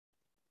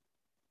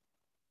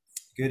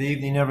Good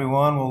evening,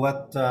 everyone.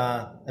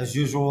 As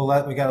usual,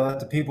 we got to let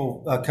the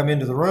people come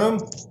into the room.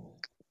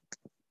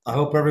 I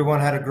hope everyone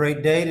had a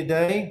great day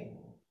today.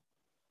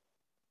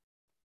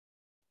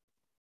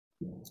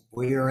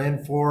 We are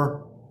in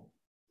for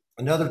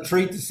another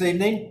treat this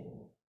evening.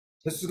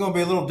 This is going to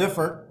be a little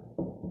different,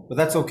 but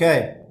that's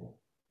okay.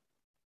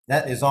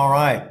 That is all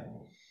right.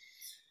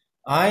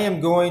 I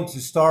am going to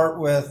start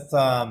with,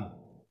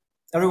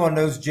 everyone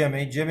knows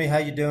Jimmy. Jimmy, how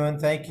you doing?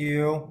 Thank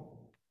you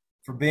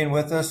for being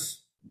with us.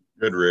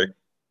 Good, Rick.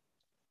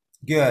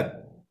 Good.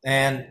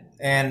 And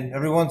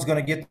everyone's going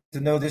to get to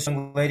know this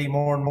young lady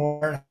more and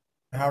more.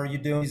 How are you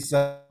doing?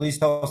 Please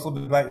tell us a little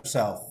bit about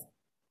yourself.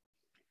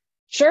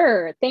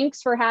 Sure.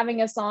 Thanks for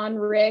having us on,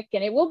 Rick.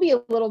 And it will be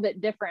a little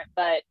bit different,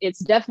 but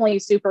it's definitely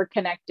super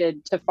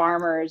connected to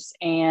farmers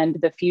and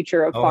the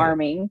future of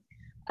farming.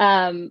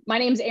 My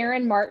name's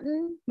Erin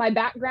Martin. My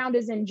background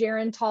is in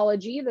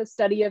gerontology, the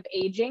study of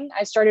aging.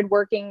 I started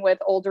working with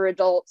older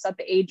adults at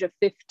the age of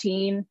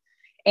 15.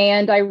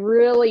 And I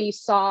really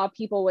saw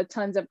people with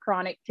tons of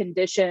chronic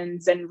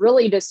conditions and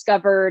really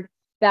discovered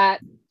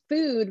that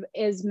food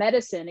is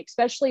medicine,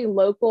 especially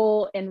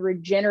local and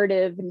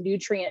regenerative,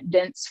 nutrient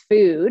dense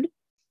food.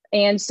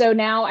 And so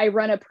now I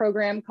run a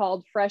program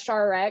called Fresh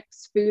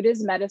RX, Food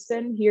is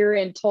Medicine, here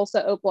in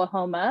Tulsa,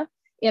 Oklahoma,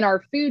 in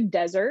our food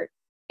desert.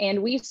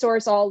 And we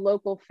source all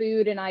local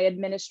food, and I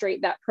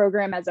administrate that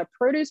program as a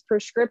produce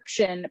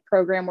prescription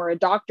program where a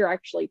doctor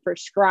actually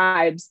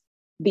prescribes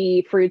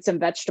the fruits and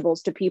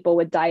vegetables to people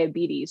with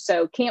diabetes.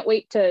 So can't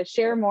wait to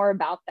share more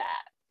about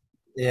that.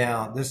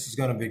 Yeah, this is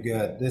going to be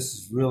good. This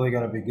is really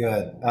going to be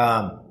good.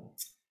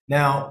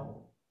 Now,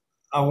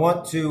 I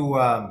want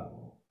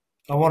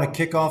to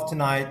kick off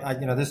tonight.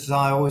 This is how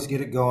I always get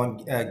it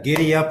going.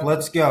 Giddy up,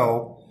 let's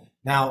go.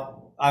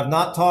 Now, I've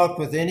not talked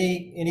with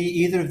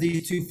either of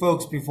these two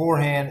folks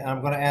beforehand.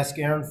 I'm going to ask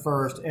Erin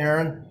first.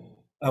 Erin,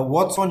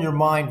 what's on your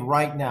mind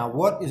right now?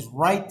 What is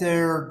right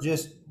there?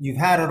 Just you've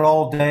had it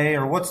all day,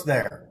 or what's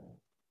there?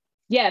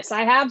 Yes,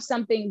 I have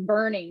something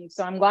burning.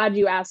 So I'm glad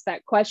you asked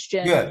that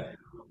question. Good.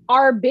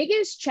 Our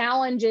biggest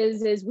challenge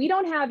is we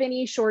don't have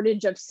any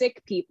shortage of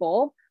sick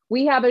people.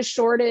 We have a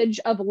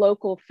shortage of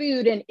local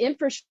food and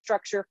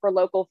infrastructure for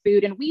local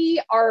food. And we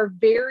are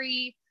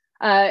very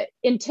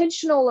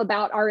intentional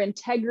about our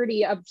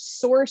integrity of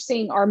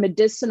sourcing our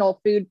medicinal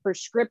food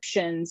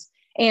prescriptions.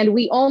 And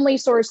we only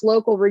source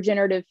local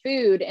regenerative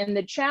food. And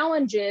the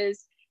challenge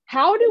is,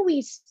 how do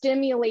we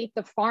stimulate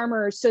the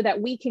farmers so that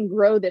we can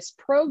grow this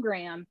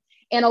program?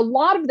 And a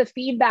lot of the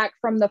feedback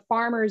from the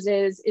farmers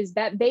is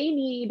that they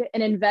need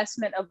an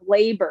investment of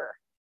labor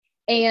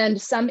and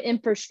some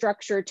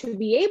infrastructure to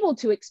be able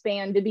to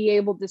expand, to be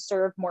able to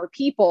serve more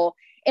people.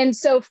 And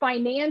so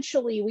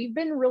financially, we've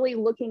been really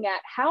looking at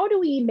how do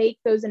we make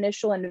those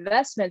initial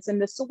investments,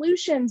 and the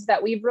solutions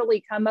that we've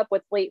really come up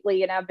with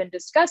lately and have been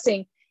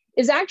discussing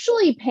is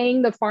actually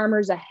paying the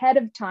farmers ahead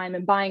of time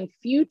and buying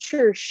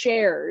future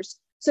shares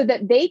so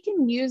that they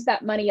can use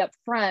that money up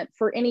front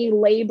for any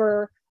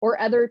labor or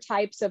other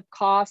types of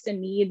costs and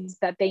needs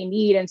that they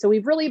need. And so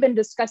we've really been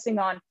discussing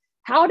on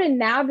how to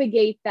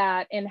navigate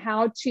that and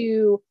how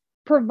to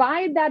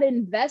provide that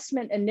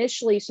investment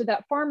initially so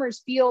that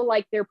farmers feel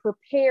like they're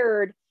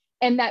prepared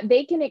and that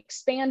they can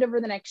expand over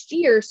the next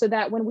year so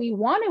that when we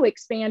want to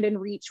expand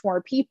and reach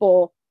more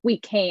people, we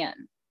can.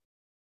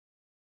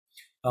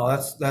 Oh,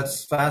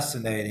 that's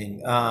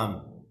fascinating.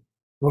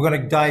 We're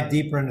going to dive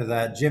deeper into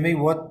that. Jimmy,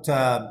 what's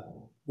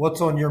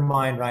on your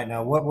mind right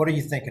now? What are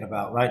you thinking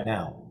about right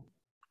now?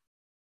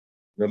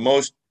 The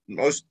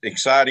most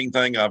exciting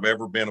thing I've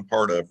ever been a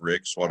part of,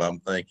 Rick's what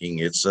I'm thinking.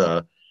 It's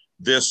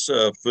this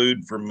food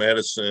for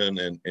medicine,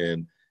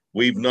 and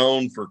we've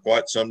known for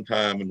quite some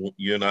time, and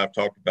you and I have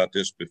talked about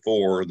this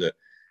before, that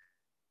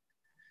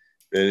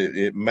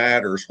it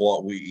matters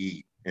what we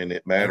eat, and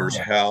it matters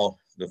how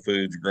the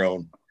food's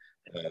grown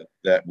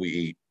that we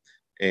eat.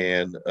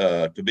 And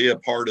to be a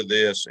part of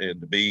this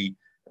and to be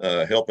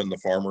helping the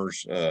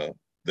farmers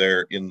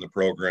there in the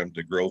program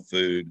to grow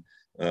food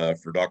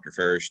for Dr.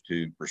 Farish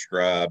to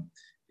prescribe,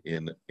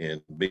 and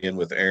being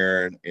with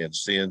Erin and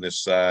seeing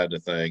this side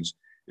of things,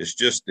 it's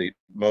just the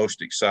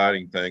most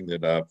exciting thing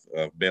that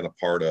I've been a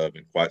part of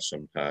in quite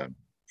some time.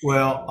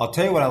 Well, I'll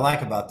tell you what I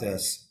like about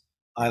this.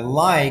 I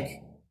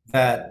like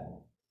that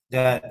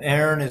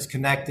Erin is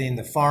connecting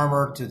the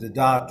farmer to the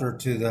doctor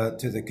to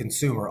the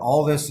consumer.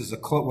 All this is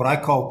what I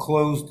call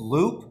closed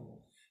loop,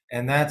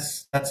 and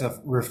that's a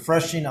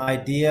refreshing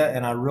idea,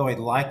 and I really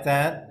like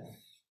that.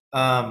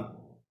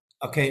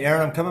 Okay,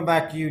 Erin, I'm coming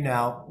back to you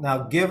now. Now,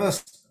 give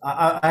us.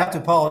 I have to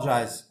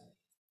apologize.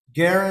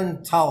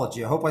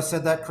 Gerontology. I hope I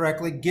said that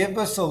correctly. Give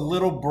us a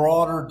little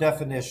broader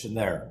definition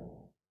there.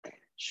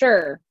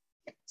 Sure.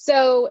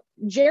 So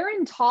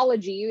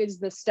gerontology is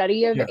the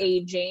study of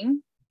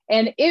aging,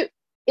 and it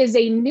is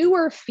a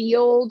newer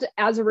field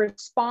as a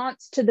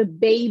response to the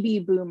baby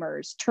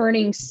boomers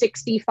turning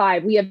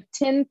 65. We have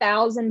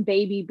 10,000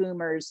 baby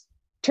boomers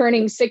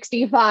turning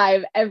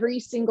 65 every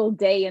single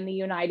day in the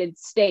United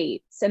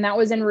States. And that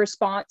was in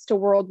response to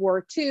World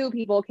War II.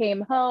 People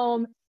came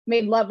home,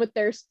 made love with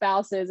their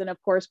spouses and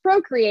of course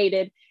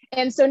procreated.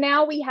 And so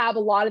now we have a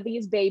lot of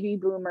these baby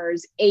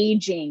boomers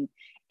aging.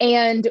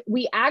 And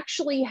we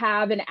actually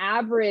have an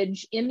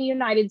average in the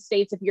United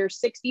States, if you're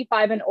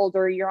 65 and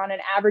older, you're on an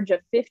average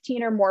of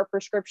 15 or more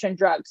prescription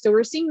drugs. So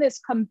we're seeing this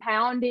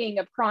compounding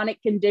of chronic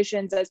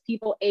conditions as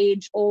people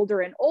age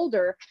older and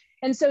older.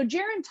 And so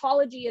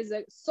gerontology is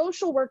a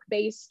social work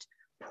based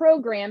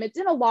program. It's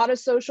in a lot of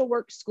social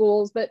work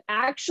schools, but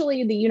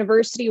actually the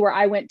university where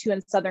I went to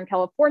in Southern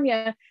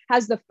California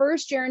has the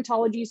first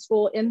gerontology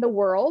school in the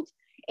world.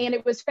 And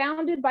it was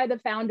founded by the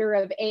founder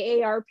of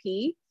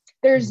AARP.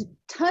 There's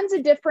tons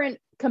of different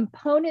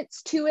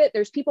components to it.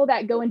 There's people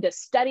that go into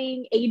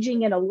studying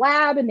aging in a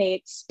lab and they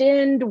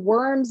extend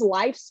worms'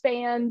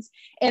 lifespans.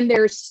 And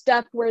there's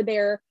stuff where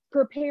they're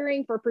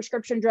preparing for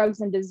prescription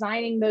drugs and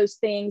designing those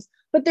things.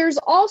 But there's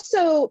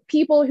also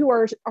people who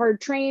are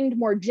trained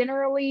more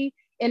generally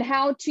in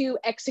how to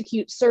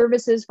execute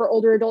services for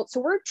older adults. So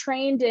we're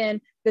trained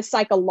in the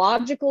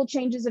psychological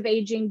changes of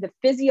aging, the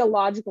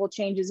physiological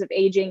changes of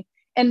aging,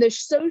 and the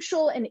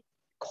social and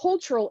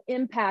cultural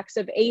impacts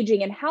of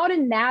aging and how to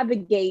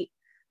navigate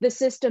the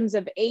systems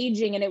of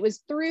aging. And it was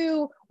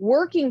through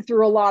working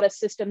through a lot of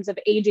systems of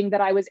aging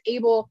that I was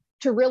able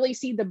to really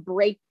see the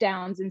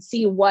breakdowns and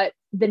see what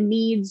the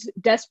needs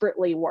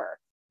desperately were.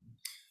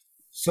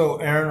 So,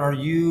 Erin, are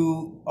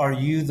you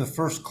the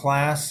first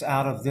class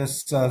out of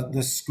this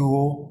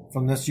school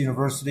from this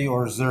university,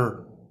 or is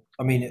there?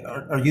 I mean,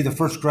 are you the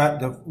first grad,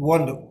 the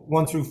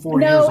 1 through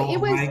 4 years old?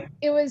 No,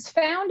 it was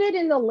founded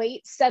in the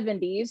late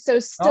 70s, so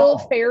still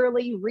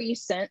fairly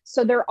recent.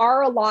 So there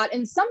are a lot,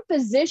 and some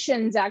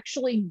physicians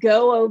actually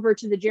go over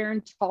to the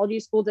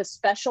gerontology school to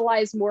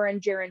specialize more in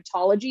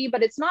gerontology,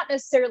 but it's not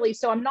necessarily,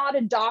 so I'm not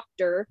a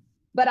doctor,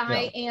 but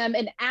I am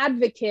an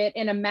advocate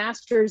and a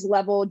master's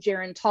level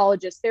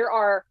gerontologist. There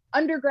are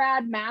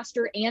undergrad,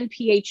 master, and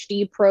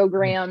PhD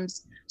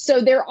programs.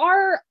 So there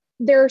are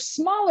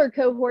smaller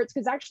cohorts,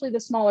 because actually the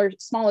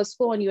smallest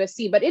school in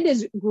USC, but it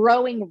is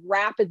growing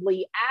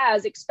rapidly,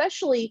 as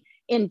especially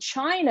in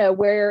China,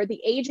 where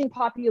the aging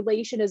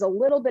population is a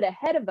little bit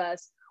ahead of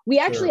us. We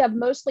actually have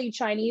mostly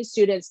Chinese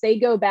students. They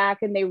go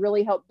back and they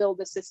really help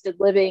build assisted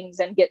livings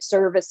and get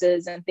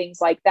services and things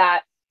like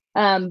that.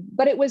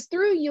 But it was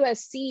through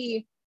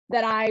USC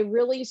that I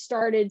really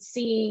started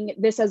seeing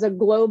this as a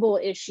global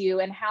issue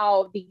and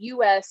how the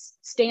US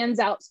stands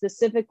out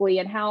specifically,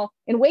 and how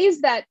in ways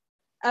that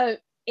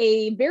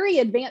a very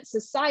advanced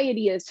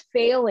society is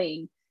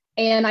failing.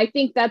 And I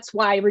think that's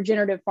why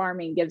regenerative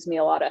farming gives me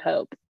a lot of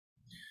hope.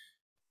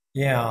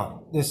 Yeah,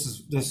 this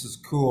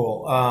is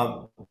cool.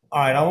 All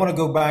right, I want to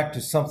go back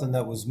to something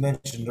that was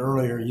mentioned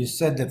earlier. You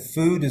said that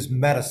food is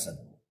medicine.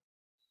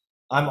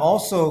 I'm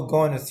also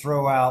going to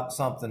throw out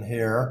something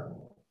here,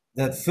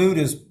 that food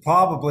is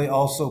probably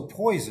also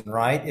poison,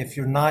 right? If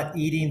you're not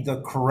eating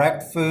the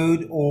correct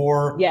food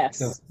or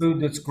the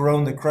food that's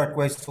grown the correct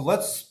way. So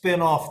let's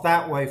spin off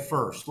that way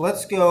first.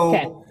 Let's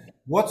go,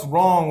 what's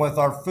wrong with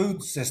our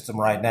food system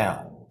right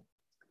now?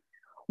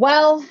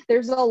 Well,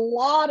 there's a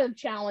lot of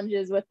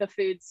challenges with the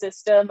food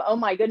system. Oh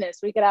my goodness,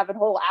 we could have a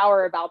whole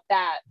hour about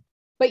that.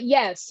 But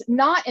yes, and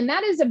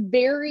that is a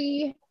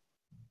very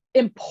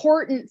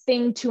important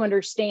thing to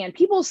understand.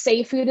 People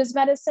say food is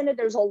medicine, and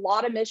there's a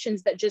lot of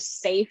missions that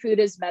just say food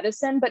is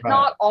medicine, but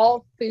not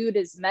all food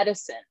is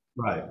medicine.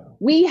 Right.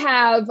 We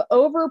have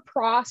over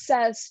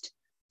processed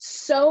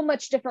so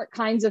much different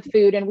kinds of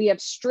food, and we have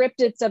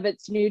stripped it of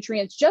its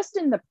nutrients just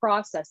in the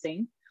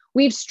processing.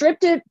 We've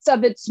stripped it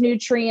of its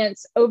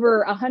nutrients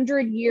over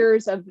 100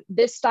 years of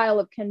this style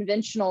of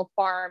conventional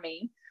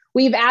farming.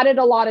 We've added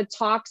a lot of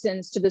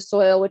toxins to the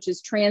soil, which is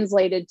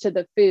translated to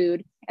the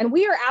food. And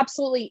we are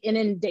absolutely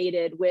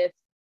inundated with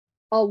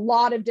a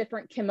lot of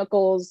different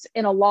chemicals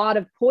and a lot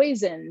of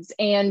poisons.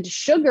 And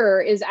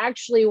sugar is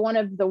actually one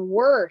of the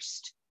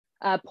worst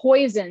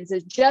poisons.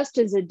 It's just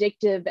as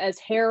addictive as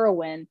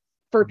heroin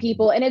for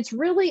people. And it's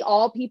really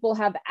all people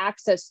have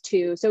access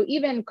to. So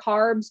even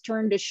carbs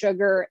turn to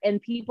sugar,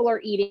 and people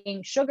are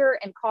eating sugar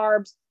and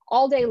carbs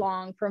all day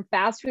long from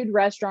fast food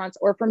restaurants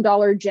or from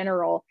Dollar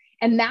General.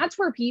 And that's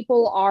where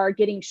people are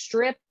getting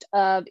stripped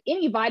of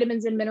any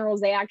vitamins and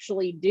minerals they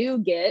actually do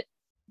get.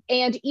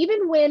 And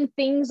even when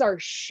things are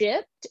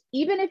shipped,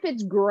 even if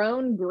it's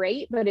grown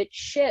great, but it's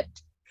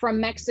shipped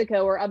from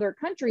Mexico or other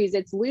countries,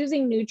 it's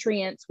losing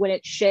nutrients when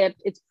it's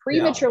shipped. It's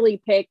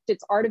prematurely picked.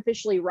 It's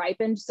artificially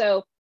ripened.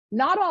 So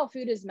not all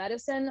food is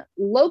medicine.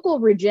 Local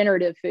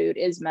regenerative food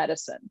is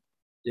medicine.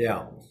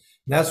 Yeah.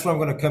 That's where I'm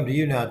going to come to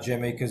you now,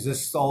 Jimmy, because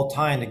this is all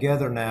tying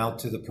together now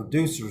to the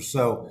producers.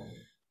 So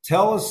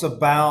tell us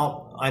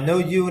about, I know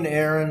you and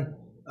Erin,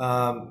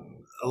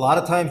 a lot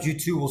of times you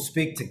two will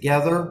speak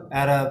together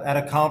at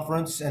a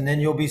conference, and then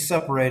you'll be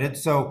separated.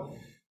 So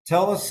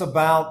tell us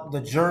about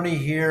the journey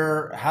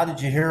here. How did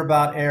you hear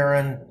about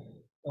Erin?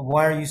 And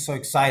why are you so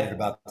excited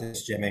about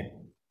this, Jimmy?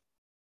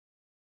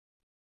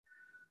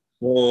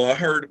 Well, I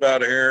heard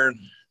about Erin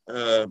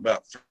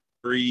about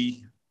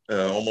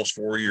almost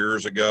 4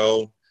 years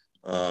ago,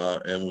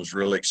 and was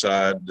really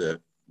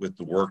excited with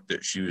the work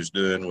that she was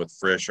doing with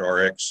Fresh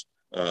RX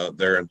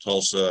there in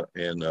Tulsa,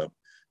 and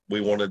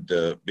we wanted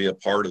to be a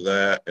part of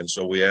that. And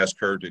so we asked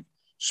her to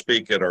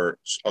speak at our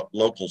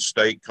local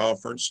state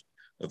conference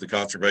of the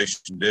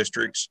conservation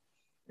districts.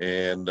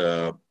 And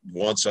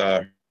once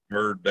I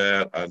heard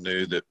that, I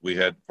knew that we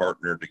had to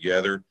partner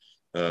together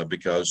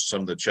because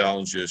some of the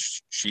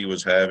challenges she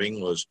was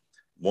having was,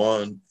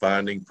 one,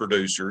 finding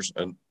producers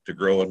and to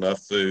grow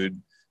enough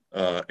food.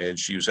 And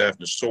she was having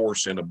to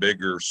source in a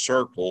bigger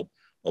circle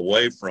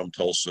away from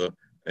Tulsa.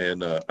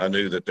 And I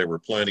knew that there were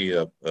plenty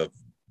of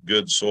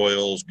good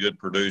soils, good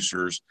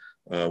producers.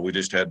 We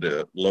just had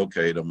to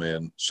locate them.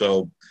 And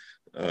so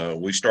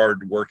we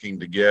started working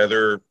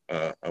together.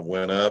 I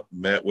went up,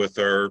 met with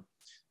her,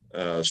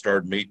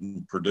 started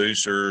meeting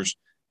producers,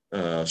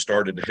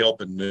 started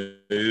helping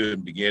new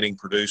and beginning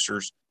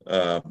producers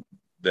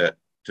that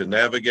to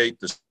navigate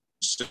the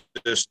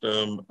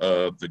system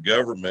of the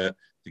government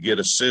to get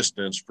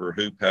assistance for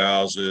hoop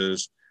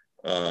houses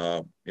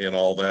and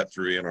all that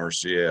through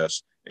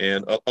NRCS.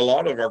 And a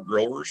lot of our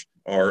growers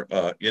are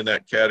in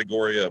that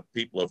category of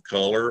people of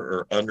color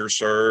or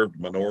underserved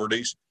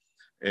minorities.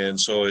 And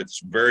so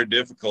it's very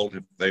difficult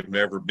if they've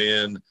never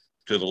been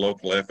to the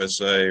local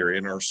FSA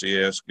or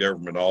NRCS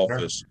government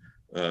office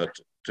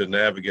to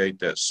navigate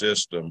that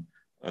system.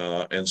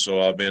 And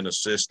so I've been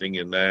assisting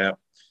in that.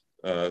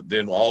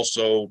 Then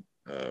also,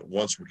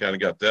 once we kind of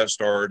got that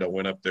started, I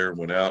went up there and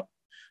went out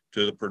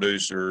to the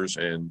producers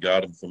and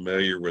got them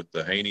familiar with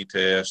the Haney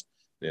test.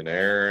 Then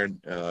Erin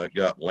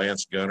got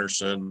Lance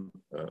Gunnarsson,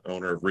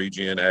 owner of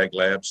Regen Ag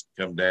Labs,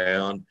 to come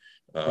down,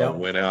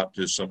 went out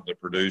to some of the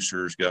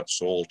producers, got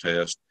soil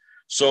test.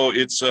 So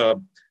it's a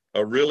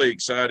really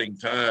exciting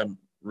time,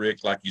 Rick,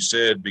 like you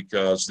said,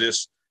 because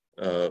this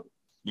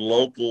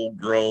local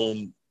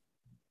grown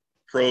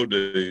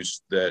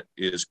produce that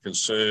is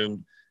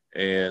consumed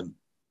and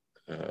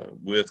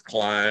with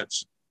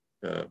clients,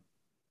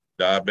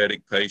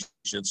 diabetic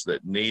patients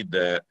that need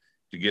that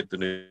to get the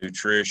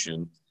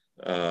nutrition,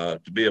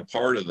 to be a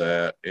part of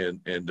that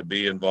and to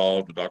be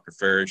involved with Dr.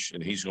 Farish,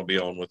 and he's going to be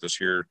on with us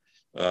here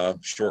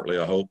shortly,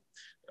 I hope,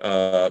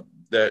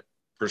 that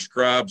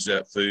prescribes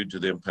that food to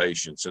them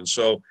patients. And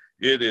so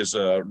it is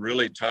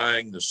really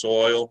tying the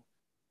soil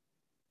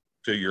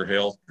to your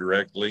health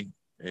directly,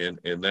 and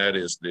that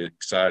is the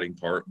exciting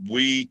part.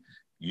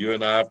 You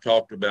and I have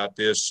talked about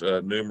this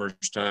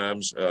numerous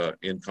times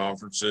in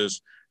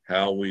conferences,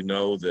 how we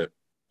know that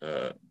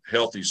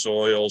healthy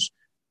soils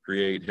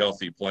create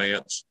healthy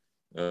plants.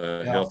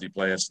 Healthy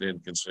plants then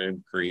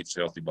consume creates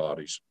healthy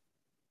bodies.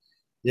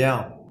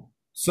 Yeah.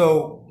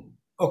 So,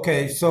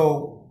 okay.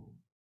 So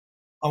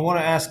I want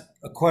to ask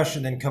a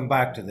question and come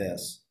back to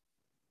this.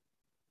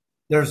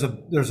 There's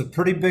a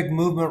pretty big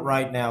movement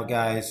right now,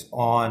 guys,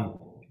 on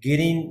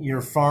getting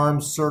your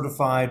farm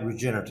certified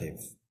regenerative.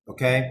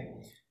 Okay.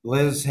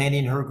 Liz Haney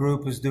and her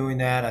group is doing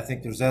that. I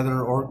think there's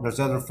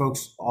other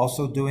folks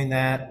also doing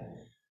that.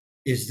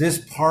 Is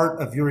this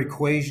part of your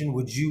equation?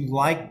 Would you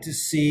like to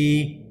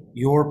see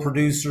your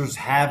producers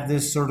have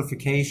this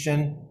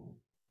certification?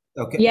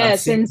 Okay.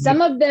 Yes, and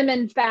some of them,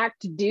 in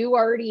fact, do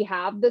already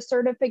have the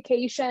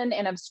certification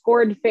and have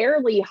scored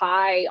fairly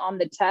high on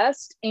the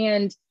test.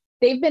 And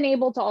they've been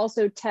able to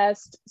also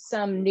test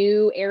some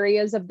new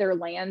areas of their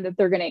land that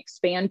they're going to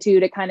expand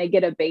to kind of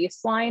get a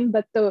baseline.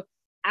 But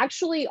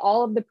actually,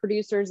 all of the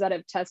producers that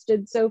have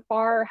tested so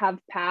far have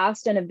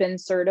passed and have been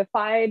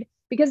certified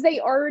because they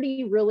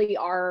already really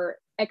are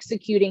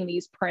executing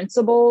these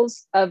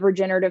principles of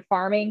regenerative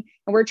farming.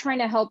 And we're trying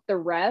to help the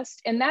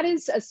rest. And that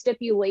is a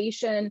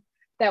stipulation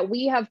that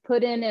we have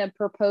put in a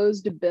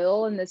proposed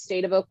bill in the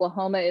state of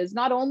Oklahoma, is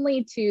not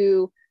only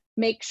to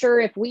make sure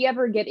if we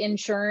ever get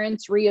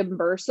insurance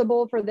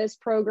reimbursable for this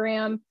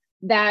program,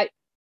 that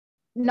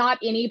not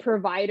any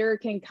provider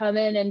can come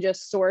in and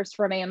just source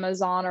from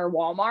Amazon or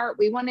Walmart.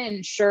 We want to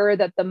ensure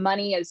that the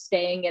money is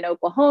staying in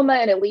Oklahoma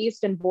and at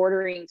least in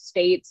bordering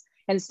states,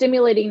 and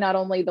stimulating not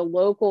only the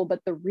local,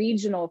 but the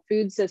regional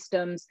food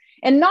systems,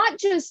 and not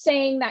just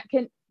saying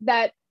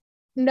that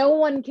no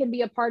one can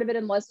be a part of it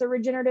unless they're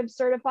regenerative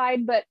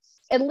certified, but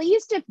at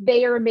least if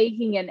they are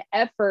making an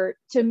effort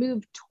to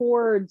move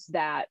towards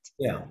that.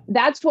 Yeah,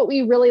 that's what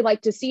we really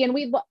like to see. And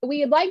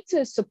we'd like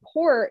to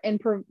support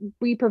and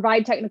we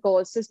provide technical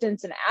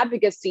assistance and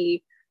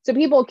advocacy so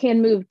people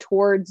can move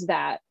towards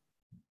that.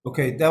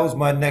 Okay, that was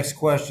my next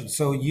question.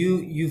 So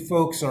you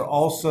folks are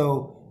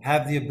also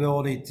have the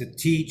ability to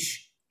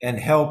teach and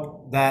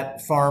help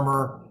that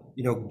farmer,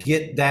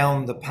 get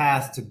down the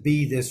path to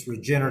be this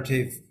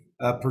regenerative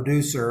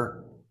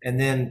producer, and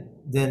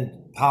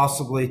then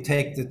possibly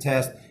take the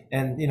test.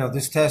 And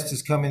this test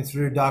is coming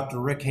through Dr.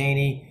 Rick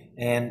Haney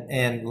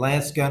and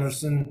Lance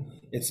Gunnarsson.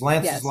 It's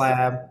Lance's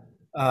lab.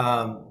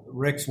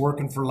 Rick's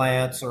working for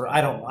Lance, or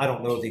I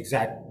don't know the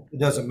exact.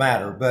 It doesn't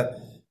matter, but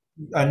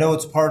I know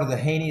it's part of the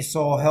Haney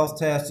Soil Health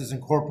Test is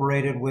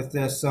incorporated with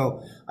this.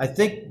 So I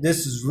think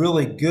this is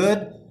really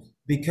good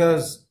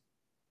because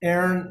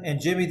Erin and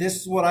Jimmy, this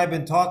is what I've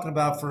been talking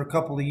about for a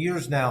couple of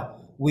years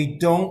now. we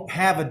don't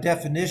have a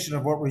definition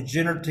of what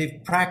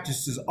regenerative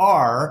practices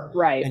are.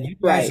 Right. And you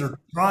guys are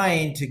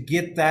trying to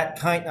get that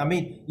kind. I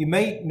mean,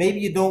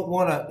 maybe you don't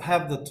want to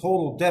have the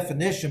total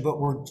definition, but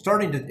it's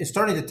starting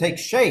to take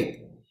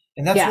shape.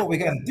 And that's what we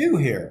got to do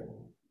here.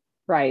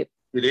 Right.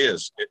 It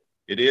is.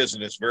 It is.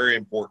 And it's very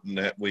important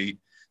that we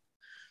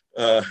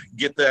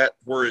get that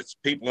where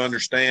people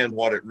understand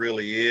what it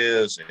really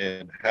is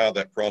and how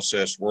that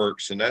process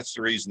works. And that's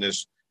the reason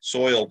this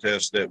soil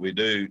test that we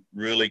do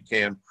really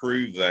can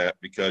prove that,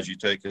 because you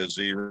take a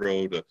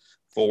 0 to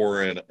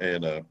 4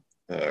 and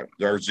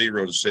or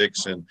 0 to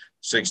 6 and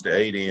 6 to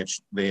 8 inch,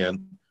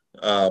 then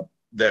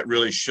that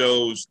really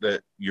shows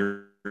that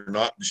you're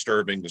not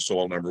disturbing the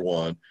soil, number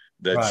one,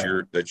 that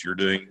you're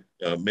doing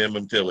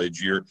minimum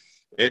tillage.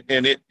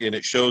 And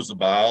it shows the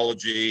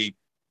biology.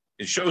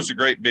 It shows a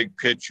great big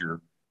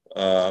picture.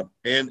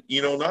 And,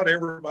 not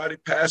everybody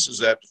passes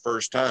that the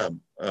first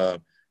time.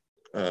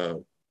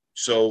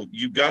 So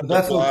you've got to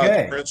apply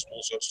the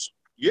principles.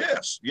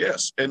 Yes.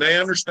 And they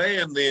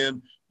understand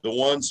then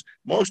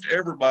most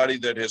everybody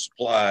that has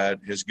applied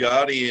has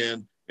got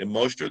in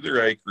most of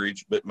their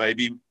acreage, but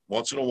maybe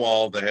once in a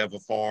while they have a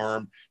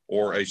farm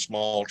or a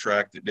small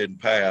tract that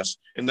didn't pass,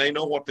 and they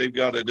know what they've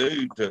got to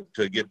do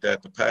to get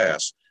that to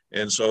pass.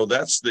 And so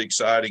that's the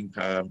exciting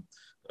time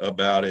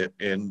about it.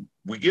 And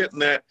we get in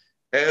that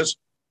as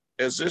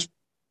this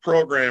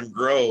program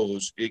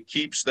grows, it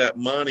keeps that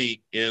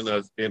money in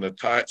a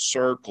tight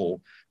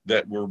circle,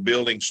 that we're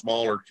building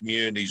smaller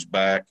communities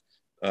back.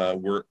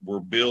 We're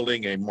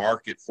building a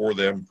market for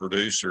them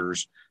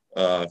producers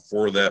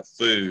for that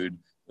food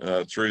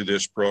through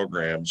this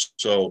program.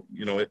 So,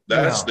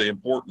 that's the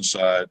important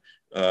side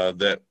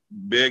that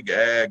big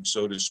ag,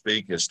 so to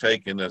speak, has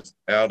taken us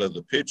out of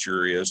the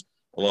picture. Is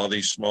a lot of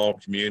these small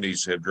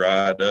communities have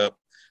dried up,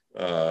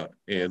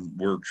 and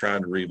we're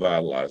trying to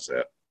revitalize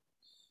that.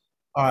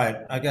 All right.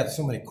 I got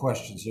so many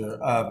questions here.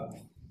 All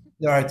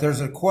right. There's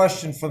a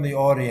question from the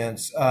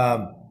audience.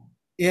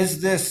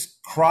 Is this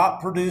crop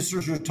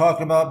producers you're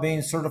talking about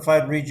being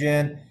certified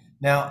regen?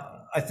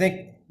 Now, I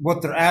think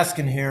what they're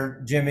asking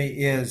here, Jimmy,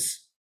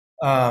 is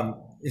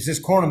this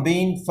corn and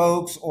bean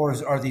folks, or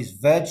are these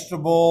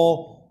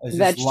vegetable? Is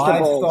this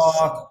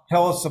livestock?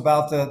 Tell us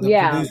about the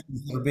producers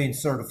that are being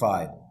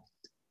certified.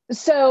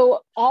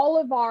 So all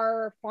of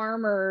our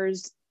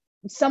farmers,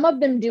 some of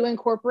them do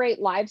incorporate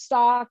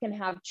livestock and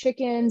have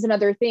chickens and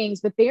other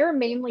things, but they are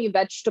mainly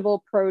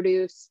vegetable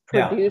produce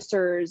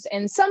producers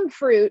and some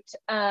fruit,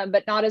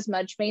 but not as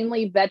much,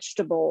 mainly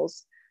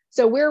vegetables.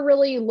 So we're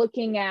really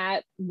looking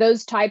at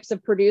those types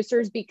of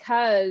producers,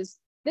 because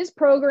this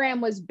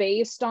program was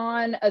based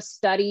on a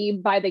study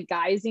by the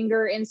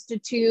Geisinger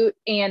Institute,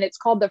 and it's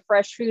called the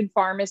Fresh Food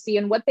Pharmacy.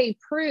 And what they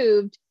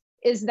proved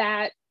is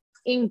that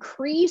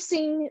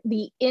increasing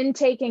the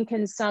intake and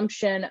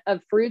consumption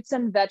of fruits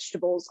and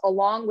vegetables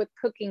along with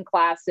cooking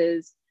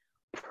classes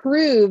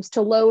proves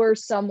to lower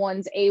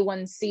someone's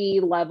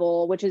A1C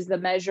level, which is the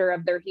measure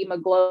of their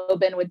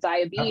hemoglobin with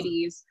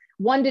diabetes,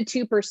 1 to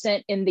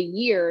 2% in the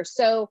year.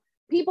 So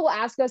people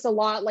ask us a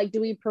lot, like,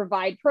 do we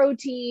provide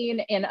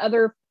protein and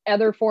other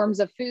forms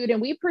of food?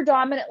 And we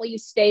predominantly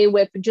stay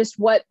with just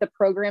what the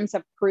programs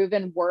have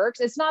proven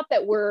works. It's not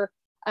that we're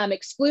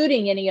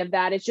excluding any of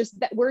that. It's just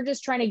that we're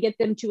just trying to get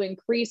them to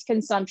increase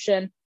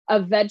consumption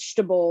of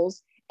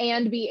vegetables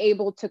and be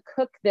able to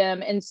cook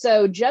them. And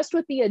so just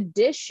with the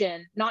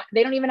addition,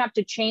 they don't even have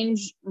to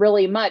change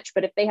really much,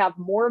 but if they have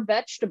more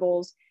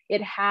vegetables,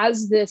 it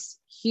has this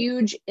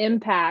huge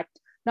impact,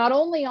 not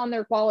only on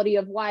their quality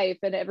of life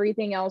and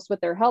everything else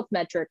with their health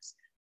metrics,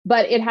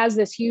 but it has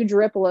this huge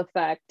ripple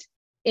effect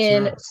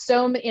in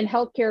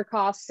healthcare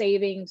cost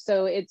savings.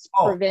 So it's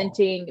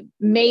preventing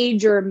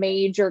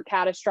major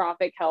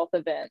catastrophic health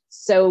events.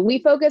 So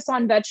we focus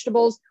on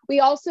vegetables. We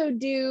also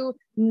do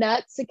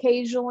nuts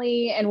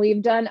occasionally, and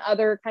we've done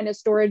other kind of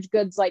storage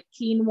goods like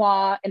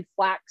quinoa and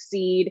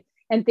flaxseed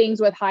and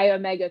things with high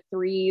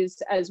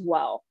omega-3s as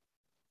well.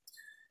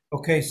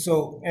 Okay,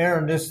 so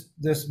Erin,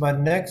 this my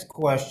next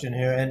question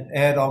here, and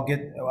Ed,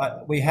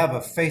 we have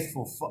a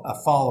faithful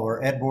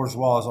follower. Ed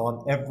Bourgeois is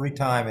on every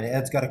time, and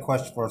Ed's got a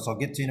question for us. I'll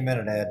get to you in a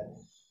minute, Ed.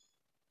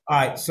 All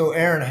right, so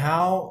Erin,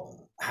 how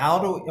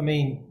do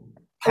packaging?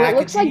 It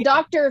looks like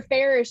Dr.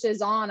 Farish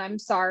is on. I'm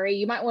sorry,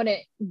 you might want to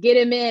get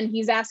him in.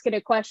 He's asking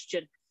a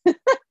question.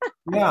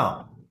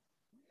 Yeah.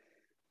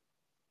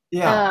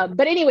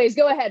 But anyways,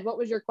 go ahead. What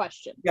was your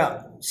question?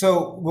 Yeah.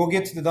 So we'll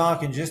get to the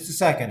doc in just a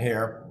second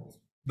here.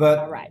 But,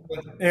 all right.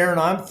 Erin,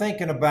 I'm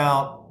thinking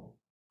about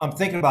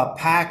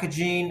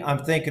packaging. I'm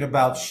thinking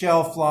about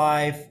shelf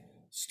life,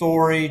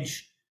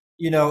 storage.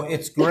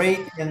 It's great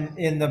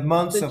in the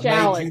months of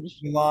May, June,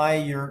 July.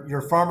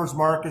 Your farmers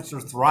markets are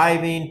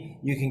thriving.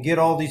 You can get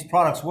all these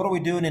products. What are we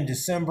doing in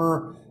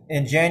December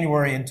and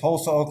January in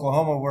Tulsa,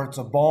 Oklahoma, where it's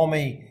a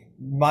balmy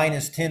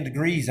minus 10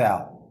 degrees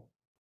out?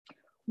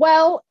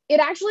 Well, it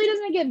actually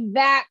doesn't get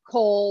that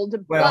cold,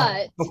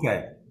 but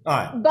okay. All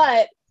right.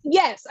 But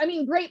Yes, I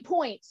mean, great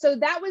point. So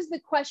that was the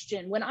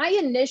question. When I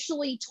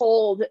initially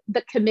told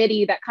the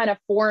committee that kind of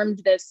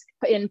formed this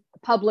in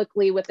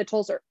publicly with the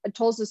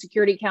Tulsa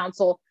Security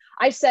Council,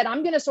 I said,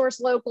 I'm going to source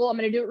local, I'm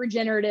going to do it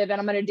regenerative, and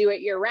I'm going to do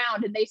it year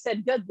round. And they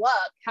said, good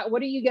luck.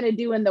 What are you going to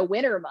do in the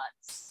winter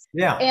months?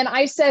 Yeah. And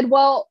I said,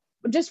 well,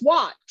 just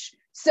watch.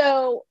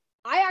 So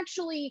I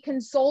actually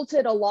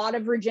consulted a lot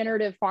of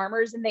regenerative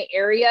farmers in the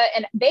area,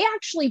 and they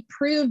actually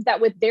proved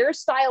that with their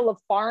style of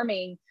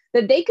farming,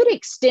 that they could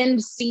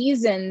extend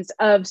seasons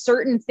of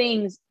certain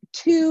things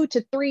 2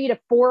 to 3 to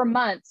 4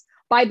 months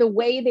by the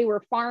way they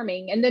were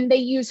farming. And then they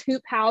use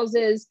hoop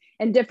houses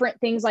and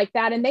different things like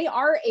that. And they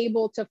are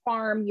able to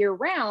farm year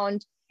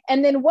round.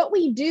 And then what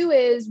we do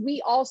is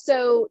we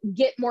also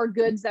get more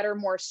goods that are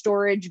more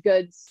storage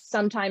goods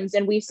sometimes.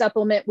 And we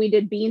supplement, we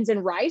did beans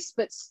and rice,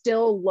 but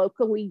still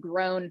locally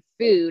grown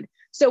food.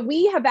 So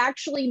we have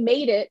actually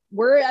made it,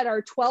 we're at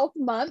our 12th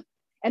month.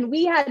 And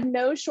we had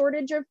no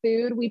shortage of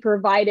food. We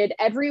provided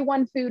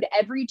everyone food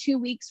every 2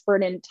 weeks for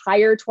an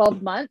entire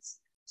 12 months.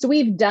 So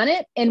we've done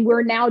it, and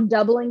we're now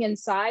doubling in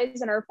size,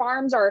 and our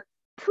farms are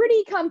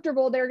pretty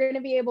comfortable. They're going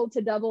to be able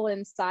to double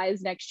in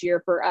size next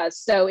year for us.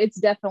 So it's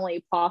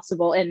definitely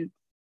possible. And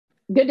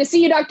good to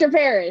see you, Dr.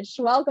 Parrish.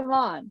 Welcome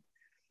on.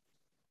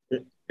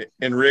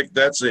 And Rick,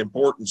 that's the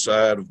important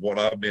side of what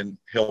I've been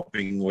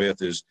helping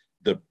with, is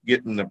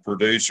getting the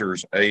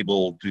producers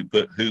able to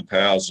put hoop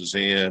houses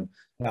in.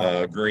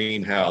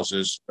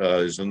 Greenhouses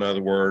is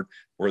another word,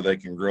 where they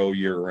can grow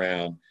year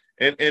round.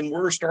 And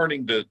we're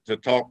starting to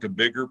talk to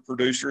bigger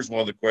producers.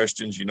 One of the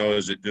questions,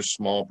 is it just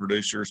small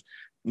producers?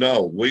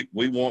 No, we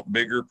want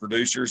bigger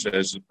producers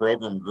as the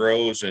program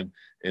grows.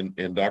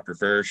 And Dr.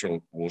 Parrish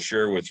will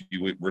share with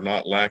you, we're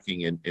not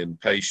lacking in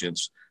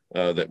patients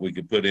that we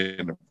could put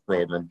in the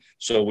program.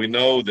 So we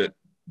know that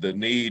the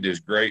need is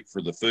great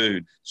for the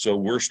food. So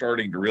we're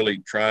starting to really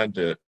trying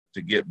to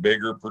get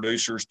bigger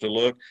producers to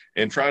look,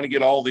 and trying to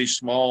get all these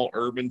small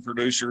urban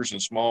producers and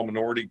small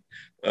minority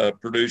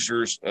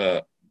producers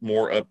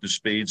more up to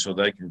speed so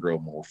they can grow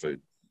more food.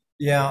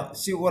 Yeah.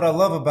 See, what I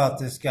love about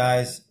this,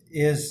 guys,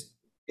 is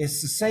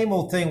it's the same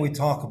old thing we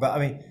talk about.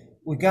 I mean,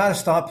 we got to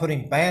stop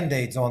putting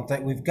Band-Aids on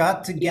things. We've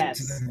got to get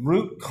to the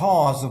root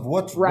cause of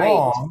what's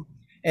wrong.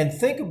 And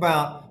think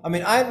about, I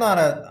mean, I'm not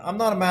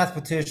a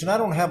mathematician. I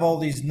don't have all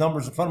these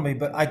numbers in front of me,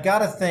 but I got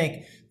to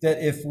think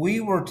that if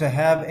we were to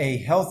have a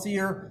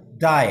healthier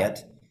diet,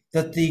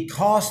 that the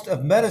cost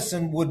of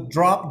medicine would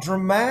drop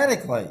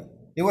dramatically.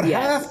 It would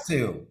have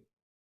to.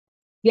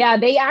 Yeah,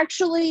 they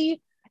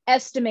actually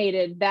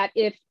estimated that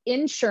if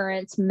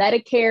insurance,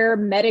 Medicare,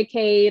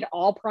 Medicaid,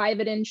 all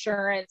private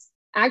insurance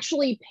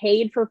actually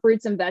paid for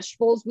fruits and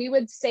vegetables, we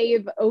would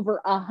save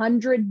over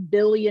 $100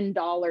 billion in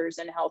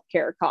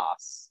healthcare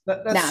costs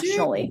That's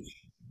nationally. Huge.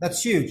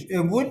 That's huge.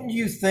 And wouldn't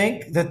you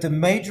think that the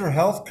major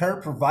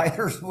healthcare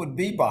providers would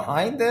be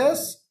behind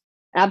this?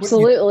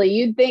 Absolutely.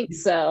 You'd think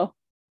so.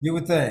 You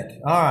would think.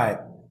 All right.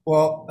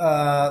 Well,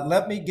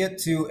 let me get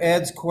to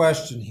Ed's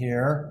question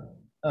here.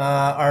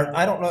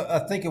 I don't know. I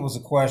think it was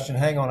a question.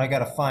 Hang on. I got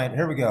to find.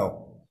 Here we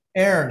go.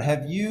 Erin,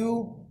 have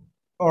you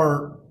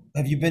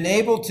been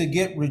able to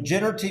get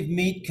regenerative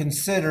meat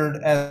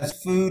considered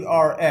as food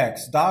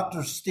RX?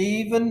 Dr.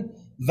 Stephen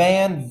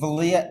Van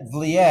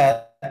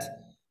Vliet,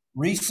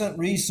 recent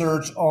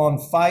research on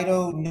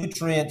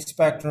phytonutrient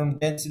spectrum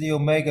density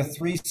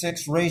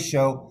omega-3/6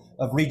 ratio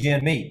of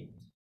regen meat.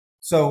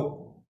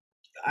 So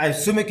I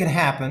assume it can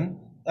happen.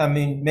 I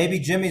mean, maybe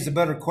Jimmy's a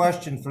better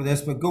question for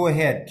this, but go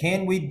ahead.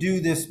 Can we do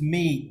this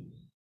meat?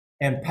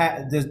 And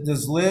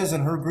does Liz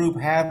and her group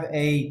have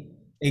a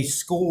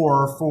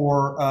score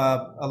for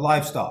a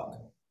livestock?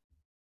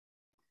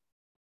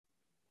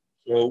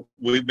 So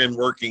we've been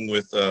working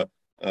with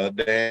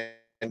Dan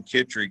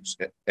Kittredge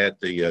at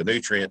the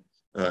Nutrient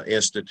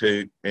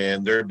Institute,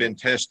 and they've been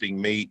testing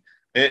meat.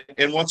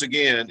 And once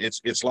again,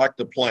 it's like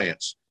the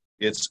plants.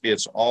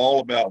 It's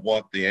all about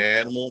what the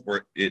animal,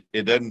 where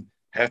it doesn't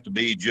have to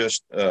be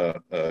just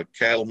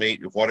cattle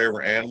meat,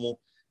 whatever animal.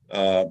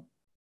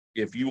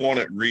 If you want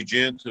it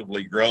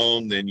regeneratively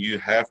grown, then you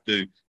have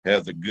to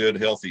have the good,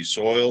 healthy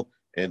soil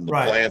and the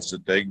plants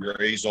that they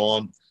graze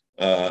on.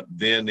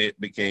 Then it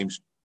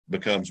becomes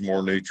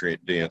more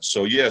nutrient dense.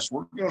 So yes,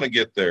 we're going to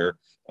get there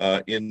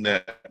in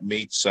that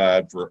meat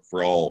side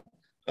for all.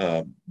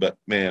 But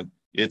man,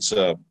 it's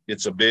a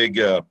big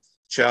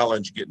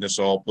challenge getting this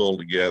all pulled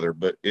together.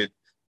 But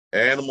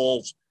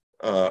animals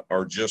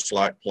are just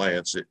like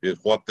plants.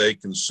 It's what they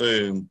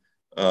consume,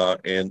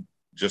 and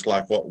just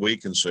like what we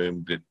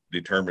consume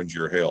determines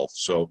your health.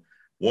 So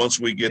once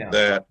we get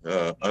that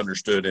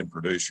understood in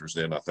producers,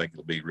 then I think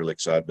it'll be really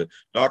exciting. But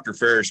Dr.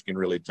 Parrish can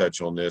really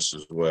touch on this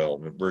as well.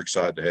 We're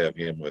excited to have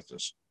him with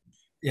us.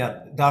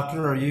 Yeah,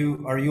 Doctor, are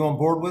you on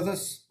board with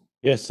us?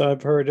 Yes,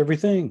 I've heard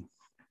everything.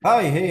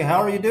 Hi, hey,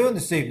 how are you doing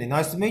this evening?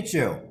 Nice to meet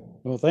you.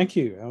 Well, thank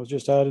you. I was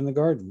just out in the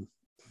garden.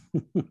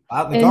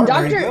 Out in the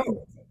garden, there you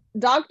go.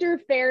 Dr.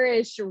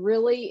 Parrish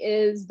really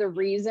is the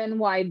reason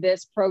why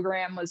this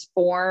program was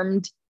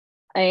formed.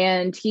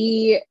 And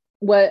he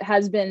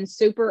has been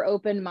super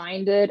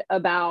open-minded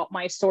about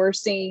my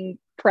sourcing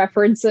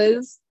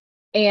preferences,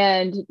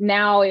 and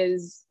now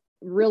is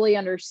really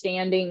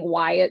understanding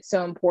why it's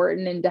so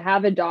important, and to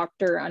have a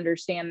doctor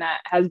understand that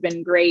has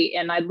been great.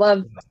 And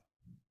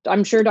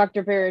I'm sure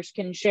Dr. Farish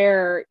can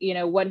share,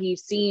 what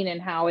he's seen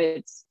and how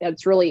it's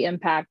really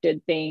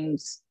impacted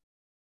things.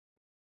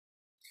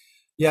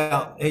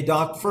 Yeah. Hey,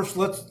 Doc, first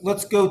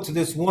let's go to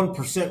this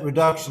 1%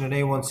 reduction in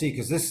A1C,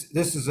 because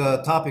this is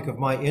a topic of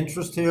my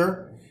interest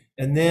here.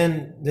 And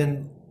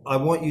then I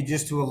want you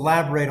just to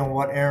elaborate on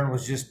what Erin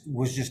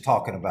was just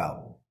talking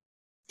about.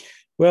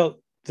 Well,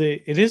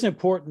 it is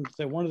important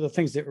that one of the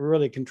things that we're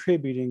really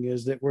contributing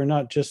is that we're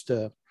not just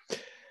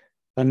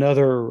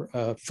another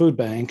food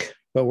bank,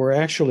 but we're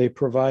actually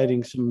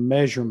providing some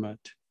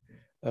measurement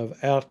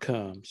of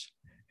outcomes.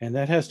 And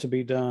that has to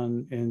be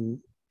done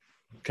in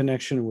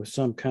connection with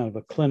some kind of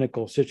a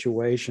clinical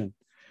situation.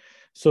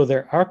 So they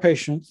were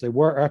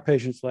our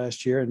patients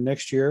last year, and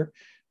next year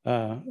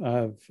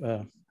I've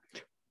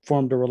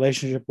formed a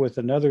relationship with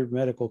another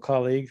medical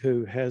colleague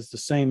who has the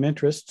same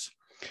interests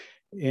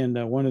in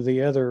one of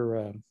the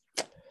other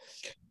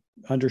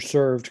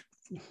underserved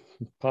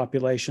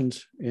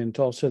populations in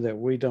Tulsa that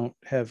we don't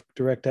have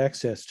direct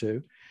access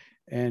to.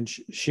 And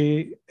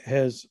she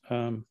has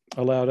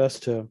allowed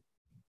us to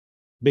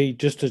be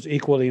just as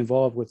equally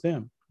involved with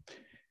them.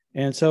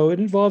 And so it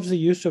involves the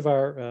use of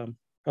our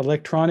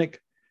electronic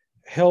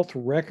health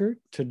record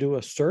to do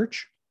a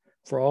search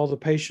for all the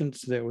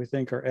patients that we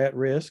think are at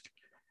risk.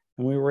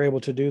 And we were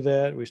able to do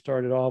that. We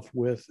started off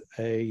with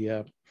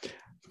a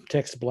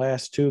text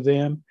blast to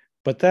them,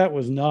 but that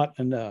was not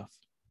enough.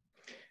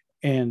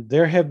 And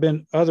there have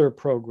been other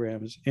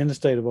programs in the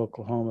state of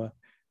Oklahoma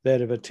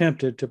that have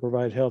attempted to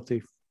provide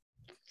healthy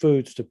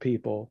foods to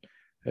people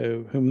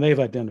whom they've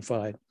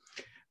identified.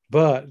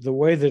 But the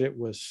way that it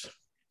was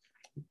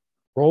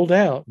rolled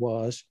out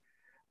was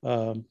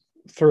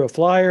through a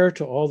flyer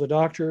to all the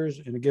doctors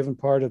in a given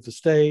part of the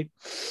state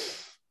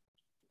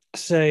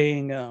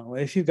saying,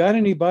 if you've got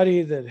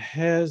anybody that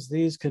has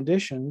these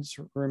conditions,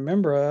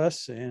 remember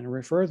us and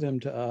refer them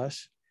to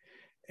us.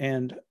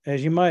 And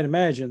as you might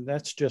imagine,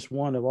 that's just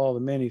one of all the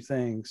many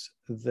things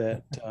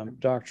that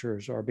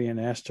doctors are being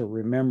asked to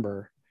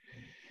remember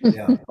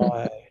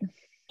by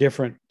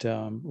different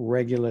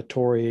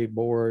regulatory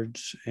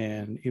boards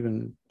and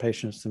even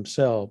patients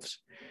themselves.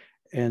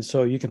 And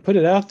so you can put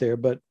it out there,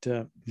 but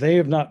they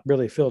have not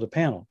really filled a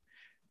panel.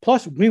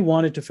 Plus, we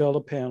wanted to fill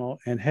a panel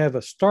and have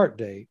a start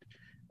date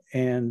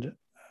and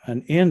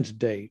an end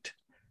date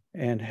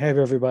and have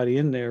everybody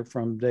in there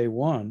from day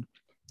one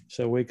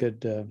so we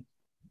could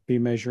be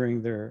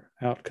measuring their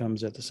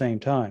outcomes at the same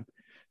time.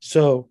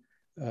 So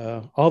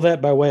all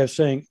that by way of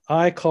saying,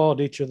 I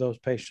called each of those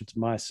patients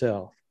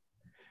myself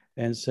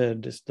and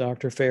said, it's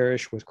Dr.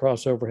 Farish with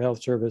Crossover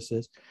Health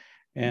Services,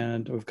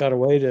 and we've got a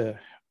way to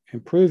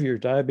improve your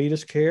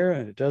diabetes care,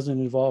 and it doesn't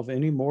involve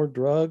any more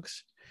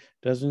drugs,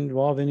 doesn't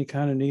involve any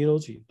kind of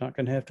needles. You're not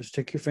going to have to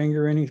stick your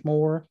finger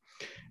anymore.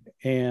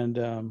 And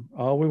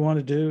all we want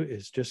to do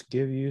is just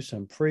give you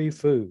some free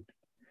food.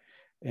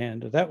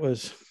 And that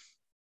was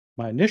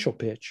my initial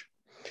pitch.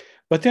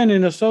 But then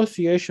in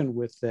association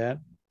with that,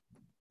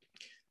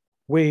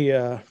 we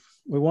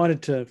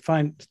wanted to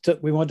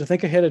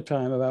think ahead of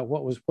time about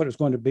what it's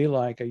going to be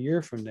like a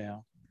year from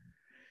now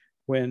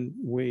when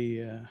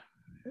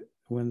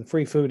the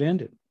free food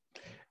ended.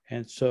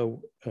 And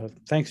so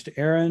thanks to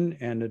Erin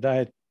and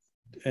the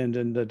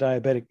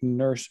diabetic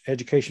nurse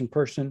education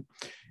person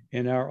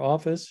in our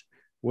office,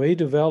 we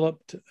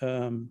developed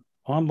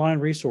online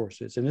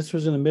resources. And this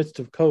was in the midst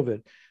of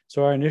COVID.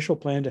 So our initial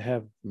plan to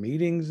have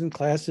meetings and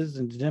classes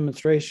and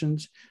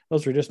demonstrations,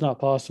 those were just not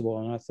possible.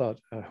 And I thought,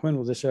 when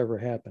will this ever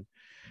happen?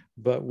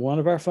 But one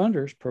of our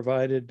funders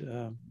provided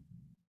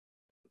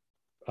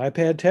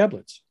iPad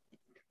tablets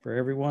for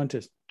everyone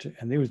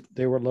and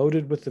they were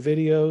loaded with the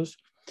videos,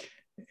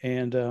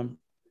 and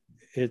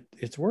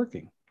it's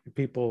working.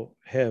 People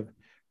have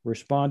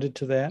responded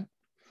to that.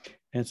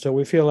 And so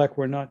we feel like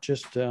we're not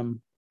just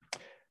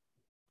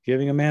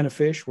giving a man a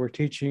fish, we're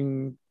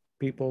teaching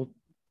people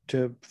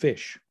to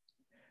fish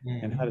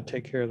and how to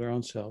take care of their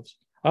own selves.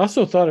 I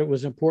also thought it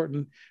was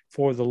important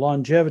for the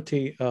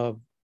longevity of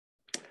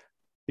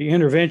the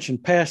intervention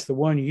past the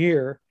 1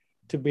 year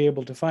to be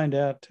able to find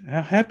out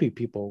how happy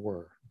people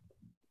were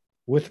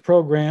with the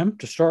program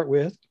to start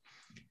with.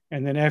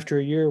 And then after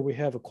a year, we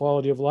have a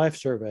quality of life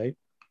survey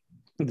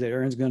that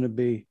Erin's going to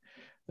be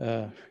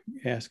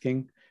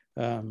asking.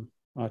 A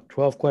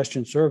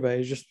 12-question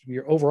survey is just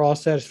your overall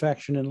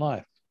satisfaction in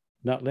life,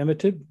 not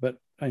limited, but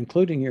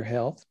including your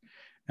health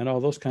and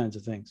all those kinds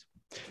of things.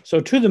 So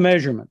to the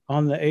measurement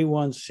on the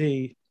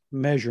A1C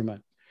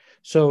measurement.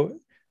 So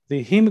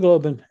the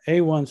hemoglobin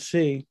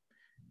A1C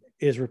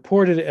is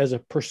reported as a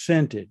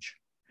percentage.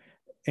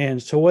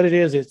 And so what it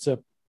is, it's a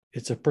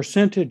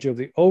percentage of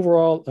the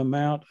overall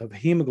amount of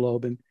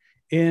hemoglobin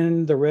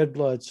in the red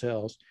blood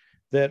cells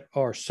that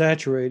are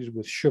saturated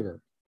with sugar.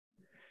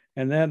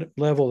 And that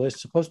level is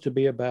supposed to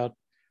be about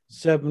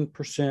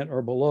 7%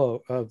 or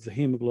below of the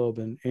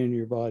hemoglobin in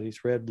your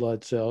body's red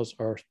blood cells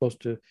are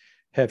supposed to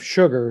have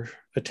sugar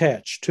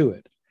attached to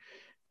it.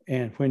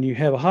 And when you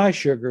have a high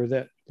sugar,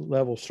 that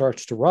level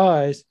starts to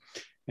rise,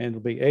 and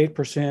it'll be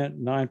 8%,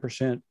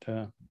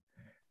 9%.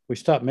 We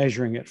stop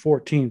measuring at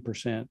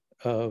 14%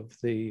 of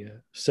the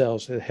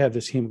cells that have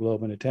this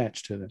hemoglobin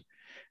attached to them.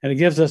 And it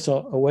gives us a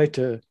way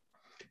to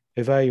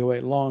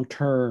evaluate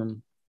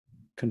long-term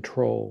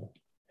control,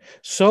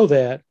 so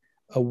that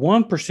a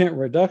 1%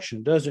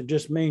 reduction doesn't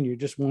just mean you're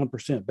just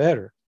 1%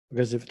 better,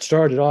 because if it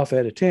started off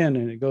at a 10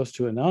 and it goes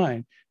to a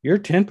 9, you're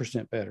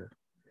 10% better.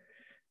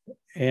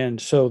 And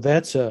so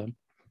that's it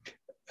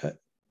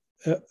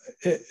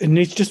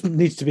just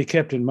needs to be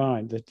kept in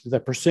mind that the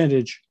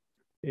percentage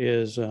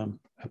is a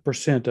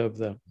percent of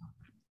the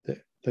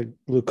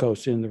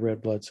glucose in the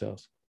red blood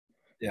cells.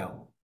 Yeah.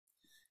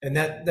 And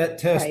that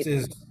test Right.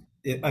 is,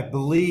 I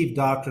believe,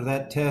 doctor,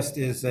 that test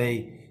is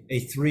a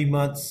 3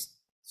 months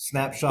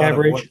snapshot of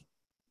what. Average.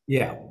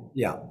 Yeah.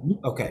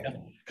 Okay.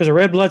 Because a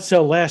red blood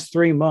cell lasts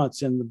 3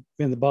 months in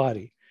the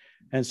body.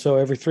 And so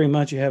every 3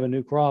 months you have a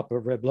new crop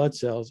of red blood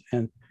cells.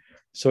 And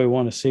so we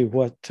want to see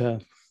what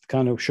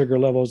kind of sugar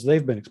levels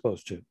they've been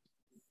exposed to.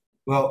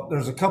 Well,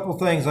 there's a couple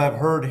things I've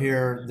heard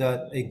here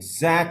that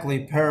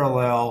exactly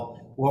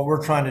parallel what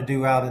we're trying to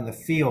do out in the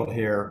field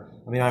here.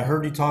 I mean, I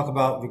heard you talk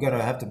about we're going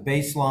to have to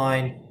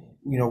baseline,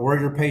 where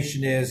your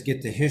patient is,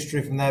 get the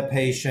history from that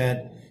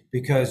patient,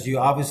 because you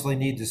obviously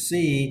need to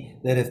see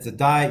that if the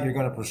diet you're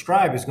going to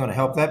prescribe is going to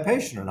help that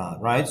patient or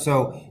not, right?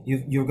 So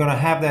you're going to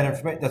have that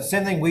information. That's the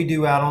same thing we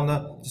do out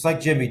on just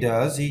like Jimmy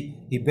does.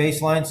 He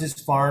baselines his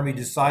farm. He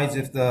decides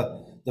if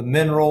the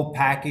mineral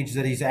package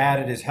that he's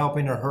added is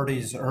helping or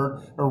hurting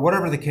or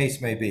whatever the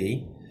case may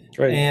be.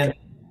 Right. And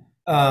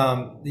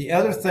the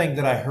other thing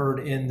that I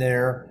heard in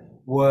there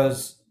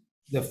was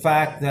the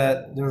fact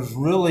that there's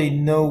really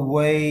no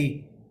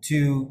way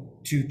to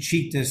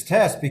cheat this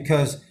test,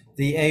 because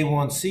the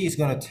A1C is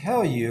going to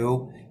tell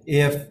you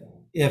if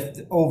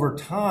over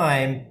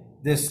time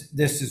this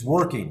is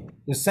working.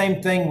 The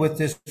same thing with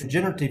this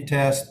regenerative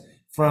test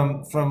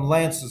from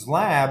Lance's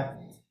lab.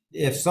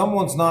 If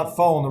someone's not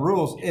following the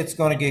rules, it's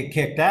going to get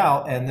kicked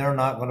out and they're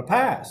not going to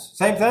pass.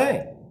 Same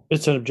thing.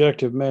 It's an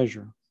objective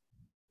measure.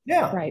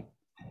 Yeah. Right.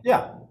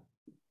 Yeah.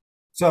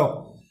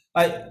 So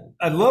I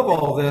love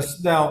all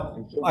this.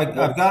 Now, I've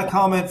got a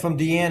comment from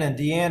Deanne. And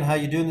Deanne, how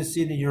you doing this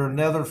evening? You're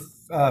another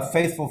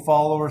faithful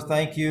follower.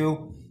 Thank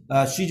you.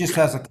 She just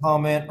has a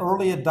comment.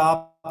 Early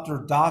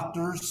adopter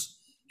doctors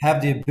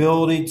have the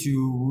ability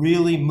to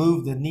really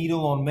move the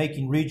needle on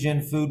making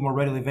regen food more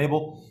readily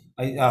available.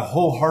 I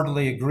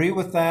wholeheartedly agree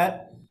with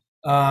that.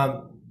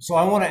 So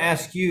I want to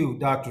ask you,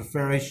 Dr.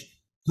 Farish,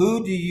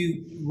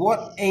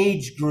 what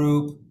age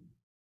group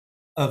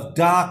of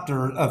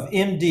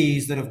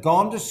MDs that have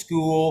gone to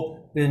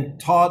school, been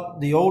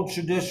taught the old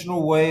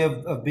traditional way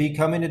of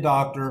becoming a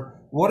doctor,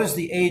 what is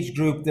the age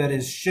group that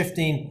is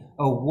shifting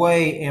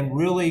away and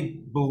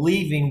really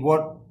believing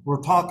what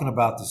we're talking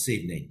about this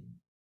evening?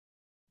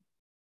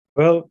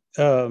 Well,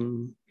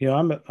 I'm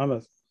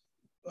a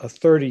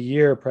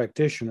 30-year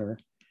practitioner,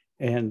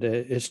 and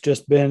it's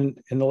just been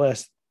in the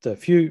last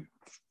few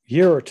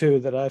year or two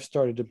that I've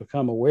started to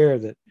become aware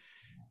that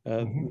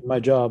my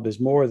job is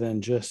more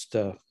than just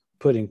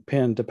putting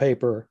pen to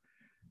paper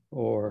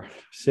or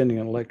sending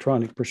an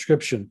electronic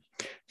prescription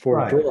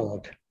for a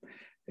drug.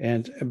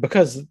 And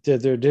because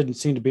there didn't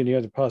seem to be any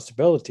other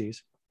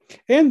possibilities,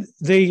 and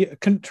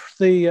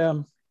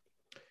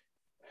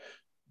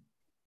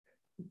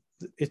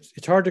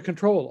it's hard to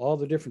control all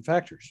the different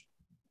factors.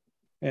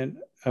 And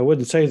I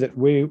wouldn't say that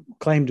we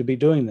claim to be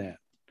doing that.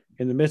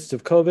 In the midst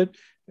of COVID,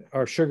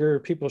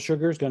 people's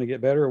sugar is going to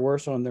get better or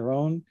worse on their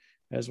own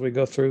as we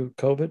go through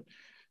COVID.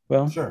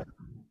 Well, sure.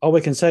 All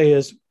we can say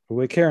is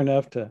we care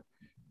enough to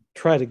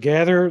try to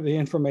gather the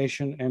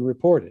information and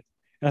report it.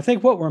 And I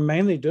think what we're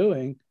mainly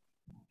doing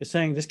is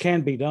saying this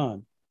can be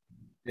done.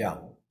 Yeah.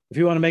 If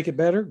you want to make it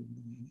better,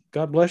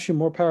 God bless you,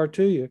 more power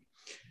to you.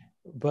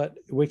 But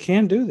we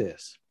can do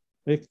this.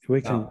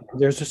 We can.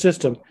 There's a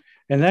system,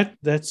 and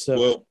that's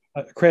a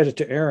credit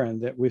to Erin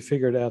that we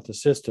figured out the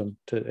system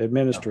to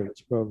administer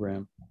this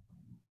program.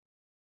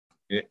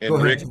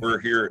 And Rick, we're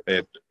here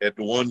at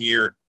the 1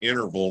 year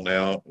interval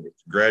now.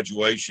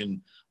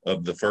 Graduation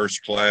of the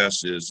first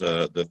class is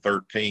the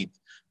 13th.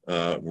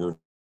 We're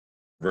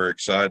very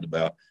excited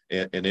about,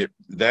 and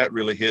that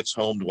really hits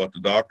home to what the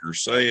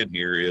doctor's saying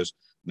here is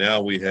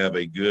now we have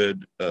a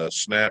good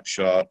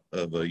snapshot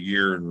of a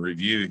year in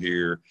review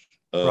here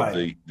of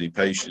the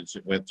patients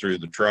that went through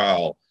the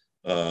trial,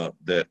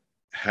 that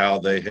how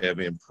they have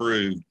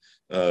improved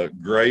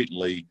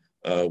greatly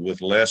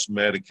with less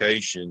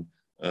medication,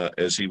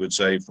 as he would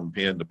say, from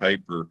pen to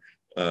paper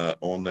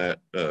on that,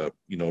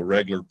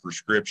 regular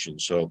prescription.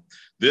 So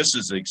this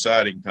is an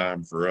exciting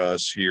time for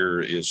us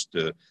here, is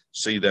to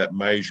see that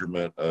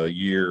measurement a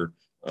year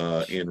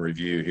in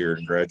review here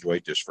and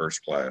graduate this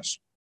first class.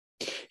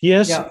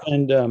 Yes. Yeah.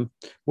 And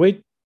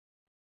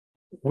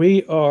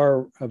we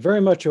are very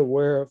much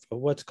aware of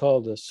what's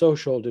called the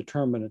social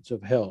determinants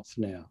of health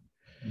now.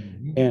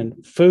 Mm-hmm.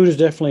 And food is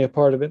definitely a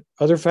part of it.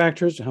 Other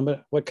factors,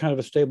 what kind of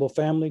a stable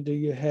family do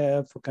you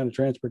have? What kind of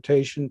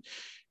transportation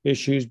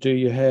issues do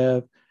you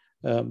have?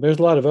 There's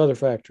a lot of other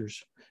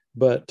factors,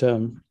 but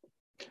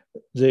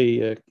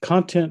the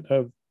content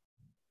of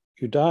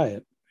your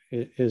diet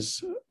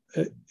is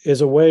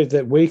a way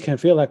that we can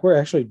feel like we're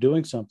actually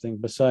doing something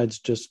besides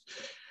just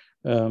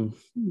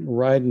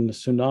riding the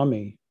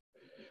tsunami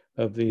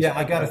of these. Yeah,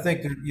 I got to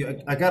think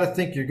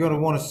you're going to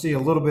want to see a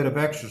little bit of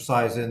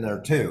exercise in there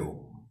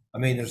too. I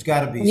mean, there's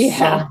got to be Yeah.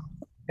 some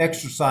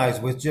exercise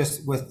with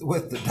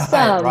the diet,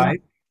 Some.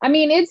 right? I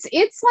mean,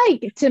 it's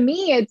like, to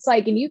me, it's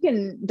like, and you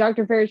can,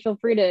 Dr. Ferris, feel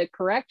free to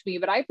correct me,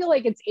 but I feel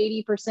like it's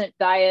 80%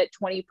 diet,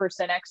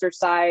 20%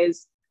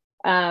 exercise.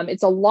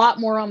 It's a lot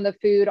more on the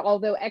food,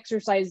 although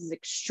exercise is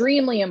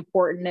extremely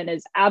important and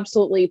is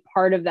absolutely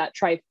part of that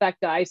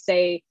trifecta. I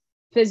say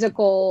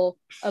physical,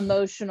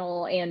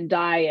 emotional, and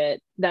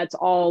diet. That's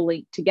all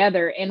linked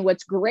together. And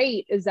what's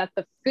great is that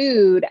the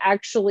food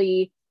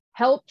actually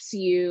helps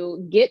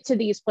you get to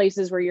these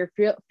places where you're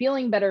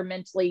feeling better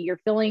mentally, you're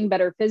feeling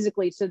better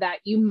physically, so that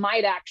you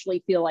might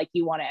actually feel like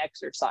you want to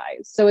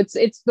exercise. So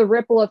it's the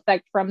ripple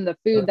effect from the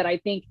food that I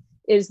think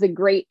is the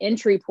great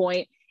entry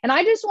point. And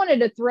I just wanted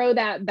to throw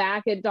that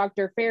back at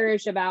Dr.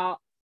 Farish about,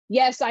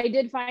 yes, I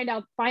did find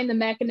the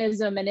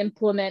mechanism and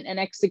implement and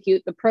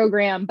execute the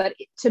program. But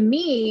to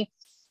me,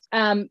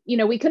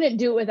 we couldn't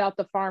do it without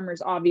the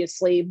farmers,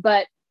 obviously,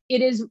 but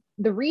it is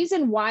the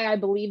reason why I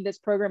believe this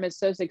program is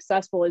so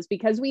successful is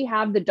because we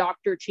have the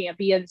doctor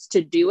champions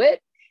to do it.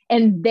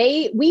 And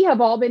we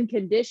have all been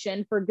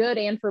conditioned, for good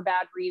and for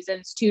bad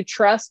reasons, to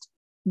trust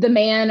the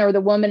man or the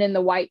woman in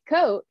the white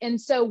coat.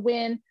 And so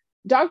when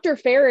Dr.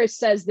 Ferris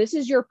says, this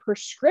is your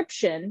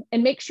prescription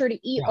and make sure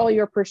to eat all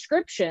your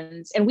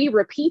prescriptions, and we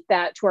repeat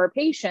that to our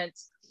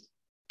patients,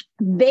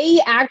 they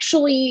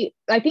actually,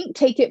 I think,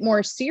 take it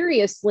more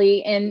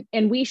seriously, and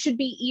we should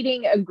be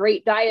eating a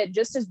great diet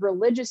just as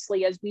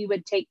religiously as we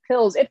would take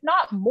pills, if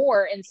not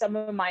more, in some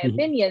of my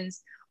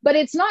opinions. But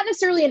it's not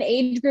necessarily an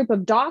age group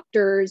of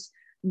doctors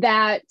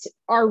that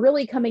are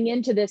really coming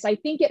into this. I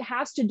think it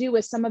has to do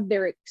with some of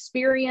their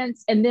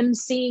experience and them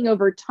seeing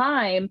over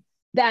time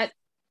that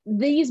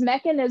these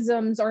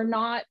mechanisms are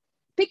not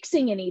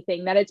fixing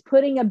anything, that it's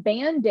putting a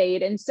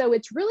Band-Aid. And so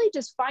it's really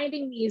just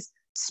finding these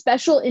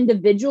special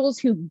individuals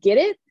who get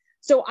it.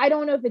 So I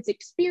don't know if it's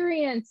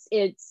experience,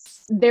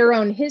 it's their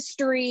own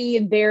history,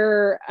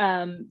 their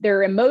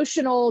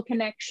emotional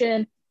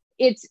connection.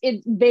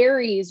 It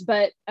varies,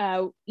 but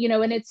and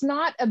it's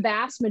not a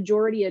vast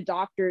majority of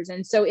doctors.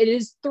 And so it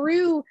is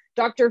through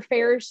Dr.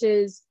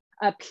 Farish's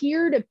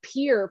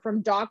peer-to-peer,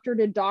 from doctor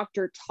to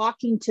doctor,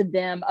 talking to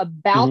them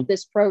about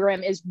this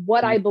program is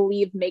what I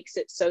believe makes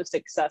it so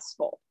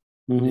successful.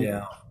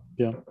 Yeah.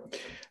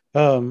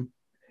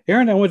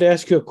 Erin, I wanted to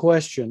ask you a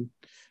question,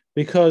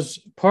 because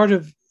part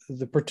of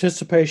the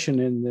participation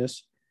in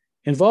this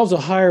involves a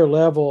higher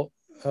level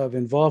of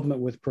involvement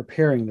with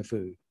preparing the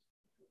food,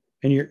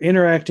 and you're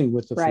interacting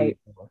with the food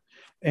more,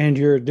 and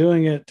you're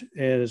doing it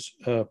as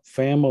a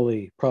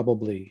family,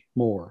 probably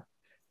more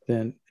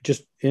than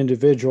just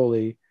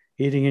individually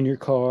eating in your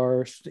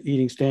car,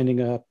 eating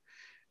standing up.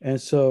 And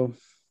so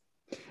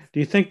do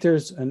you think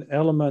there's an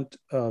element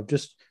of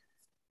just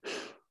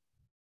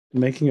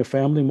making a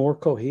family more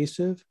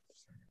cohesive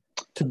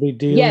to be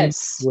dealing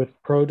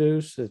with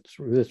produce that's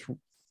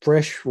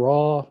fresh,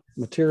 raw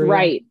material?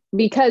 Right.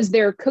 Because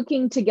they're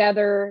cooking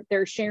together,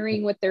 they're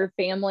sharing with their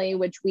family,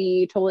 which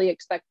we totally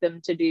expect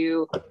them to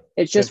do.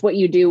 It's just what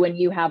you do when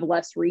you have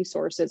less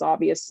resources,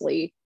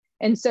 obviously.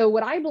 And so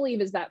what I believe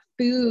is that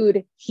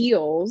food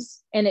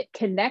heals and it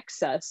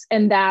connects us,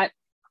 and that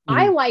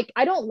I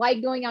don't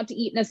like going out to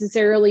eat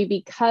necessarily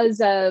because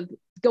of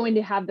going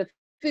to have the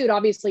food.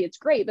 Obviously it's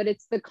great, but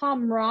it's the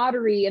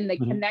camaraderie and the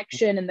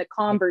connection and the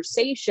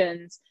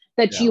conversations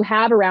that you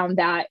have around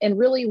that, and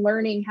really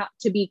learning how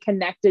to be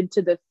connected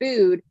to the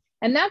food.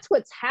 And that's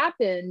what's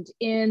happened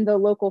in the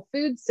local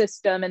food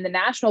system and the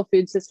national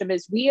food system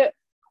is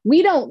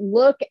we don't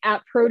look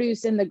at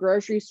produce in the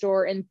grocery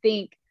store and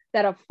think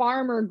that a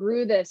farmer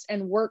grew this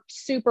and worked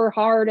super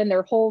hard and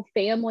their whole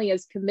family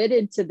is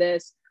committed to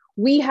this.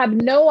 We have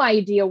no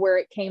idea where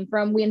it came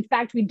from. In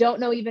fact, we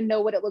don't even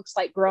know what it looks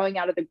like growing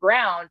out of the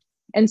ground.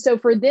 And so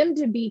for them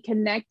to be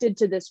connected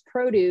to this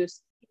produce,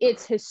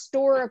 it's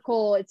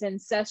historical, it's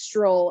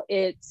ancestral,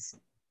 it's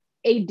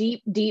a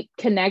deep, deep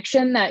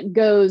connection that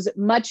goes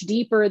much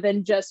deeper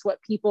than just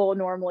what people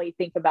normally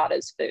think about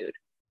as food.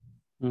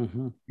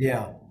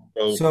 Yeah.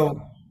 So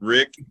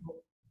Rick,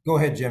 go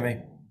ahead,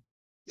 Jimmy.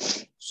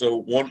 So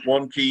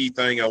one key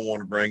thing I want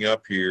to bring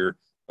up here,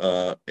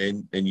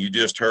 and you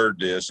just heard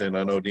this, and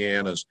I know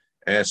Deanna's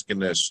asking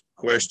this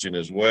question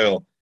as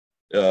well.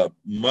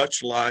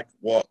 Much like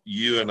what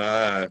you and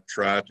I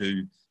try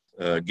to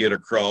get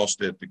across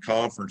at the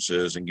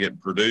conferences and get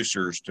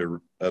producers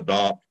to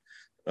adopt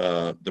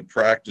the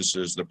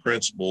practices, the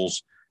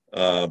principles,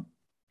 and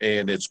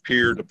it's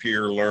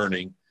peer-to-peer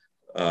learning.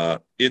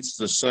 It's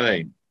the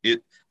same.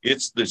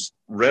 It's this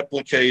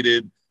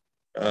replicated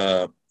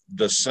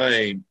the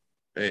same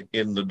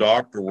in the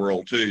doctor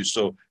world too.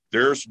 So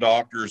there's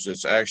doctors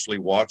that's actually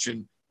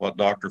watching what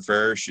Dr.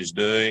 Farish is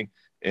doing,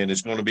 and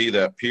it's going to be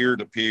that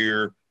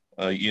peer-to-peer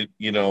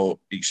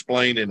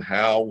explaining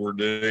how we're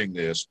doing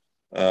this.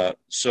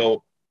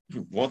 So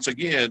once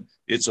again,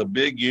 it's a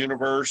big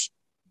universe,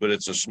 but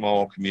it's a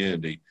small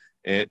community.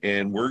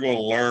 And we're going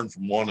to learn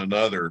from one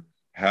another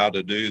how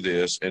to do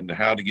this and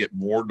how to get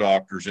more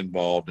doctors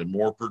involved and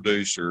more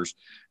producers.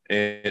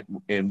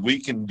 And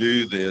we can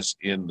do this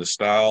in the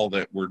style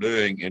that we're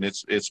doing. And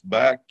it's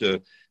back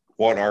to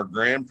what our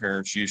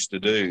grandparents used to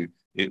do.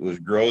 It was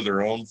grow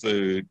their own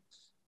food,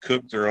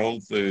 cook their own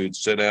food,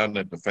 sit down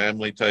at the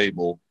family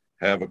table,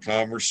 have a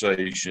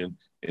conversation,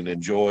 and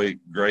enjoy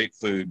great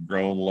food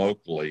grown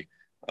locally.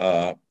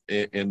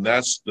 And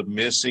that's the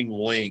missing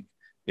link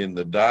in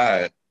the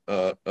diet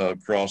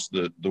across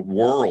the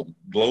world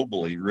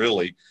globally,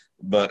 really,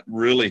 but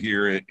really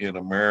here in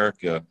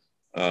America.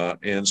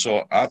 And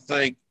so I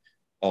think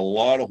a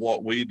lot of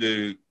what we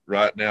do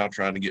right now,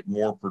 trying to get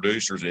more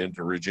producers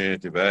into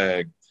regenerative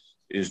ag,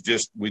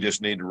 is we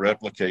just need to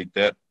replicate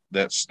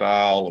that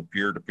style of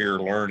peer-to-peer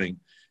learning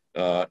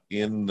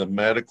in the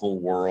medical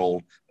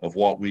world of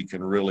what we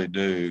can really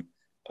do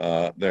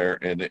there.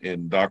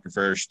 And Dr.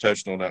 Ferris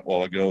touched on that a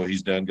while ago.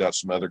 He's got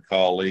some other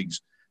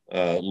colleagues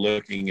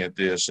looking at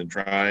this and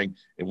trying.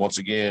 And once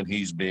again,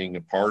 he's being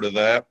a part of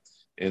that.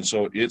 And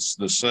so it's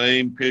the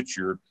same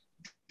picture,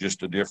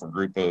 just a different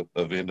group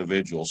of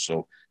individuals.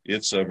 So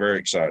it's very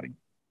exciting.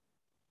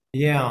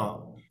 Yeah.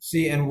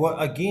 See, and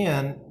what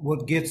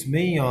gets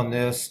me on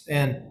this,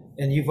 and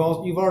you've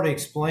already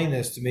explained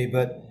this to me,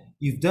 but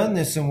you've done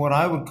this in what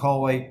I would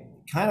call a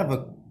kind of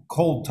a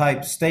cold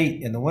type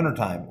state in the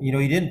wintertime. You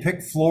didn't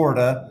pick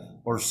Florida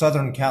or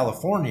Southern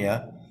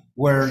California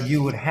where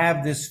you would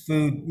have this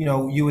food,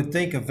 you would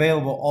think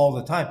available all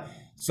the time.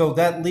 So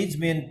that leads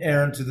me,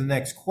 Erin, to the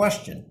next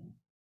question.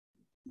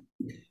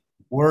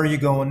 Where are you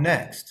going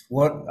next?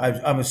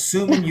 I'm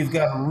assuming you're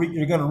going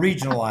to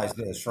regionalize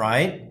this,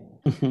 right?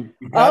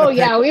 Oh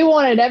yeah, we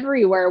want it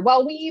everywhere.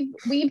 Well,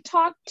 we've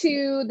talked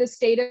to the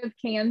state of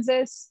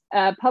Kansas,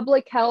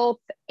 public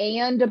health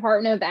and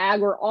Department of Ag.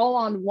 We're all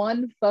on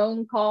one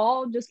phone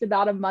call just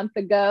about a month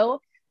ago.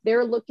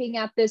 They're looking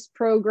at this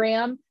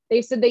program.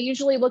 They said they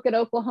usually look at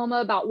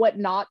Oklahoma about what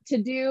not to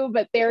do,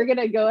 but they're going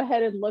to go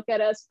ahead and look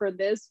at us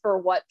for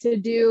what to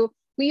do.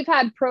 We've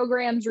had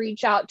programs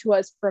reach out to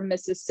us from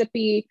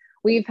Mississippi.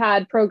 We've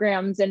had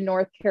programs in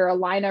North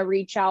Carolina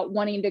reach out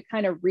wanting to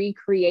kind of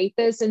recreate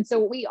this. And so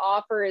what we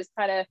offer is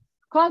kind of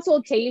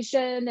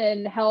consultation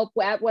and help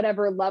at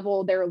whatever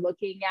level they're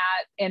looking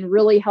at, and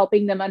really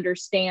helping them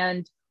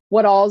understand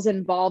what all's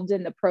involved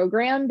in the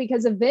program.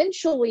 Because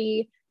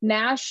eventually,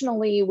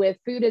 nationally, with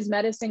food as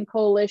medicine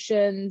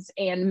coalitions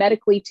and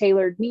medically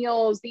tailored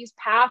meals, these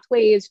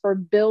pathways for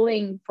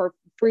billing for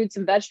fruits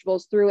and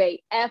vegetables through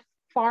a F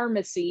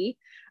pharmacy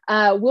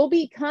will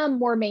become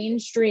more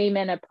mainstream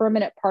and a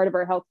permanent part of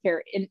our healthcare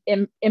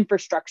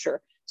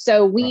infrastructure.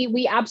 So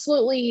we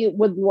absolutely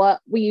would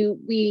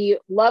we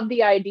love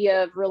the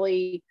idea of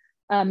really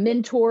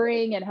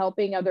mentoring and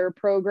helping other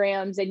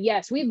programs. And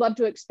yes, we'd love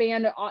to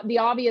expand. The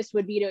obvious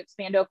would be to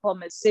expand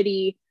Oklahoma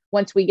City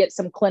once we get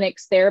some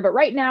clinics there. But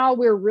right now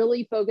we're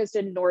really focused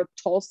in North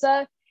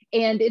Tulsa.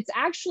 And it's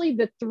actually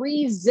the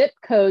 3 zip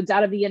codes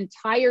out of the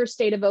entire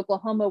state of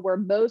Oklahoma where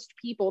most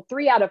people,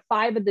 3 out of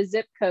 5 of the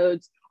zip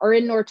codes are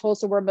in North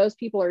Tulsa, where most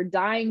people are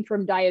dying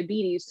from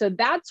diabetes. So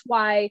that's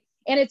why,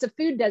 and it's a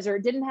food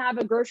desert, didn't have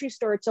a grocery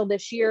store till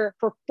this year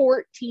for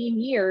 14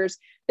 years.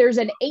 There's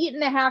an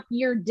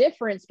 8.5-year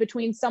difference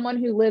between someone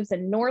who lives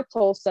in North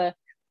Tulsa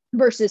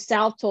versus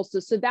South Tulsa.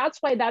 So that's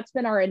why that's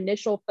been our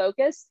initial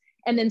focus,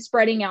 and then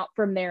spreading out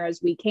from there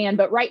as we can.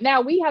 But right now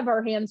we have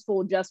our hands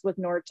full just with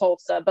North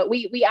Tulsa, but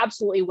we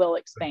absolutely will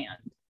expand.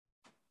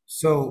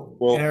 So,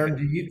 Erin,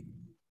 do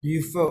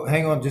you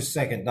hang on just a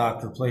second,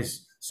 doctor,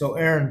 please. So,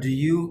 Erin,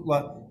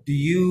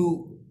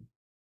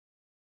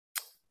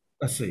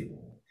 let's see,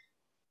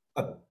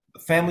 a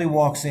family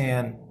walks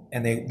in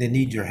and they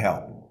need your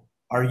help.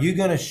 Are you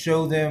going to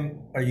show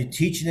them, are you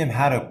teaching them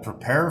how to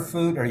prepare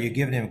food? Are you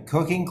giving them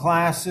cooking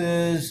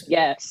classes?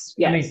 Yes.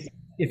 I mean,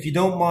 if you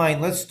don't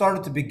mind, let's start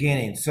at the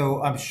beginning.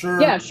 So I'm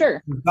sure,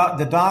 sure.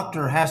 The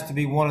doctor has to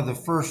be one of the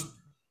first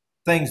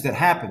things that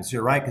happens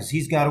here, right? Because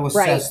he's got to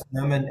assess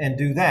them and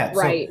do that.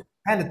 Right. So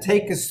kind of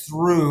take us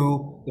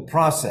through the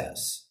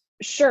process.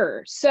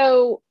 Sure.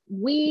 So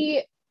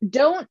we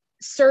don't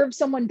serve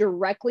someone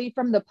directly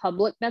from the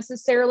public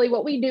necessarily.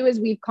 What we do is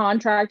we've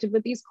contracted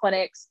with these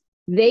clinics.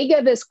 They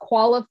give us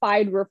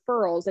qualified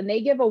referrals and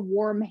they give a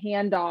warm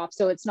handoff.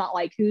 So it's not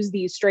like, who's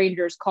these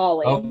strangers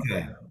calling?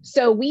 Okay.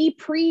 So we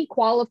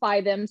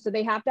pre-qualify them. So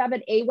they have to have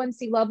an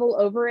A1C level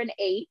over an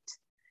 8.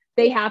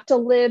 They have to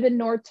live in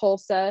North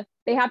Tulsa.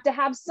 They have to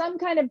have some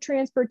kind of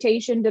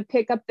transportation to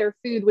pick up their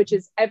food, which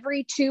is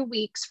every 2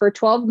 weeks for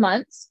 12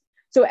 months.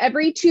 So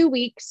every 2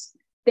 weeks,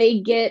 they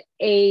get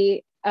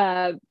a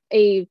 1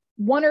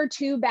 or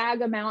 2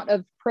 bag amount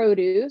of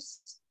produce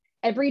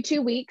every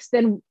 2 weeks.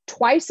 Then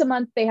twice a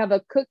month, they have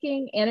a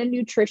cooking and a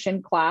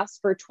nutrition class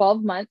for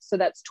 12 months. So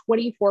that's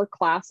 24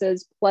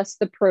 classes plus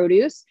the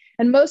produce.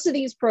 And most of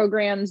these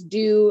programs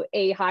do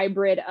a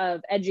hybrid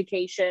of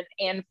education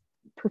and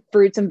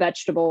fruits and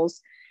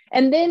vegetables.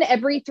 And then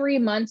every 3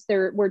 months,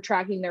 we're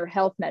tracking their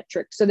health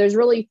metrics. So there's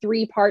really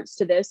 3 parts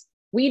to this.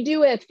 We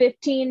do a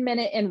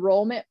 15-minute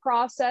enrollment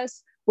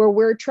process where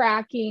we're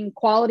tracking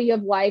quality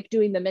of life,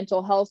 doing the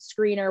mental health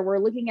screener. We're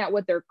looking at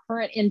what their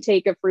current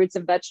intake of fruits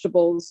and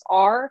vegetables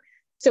are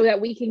so that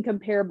we can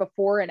compare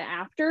before and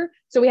after.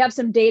 So we have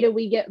some data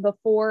we get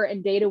before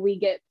and data we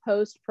get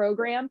post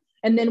program.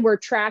 And then we're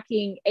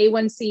tracking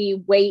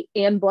A1C, weight,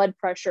 and blood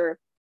pressure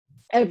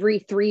every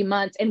 3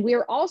 months. And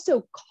we're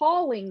also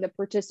calling the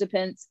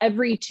participants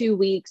every 2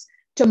 weeks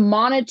to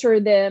monitor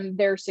them,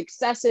 their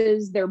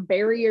successes, their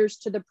barriers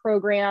to the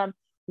program.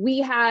 We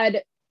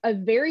had a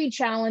very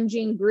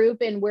challenging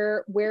group in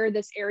where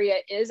this area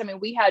is. I mean,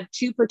 we had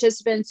 2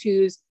 participants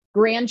whose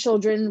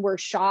grandchildren were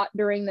shot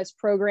during this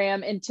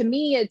program. And to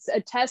me, it's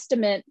a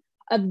testament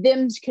of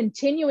them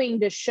continuing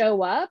to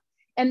show up.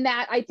 And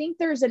that I think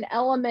there's an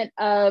element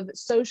of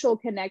social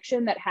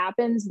connection that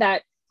happens,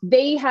 that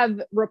they have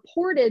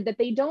reported that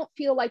they don't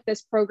feel like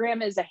this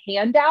program is a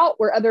handout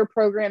where other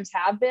programs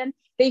have been.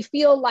 They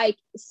feel like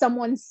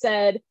someone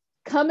said,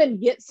 come and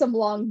get some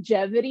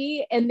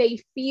longevity. And they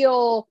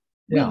feel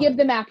we give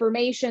them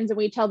affirmations and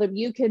we tell them,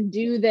 you can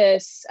do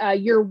this.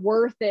 You're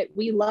worth it.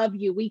 We love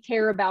you. We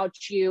care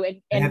about you.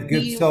 And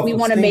we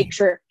want to make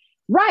sure.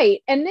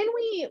 Right. And then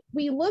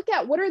we look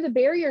at what are the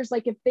barriers.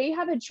 Like if they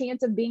have a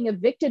chance of being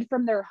evicted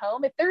from their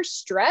home, if they're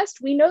stressed,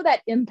 we know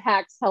that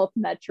impacts health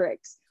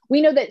metrics.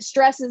 We know that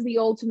stress is the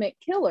ultimate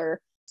killer.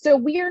 So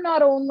we are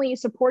not only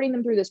supporting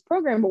them through this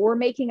program, but we're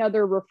making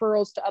other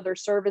referrals to other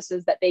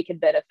services that they can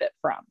benefit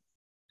from.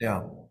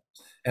 Yeah.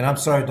 And I'm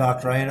sorry,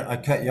 Doctor, I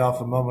cut you off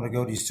a moment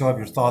ago. Do you still have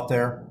your thought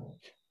there?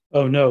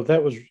 Oh, no,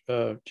 that was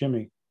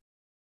Jimmy.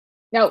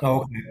 No.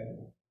 Oh,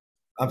 okay.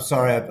 I'm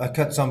sorry. I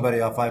cut somebody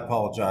off. I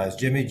apologize.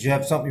 Jimmy, do you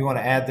have something you want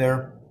to add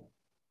there?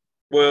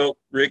 Well,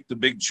 Rick, the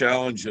big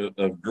challenge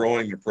of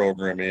growing the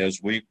program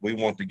is we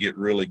want to get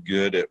really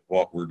good at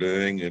what we're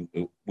doing, and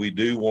we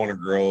do want to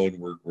grow, and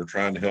we're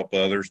trying to help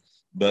others.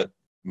 But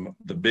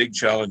the big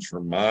challenge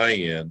from my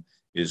end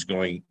is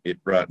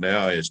right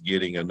now is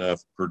getting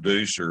enough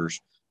producers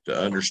to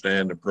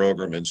understand the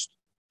program and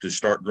to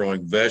start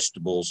growing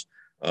vegetables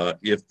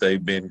if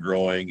they've been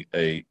growing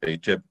a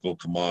typical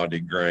commodity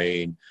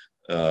grain,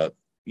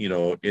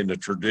 in the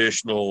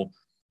traditional,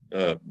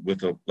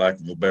 with a lack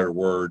of a better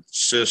word,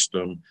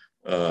 system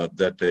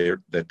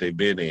that they've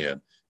been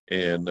in.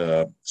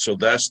 And so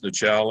that's the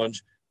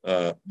challenge.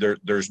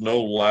 There's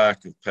no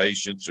lack of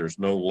patience. There's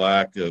no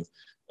lack of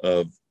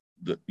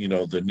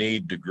the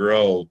need to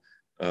grow.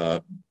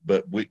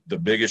 But the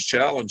biggest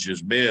challenge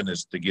has been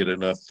is to get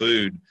enough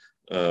food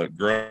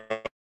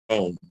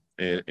grown.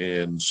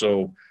 And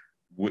so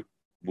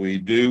we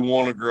do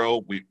want to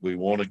grow. We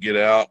want to get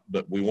out,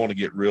 but we want to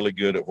get really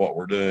good at what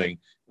we're doing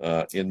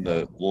in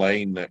the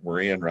lane that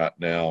we're in right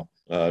now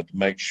to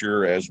make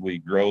sure as we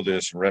grow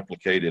this and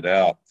replicate it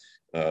out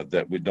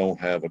that we don't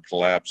have a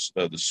collapse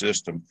of the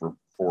system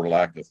for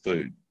lack of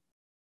food.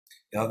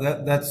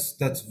 Yeah,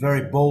 that's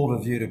very bold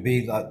of you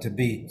to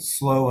be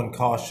slow and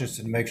cautious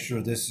and make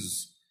sure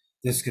this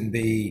can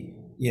be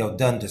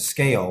done to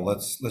scale.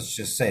 Let's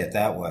just say it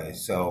that way.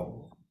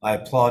 So I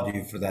applaud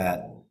you for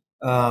that.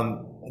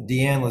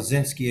 Deanne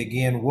Lazinski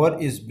again.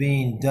 What is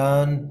being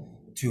done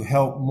to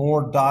help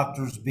more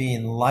doctors be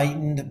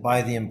enlightened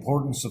by the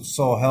importance of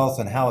soil health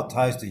and how it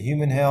ties to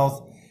human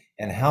health?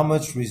 And how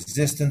much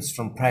resistance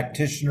from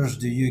practitioners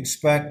do you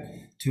expect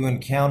to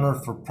encounter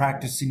for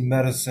practicing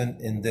medicine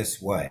in this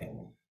way?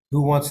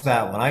 Who wants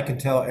that one? I can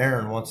tell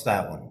Erin wants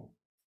that one.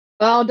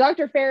 Well,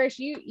 Dr. Farish,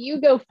 you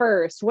go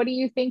first. What do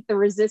you think the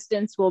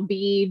resistance will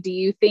be? Do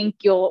you think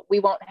we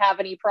won't have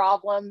any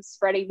problems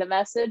spreading the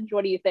message?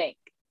 What do you think?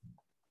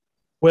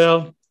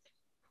 Well,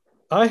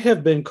 I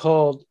have been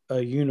called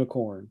a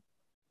unicorn.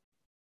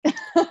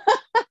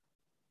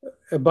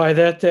 By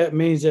that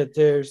means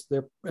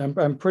that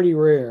I'm pretty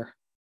rare.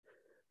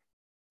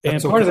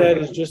 And part of that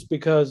is just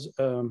because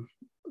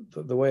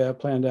the way I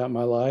planned out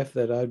my life,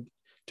 that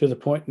to the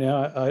point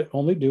now, I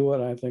only do what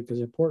I think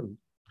is important.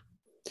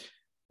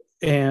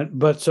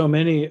 But so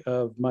many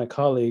of my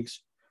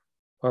colleagues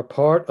are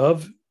part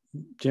of,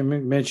 Jimmy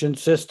mentioned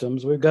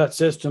systems. We've got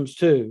systems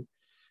too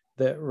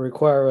that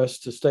require us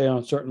to stay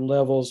on certain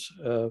levels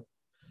of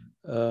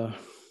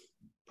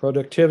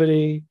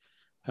productivity,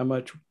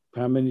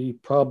 how many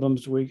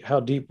problems how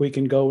deep we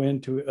can go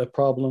into a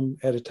problem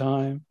at a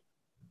time.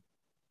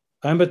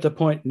 I'm at the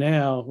point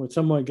now when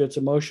someone gets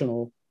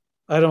emotional,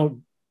 I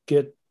don't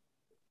get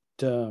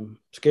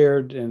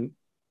scared and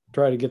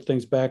try to get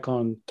things back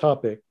on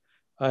topic.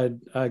 I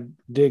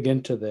dig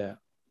into that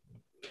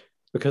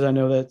because I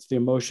know that's the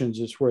emotions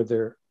is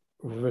where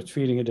it's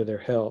feeding into their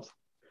health.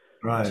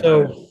 Right.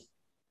 So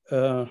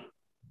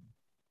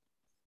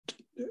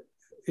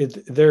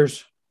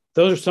those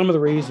are some of the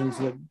reasons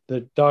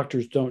that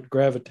doctors don't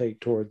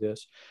gravitate toward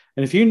this.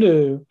 And if you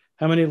knew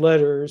how many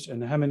letters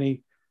and how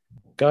many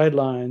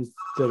guidelines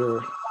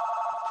that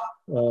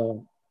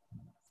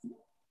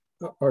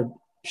are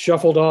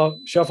shuffled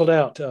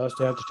out to us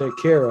to have to take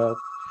care of,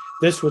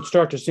 this would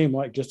start to seem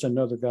like just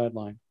another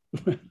guideline.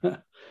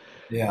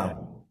 Yeah.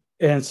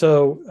 And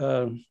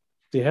so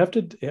you have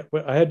to,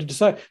 I had to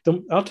decide.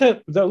 I'll tell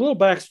you the little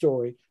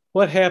backstory.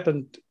 What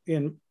happened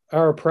in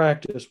our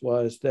practice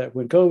was that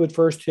when COVID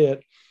first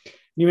hit,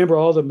 you remember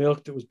all the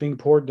milk that was being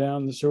poured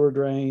down the sewer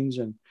drains,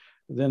 and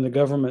then the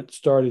government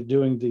started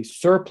doing these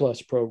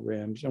surplus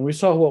programs, and we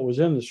saw what was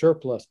in the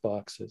surplus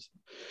boxes.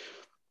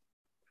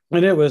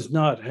 And it was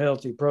not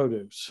healthy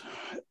produce.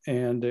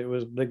 And it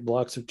was big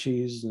blocks of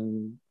cheese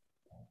and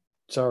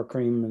sour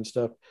cream and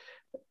stuff.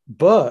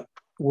 But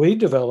we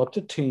developed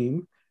a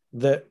team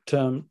that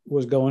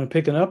was going and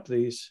picking up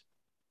these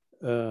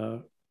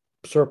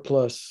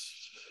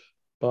surplus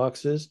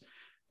boxes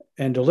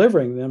and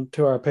delivering them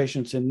to our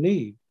patients in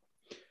need.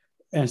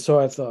 And so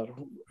I thought,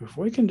 if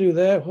we can do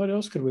that, what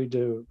else could we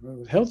do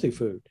with healthy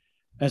food?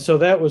 And so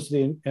that was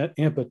the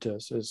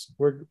impetus, is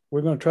we're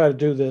going to try to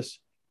do this.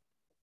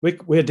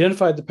 We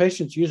identified the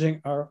patients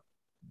using our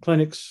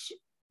clinic's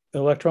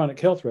electronic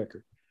health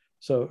record.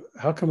 So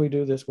how can we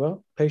do this?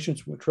 Well,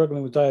 patients were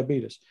struggling with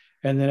diabetes.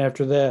 And then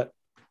after that,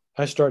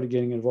 I started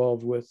getting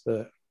involved with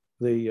the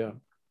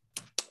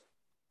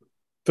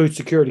Food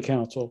Security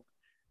Council,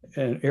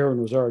 and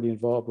Erin was already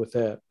involved with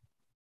that.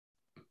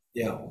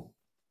 Yeah.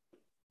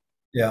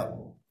 Yeah.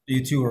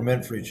 You two were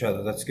meant for each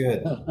other. That's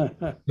good.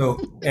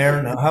 So,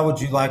 Erin, how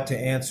would you like to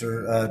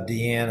answer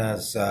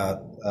Deanna's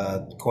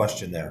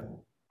question there?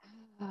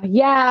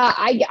 Yeah,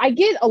 I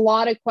get a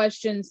lot of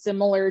questions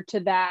similar to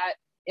that.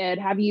 Ed,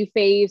 have you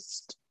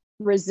faced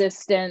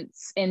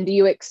resistance, and do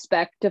you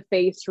expect to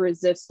face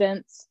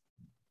resistance?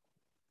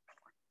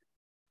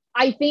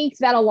 I think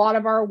that a lot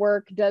of our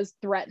work does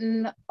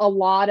threaten a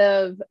lot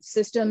of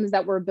systems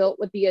that were built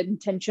with the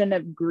intention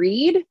of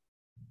greed.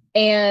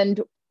 And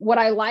what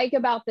I like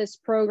about this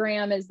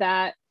program is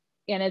that,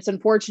 and it's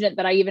unfortunate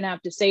that I even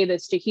have to say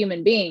this to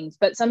human beings,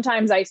 but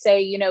sometimes I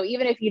say, you know,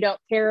 even if you don't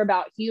care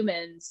about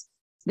humans,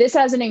 this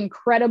has an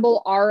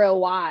incredible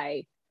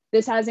ROI.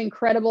 This has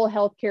incredible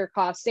healthcare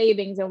cost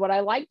savings. And what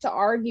I like to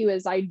argue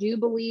is I do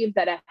believe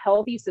that a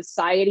healthy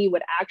society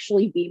would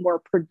actually be more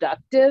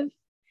productive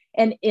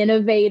and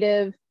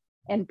innovative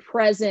and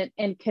present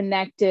and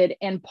connected,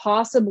 and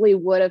possibly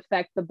would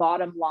affect the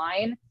bottom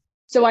line.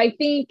 So I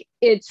think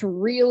it's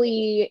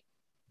really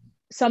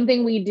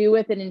something we do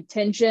with an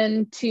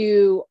intention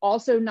to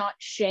also not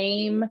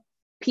shame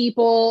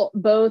people,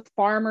 both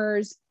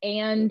farmers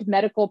and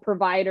medical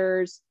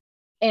providers,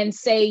 and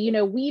say, you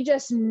know, we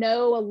just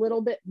know a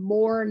little bit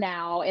more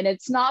now. And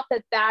it's not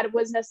that that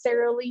was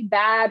necessarily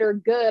bad or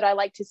good. I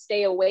like to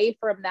stay away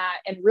from that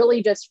and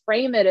really just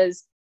frame it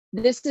as,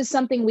 this is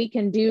something we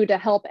can do to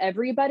help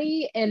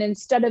everybody. And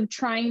instead of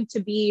trying to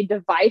be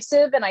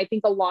divisive, and I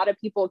think a lot of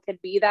people can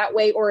be that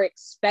way, or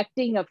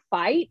expecting a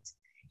fight,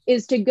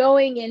 is to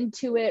going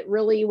into it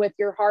really with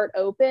your heart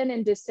open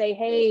and to say,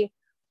 hey,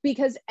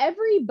 because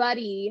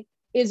everybody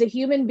is a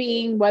human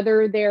being,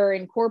 whether they're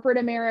in corporate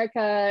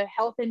America,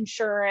 health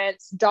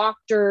insurance,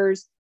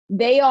 doctors,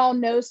 they all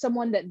know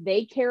someone that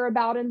they care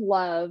about and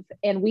love.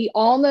 And we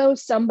all know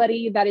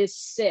somebody that is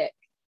sick,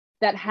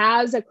 that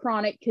has a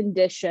chronic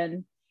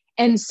condition.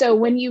 And so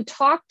when you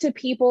talk to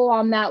people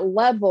on that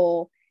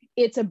level,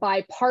 it's a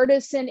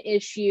bipartisan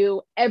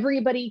issue.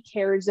 Everybody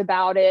cares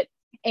about it.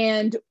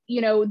 And, you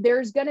know,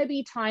 there's going to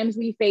be times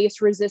we face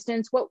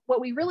resistance.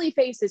 What we really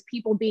face is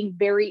people being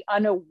very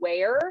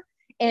unaware,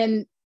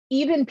 and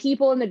even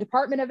people in the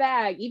Department of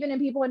Ag, even in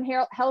people in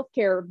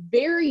healthcare,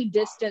 very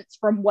distanced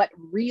from what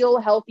real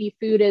healthy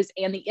food is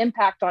and the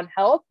impact on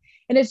health.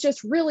 And it's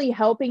just really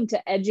helping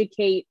to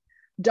educate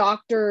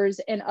doctors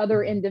and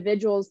other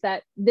individuals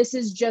that this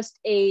is just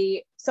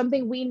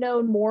something we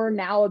know more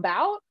now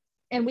about,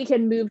 and we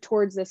can move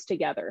towards this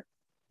together.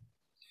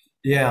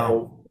 Yeah.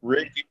 Well,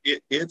 Rick,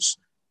 it's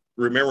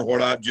remember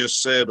what I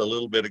just said a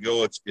little bit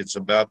ago. It's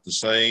about the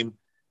same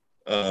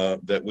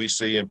that we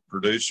see in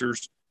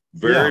producers.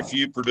 Very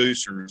few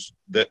producers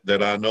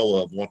that I know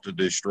of want to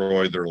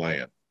destroy their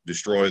land,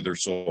 destroy their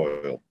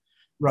soil.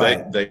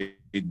 Right. They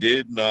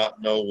did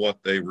not know what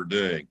they were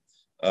doing.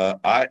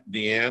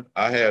 Deanne,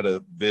 I had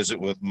a visit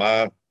with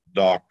my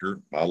doctor,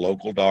 my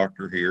local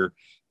doctor here,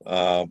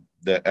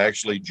 that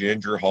actually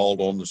Ginger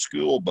hauled on the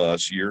school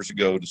bus years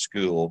ago to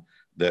school,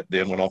 that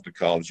then went off to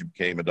college and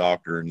became a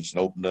doctor, and is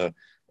open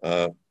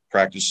to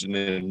practicing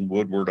in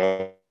Woodward,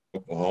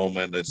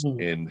 Oklahoma,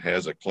 and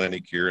has a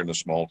clinic here in the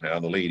small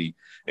town of Leedy.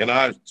 And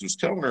I was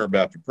telling her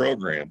about the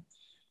program.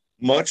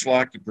 Much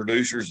like the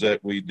producers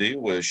that we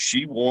deal with,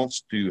 she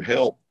wants to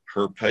help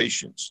her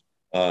patients.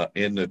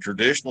 In the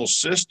traditional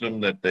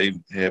system that they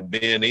have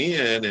been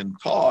in and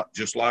taught,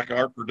 just like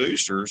our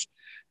producers,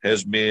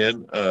 has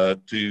been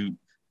to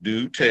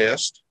do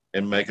tests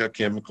and make a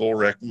chemical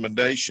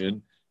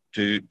recommendation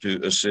to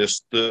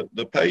assist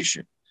the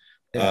patient.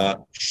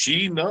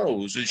 She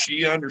knows and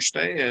she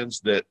understands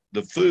that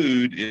the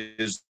food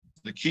is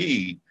the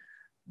key,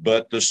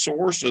 but the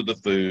source of the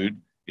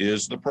food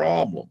is the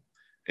problem.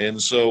 And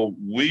so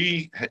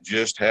we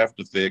just have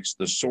to fix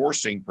the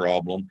sourcing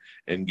problem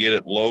and get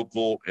it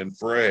local and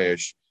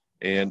fresh.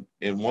 And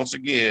once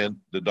again,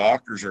 the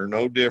doctors are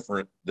no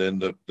different than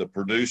the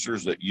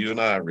producers that you and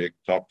I, Rick,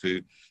 talk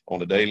to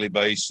on a daily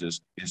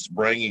basis. It's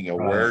bringing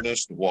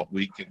awareness to what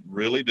we can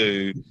really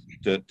do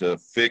to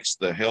fix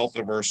the health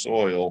of our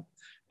soil.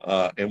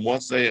 And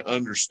once they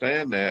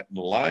understand that and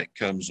the light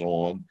comes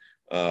on,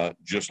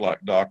 just like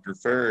Dr.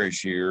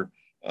 Farish here,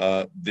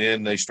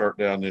 then they start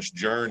down this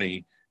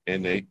journey,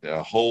 and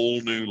a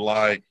whole new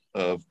light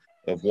of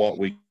what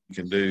we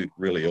can do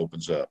really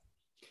opens up.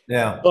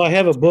 Yeah. Well, I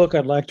have a book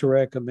I'd like to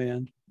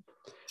recommend.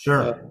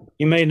 Sure.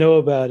 You may know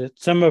about it.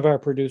 Some of our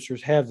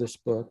producers have this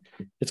book.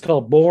 It's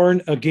called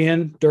Born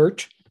Again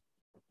Dirt.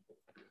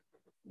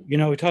 You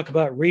know, we talk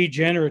about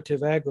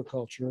regenerative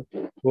agriculture.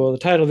 Well, the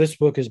title of this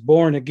book is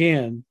Born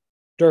Again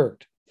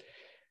Dirt.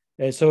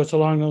 And so it's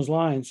along those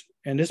lines.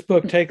 And this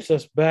book takes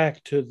us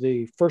back to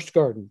the first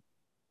garden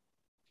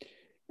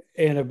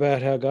and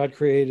about how God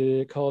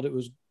created it, called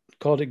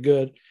it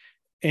good.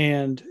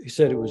 And he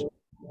said it was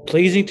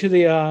pleasing to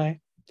the eye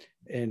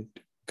and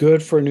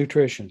good for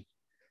nutrition.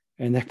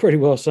 And that pretty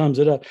well sums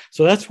it up.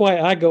 So that's why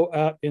I go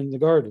out in the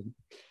garden,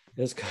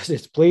 is because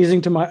it's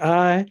pleasing to my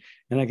eye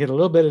and I get a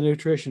little bit of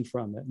nutrition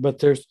from it.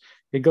 But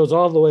it goes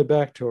all the way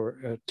back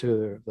to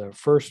the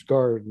first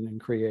garden in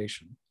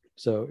creation.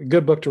 So a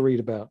good book to read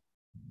about.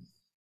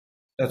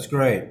 That's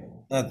great.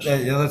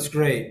 That's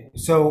great.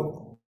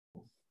 So,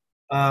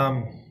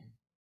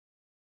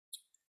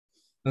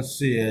 let's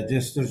see.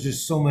 There's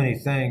just so many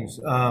things.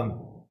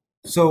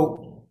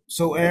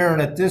 So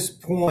Erin, at this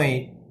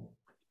point,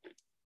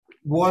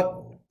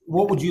 what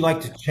would you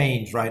like to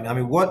change right now? I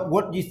mean,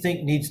 what do you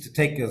think needs to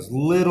take a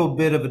little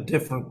bit of a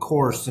different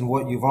course than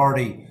what you've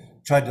already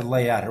tried to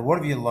lay out here? What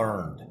have you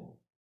learned?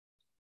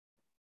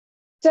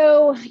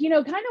 So,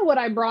 kind of what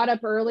I brought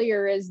up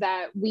earlier is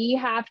that we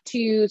have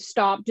to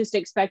stop just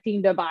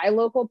expecting to buy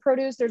local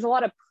produce. There's a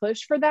lot of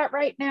push for that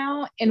right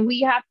now. And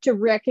we have to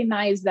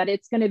recognize that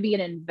it's going to be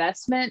an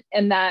investment,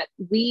 and that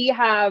we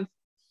have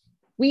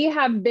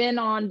been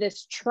on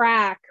this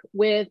track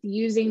with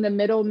using the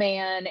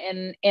middleman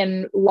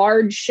and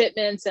large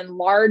shipments and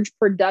large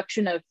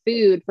production of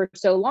food for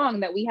so long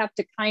that we have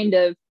to kind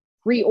of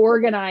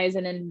reorganize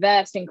and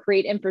invest and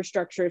create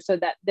infrastructure so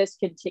that this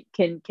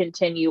can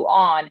continue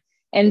on.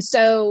 And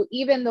so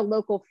even the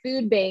local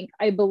food bank,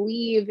 I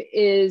believe,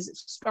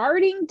 is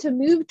starting to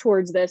move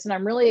towards this. And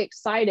I'm really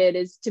excited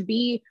is to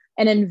be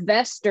an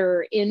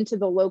investor into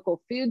the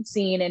local food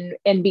scene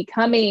and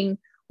becoming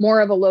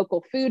more of a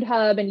local food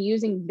hub and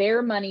using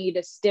their money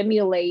to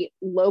stimulate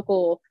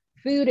local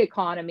food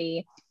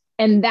economy.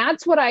 And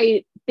that's what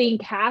I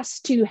think has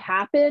to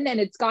happen. And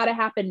it's got to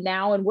happen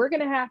now. And we're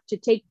going to have to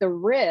take the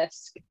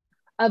risk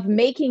of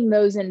making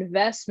those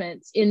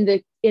investments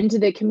into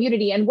the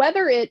community. And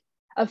whether it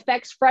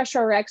affects Fresh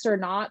RX or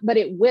not, but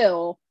it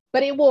will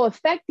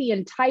affect the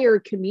entire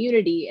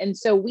community. And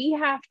so we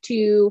have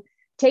to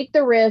take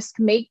the risk,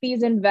 make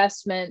these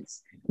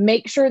investments,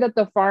 make sure that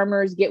the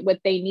farmers get what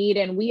they need.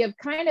 And we have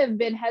kind of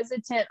been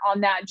hesitant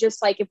on that.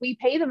 Just like if we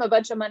pay them a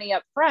bunch of money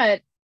up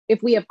front,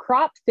 if we have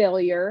crop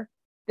failure,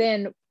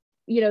 then,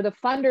 the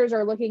funders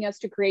are looking us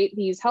to create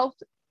these health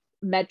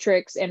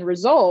metrics and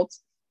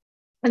results.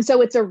 And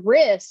so it's a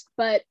risk,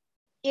 but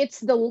it's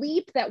the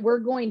leap that we're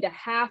going to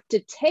have to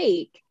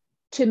take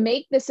to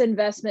make this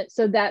investment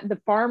so that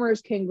the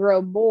farmers can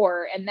grow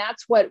more. And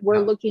that's what we're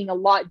looking a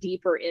lot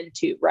deeper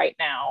into right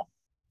now.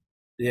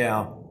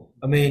 Yeah.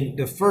 I mean,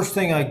 the first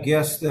thing I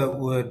guess I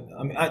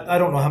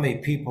don't know how many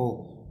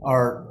people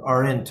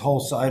are in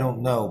Tulsa. I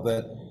don't know,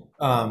 but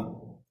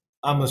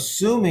I'm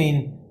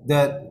assuming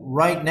that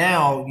right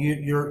now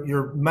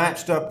you're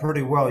matched up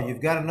pretty well.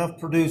 You've got enough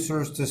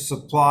producers to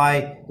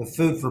supply the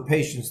food for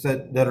patients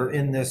that are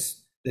in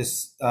this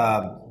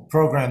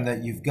program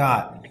that you've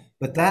got.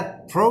 But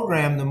that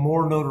program, the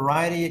more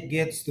notoriety it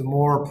gets, the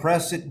more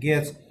press it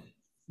gets,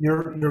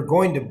 you're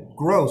going to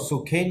grow.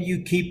 So can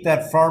you keep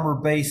that farmer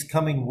base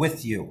coming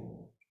with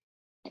you?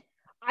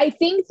 I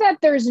think that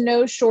there's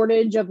no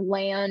shortage of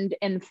land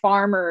and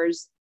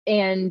farmers,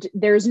 and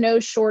there's no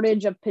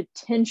shortage of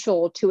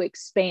potential to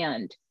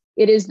expand.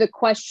 It is the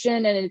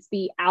question, and it's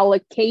the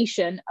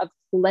allocation of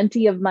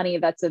plenty of money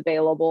that's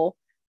available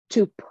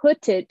to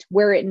put it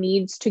where it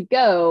needs to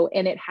go.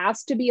 And it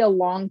has to be a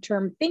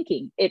long-term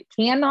thinking. It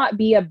cannot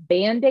be a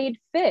Band-Aid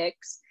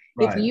fix.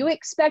 Right. If you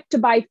expect to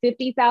buy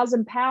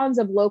 50,000 pounds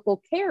of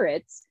local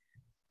carrots,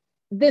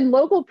 then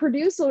local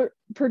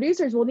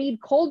producers will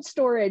need cold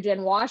storage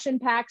and wash and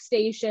pack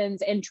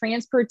stations and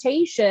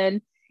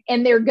transportation,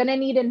 and they're going to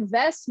need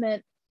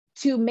investment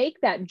to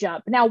make that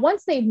jump. Now,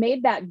 once they've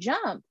made that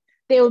jump,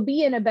 they'll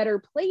be in a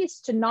better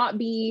place to not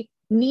be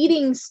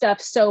needing stuff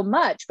so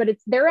much, but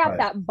they're at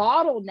that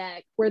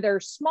bottleneck where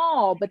they're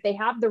small, but they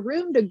have the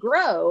room to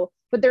grow,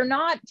 but they're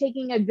not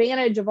taking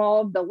advantage of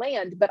all of the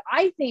land. But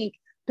I think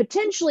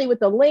potentially with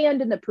the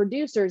land and the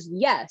producers,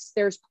 yes,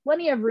 there's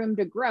plenty of room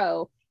to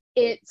grow.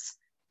 It's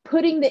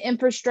putting the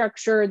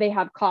infrastructure. They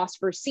have costs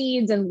for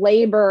seeds and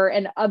labor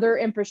and other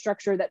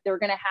infrastructure that they're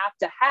going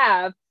to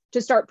have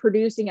to start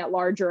producing at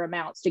larger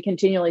amounts to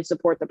continually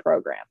support the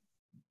program.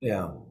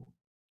 Yeah,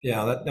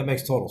 that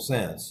makes total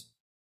sense.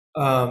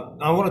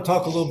 I want to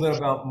talk a little bit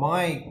about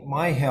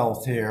my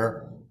health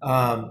here.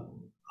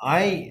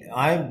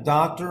 I'm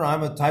doctor.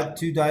 I'm a type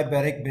 2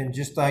 diabetic. Been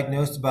just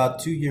diagnosed about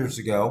 2 years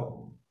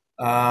ago.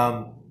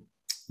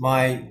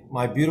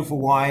 My beautiful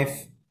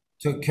wife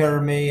took care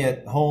of me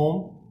at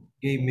home,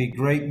 gave me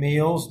great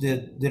meals,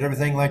 did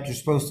everything like you're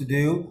supposed to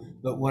do.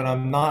 But when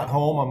I'm not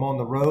home, I'm on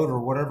the road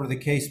or whatever the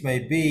case may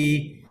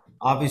be.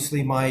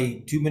 Obviously,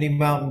 my too many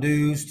Mountain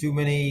Dews, too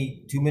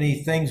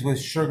many things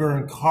with sugar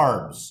and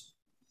carbs.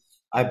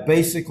 I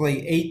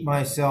basically ate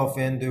myself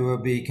into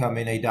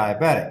becoming a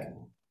diabetic.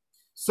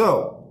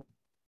 So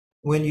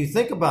when you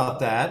think about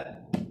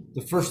that,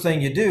 the first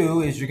thing you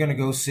do is you're going to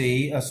go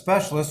see a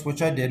specialist,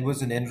 which I did,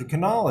 was an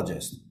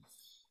endocrinologist.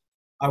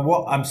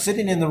 I'm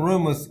sitting in the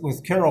room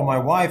with Carol, my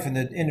wife, and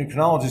the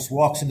endocrinologist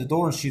walks in the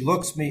door and she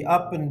looks me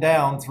up and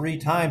down 3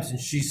 times and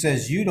she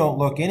says, "You don't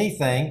look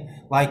anything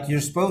like you're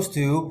supposed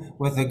to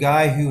with a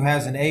guy who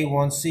has an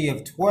A1C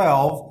of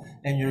 12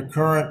 and your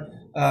current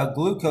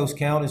glucose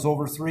count is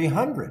over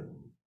 300."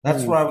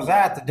 That's where I was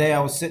at the day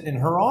I was sitting in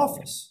her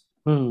office.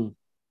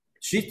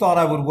 She thought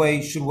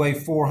should weigh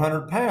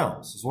 400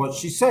 pounds, is what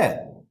she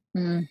said.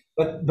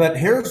 But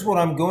here's what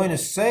I'm going to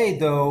say,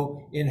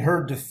 though, in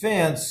her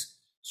defense.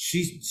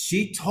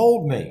 She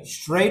told me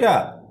straight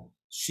up,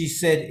 she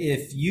said,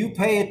 if you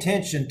pay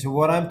attention to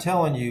what I'm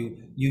telling you,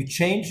 you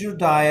change your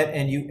diet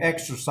and you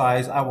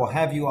exercise, I will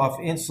have you off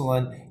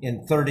insulin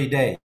in 30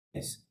 days.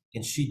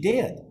 And she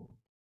did.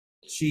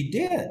 She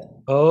did.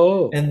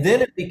 Oh. And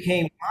then it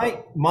became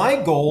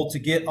my goal to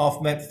get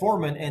off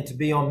metformin and to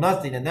be on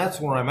nothing. And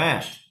that's where I'm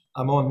at.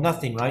 I'm on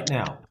nothing right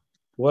now.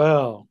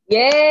 Wow.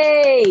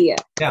 Yay.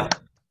 Yeah.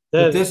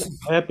 That is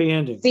a happy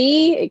ending.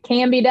 See, it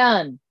can be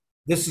done.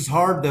 This is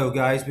hard though,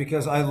 guys,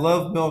 because I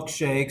love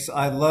milkshakes.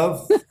 I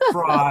love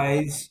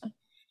fries.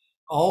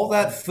 All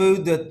that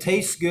food that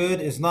tastes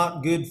good is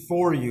not good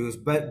for you is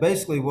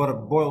basically what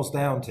it boils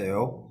down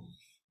to.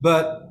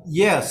 But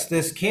yes,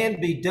 this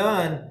can be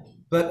done.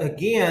 But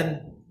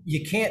again,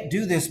 you can't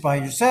do this by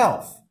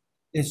yourself.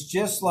 It's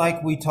just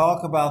like we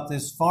talk about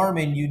this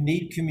farming. You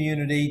need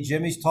community.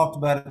 Jimmy's talked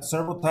about it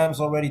several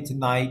times already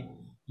tonight.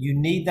 You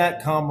need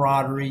that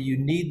camaraderie. You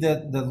need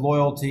the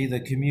loyalty, the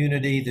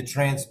community, the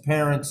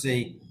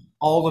transparency,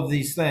 all of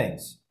these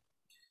things.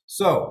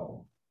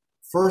 So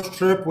first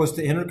trip was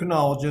to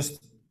endocrinologist.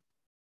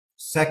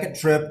 Second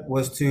trip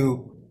was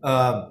to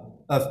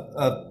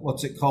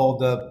what's it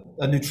called? A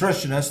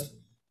nutritionist.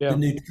 Yeah.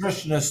 The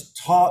nutritionist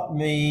taught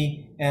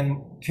me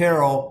and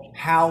Carol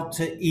how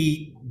to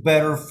eat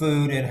better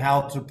food and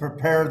how to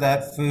prepare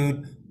that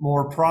food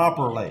more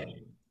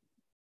properly.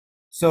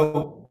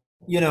 So,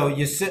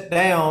 you sit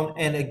down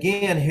and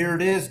again, here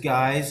it is,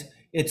 guys,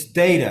 it's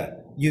data.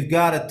 You've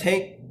got to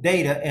take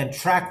data and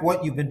track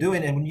what you've been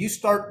doing. And when you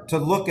start to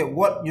look at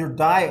what your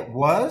diet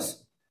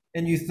was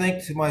and you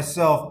think to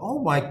myself,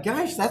 oh my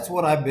gosh, that's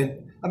what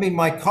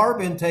my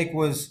carb intake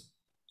was,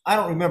 I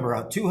don't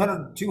remember,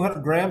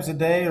 200 grams a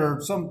day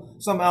or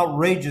some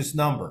outrageous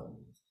number.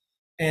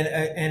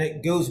 And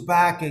it goes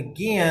back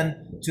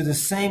again to the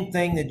same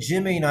thing that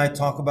Jimmy and I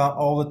talk about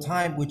all the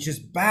time, which is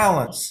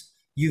balance.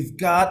 You've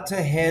got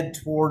to head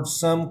towards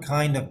some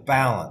kind of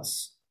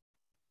balance.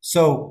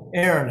 So,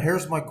 Erin,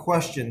 here's my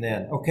question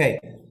then. Okay,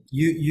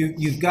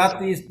 you've got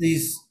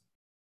these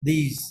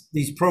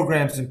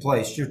programs in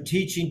place. You're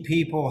teaching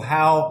people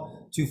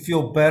how to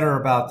feel better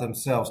about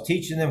themselves,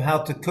 teaching them how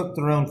to cook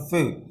their own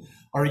food.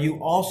 Are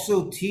you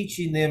also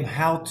teaching them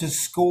how to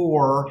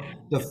score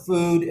the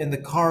food and the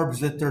carbs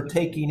that they're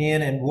taking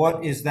in, and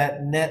what is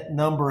that net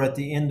number at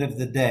the end of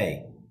the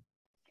day?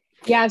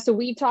 Yeah, so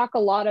we talk a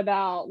lot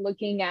about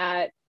looking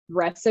at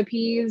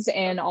recipes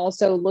and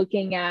also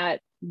looking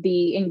at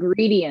the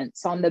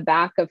ingredients on the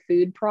back of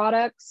food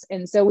products.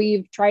 And so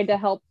we've tried to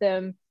help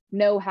them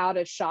know how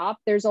to shop.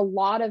 There's a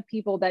lot of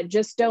people that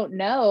just don't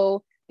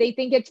know. They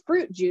think it's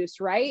fruit juice,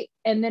 right?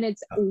 And then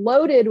it's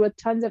loaded with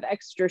tons of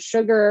extra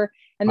sugar.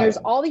 And there's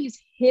all these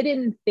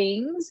hidden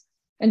things.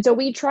 And so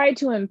we try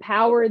to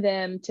empower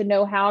them to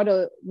know how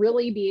to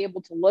really be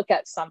able to look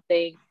at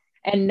something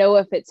and know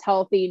if it's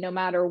healthy, no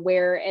matter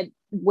where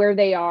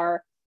they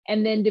are,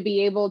 and then to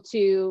be able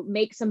to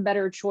make some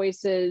better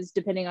choices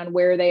depending on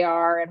where they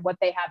are and what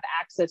they have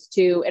access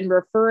to, and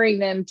referring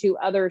them to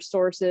other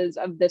sources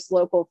of this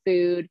local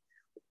food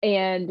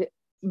and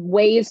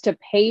ways to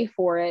pay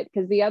for it.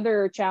 Because the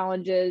other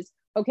challenge is,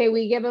 okay,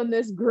 we give them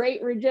this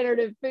great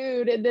regenerative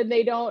food and then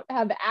they don't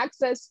have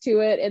access to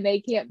it and they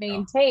can't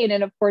maintain.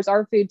 And of course,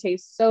 our food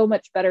tastes so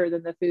much better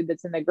than the food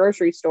that's in the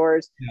grocery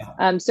stores.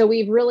 Yeah. So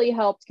we've really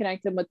helped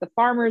connect them with the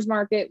farmers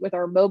market, with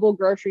our mobile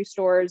grocery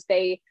stores.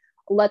 They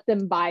let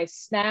them buy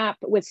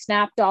with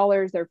SNAP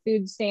dollars, their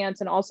food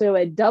stamps, and also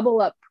a double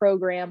up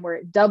program where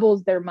it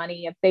doubles their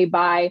money if they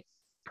buy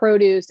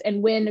produce.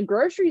 And when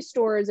grocery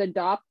stores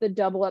adopt the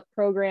double up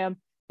program,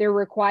 they're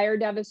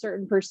required to have a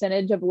certain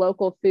percentage of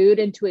local food,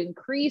 and to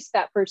increase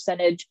that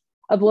percentage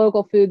of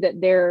local food that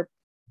they're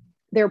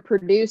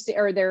producing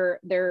or they're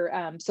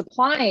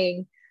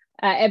supplying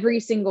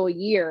every single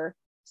year.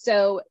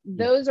 So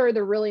those are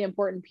the really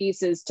important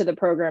pieces to the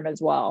program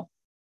as well.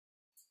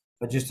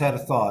 I just had a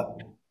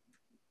thought.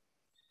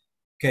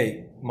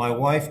 Okay, my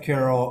wife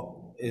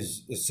Carol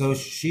is so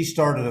she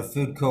started a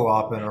food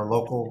co-op in our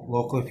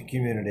local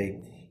community,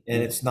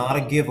 and it's not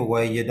a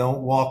giveaway. You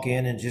don't walk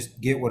in and just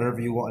get whatever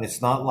you want.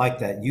 It's not like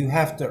that. You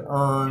have to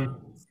earn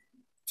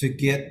to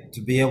get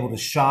to be able to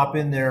shop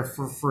in there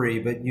for free,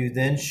 but you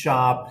then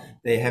shop.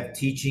 They have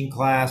teaching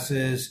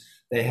classes.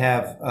 They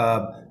have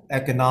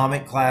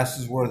economic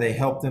classes where they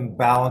help them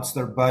balance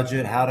their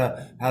budget, how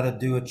to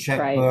do a Right.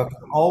 checkbook,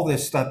 all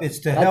this stuff. It's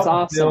to That's help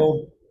awesome.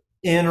 build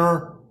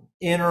inner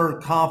inner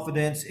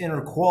confidence,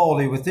 inner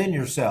quality within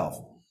yourself.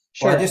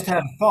 Well, I Sure. just had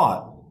a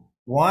thought.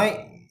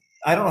 Why?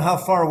 I don't know how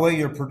far away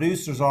your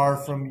producers are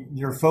from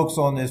your folks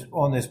on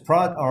this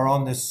prod or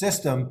on this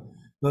system,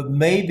 but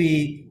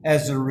maybe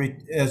as a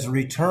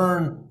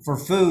return for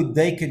food,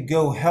 they could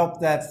go help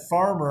that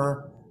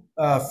farmer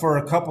for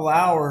a couple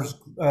hours,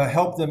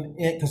 help them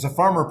because the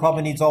farmer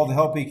probably needs all the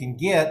help he can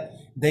get.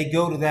 They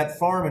go to that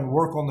farm and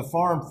work on the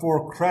farm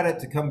for credit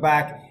to come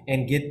back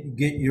and get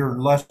your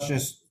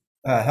luscious,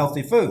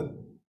 healthy food.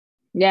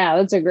 Yeah,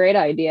 that's a great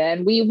idea.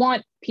 And we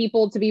want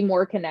people to be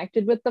more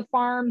connected with the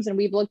farms. And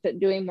we've looked at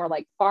doing more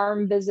like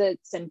farm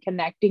visits and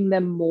connecting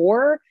them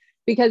more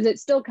because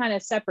it's still kind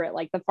of separate.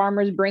 Like the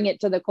farmers bring it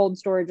to the cold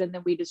storage and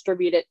then we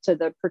distribute it to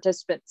the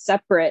participants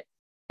separate.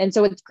 And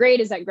so what's great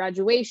is at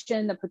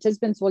graduation, the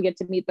participants will get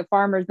to meet the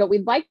farmers, but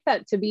we'd like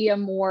that to be a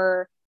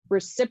more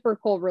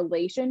reciprocal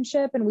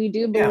relationship. And we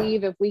do Yeah.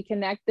 believe if we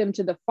connect them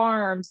to the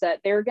farms, that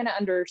they're going to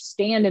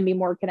understand and be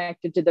more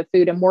connected to the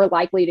food and more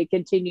likely to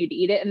continue to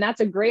eat it. And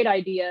that's a great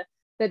idea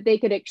that they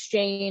could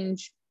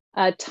exchange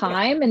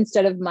time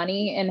instead of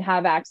money and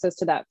have access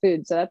to that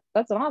food. So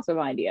that's an awesome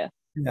idea.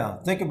 Yeah,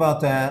 think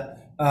about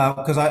that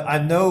because I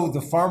know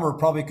the farmer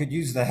probably could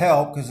use the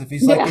help because if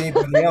he's like Yeah,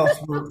 anybody else,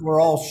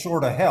 we're all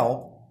short of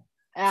help.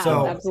 yeah,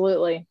 So,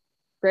 absolutely.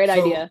 Great so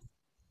idea.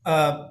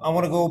 I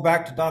want to go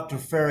back to Dr.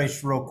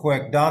 Farish real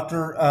quick.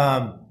 Doctor,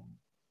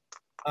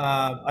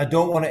 I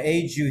don't want to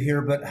age you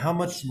here, but how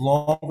much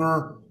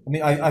longer? I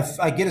mean,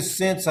 I get a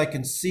sense, I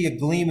can see a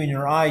gleam in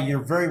your eye.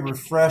 You're very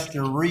refreshed.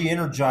 You're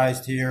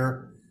re-energized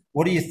here.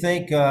 What do you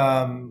think?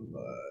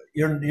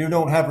 You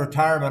don't have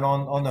retirement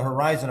on the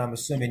horizon, I'm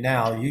assuming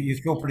now. You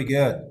feel pretty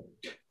good.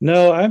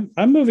 No,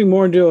 I'm moving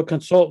more into a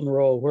consultant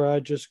role where I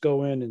just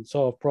go in and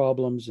solve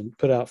problems and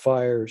put out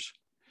fires.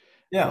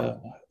 Yeah. Uh,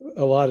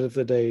 a lot of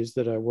the days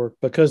that I work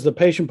because the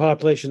patient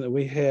population that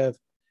we have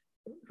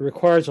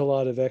requires a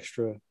lot of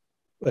extra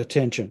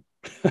attention.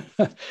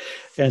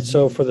 And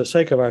so Mhm. for the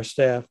sake of our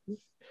staff,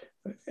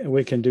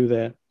 we can do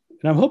that.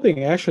 And I'm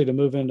hoping actually to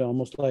move into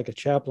almost like a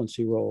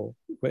chaplaincy role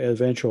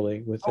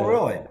eventually with Oh, that,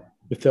 really?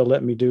 if they'll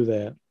let me do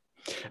that.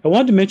 I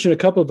wanted to mention a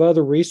couple of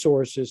other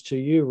resources to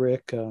you,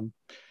 Rick.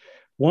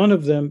 One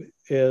of them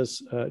is,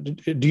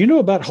 do you know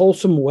about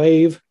Wholesome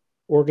Wave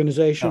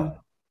organization?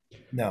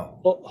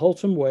 No, no.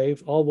 Wholesome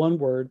Wave, all one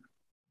word.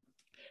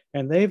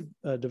 And they've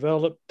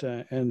developed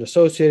and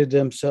associated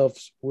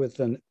themselves with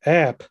an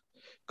app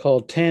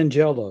called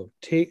Tangelo,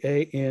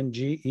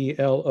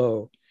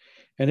 Tangelo.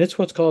 And it's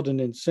what's called an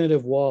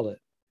incentive wallet.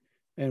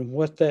 And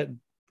what that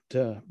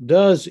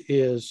does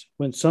is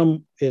when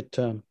it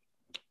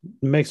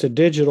makes a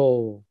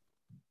digital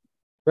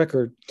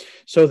record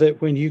so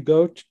that when you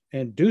go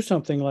and do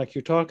something like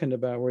you're talking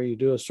about, where you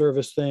do a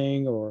service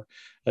thing or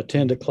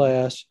attend a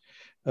class,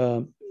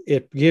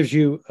 it gives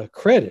you a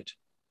credit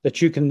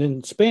that you can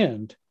then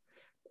spend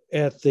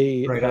at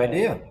the Great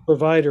idea.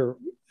 provider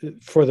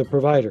for the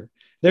provider.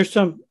 There's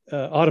some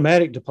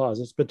automatic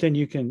deposits, but then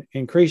you can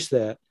increase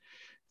that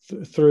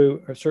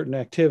through certain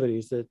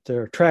activities that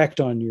are tracked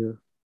on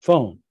your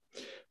phone.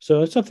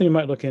 So it's something you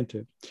might look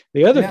into.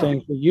 The other Yeah.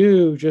 thing for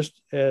you,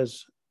 just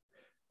as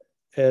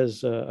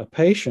a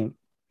patient,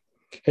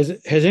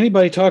 has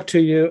anybody talked to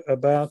you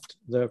about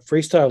the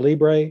Freestyle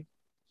Libre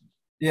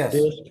Yes.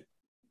 disc?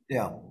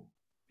 Yeah.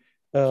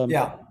 Um,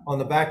 Yeah. On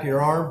the back of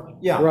your arm.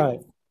 Yeah. right.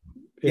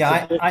 It's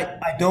Yeah. a disc.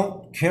 I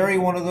don't carry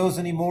one of those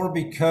anymore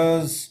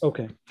because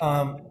Okay.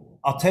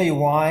 I'll tell you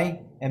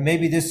why. And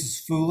maybe this is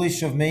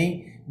foolish of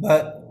me,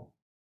 but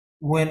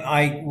when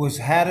I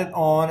had it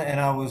on and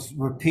I was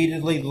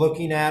repeatedly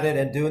looking at it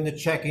and doing the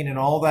checking and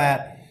all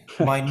that,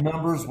 my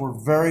numbers were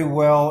very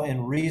well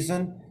in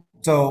reason.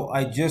 So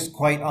I just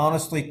quite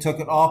honestly took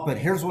it off. But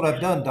here's what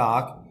I've done,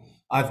 Doc.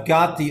 I've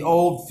got the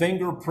old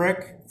finger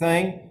prick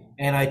thing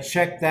and I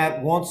check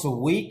that once a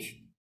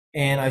week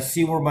and I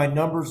see where my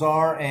numbers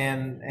are.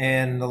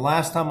 And the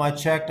last time I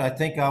checked, I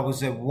think I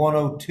was at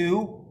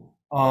 102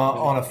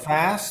 on a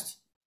fast.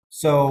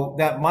 So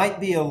that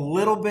might be a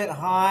little bit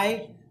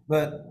high,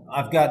 but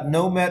I've got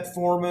no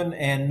metformin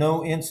and no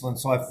insulin,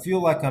 so I feel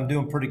like I'm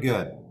doing pretty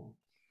good.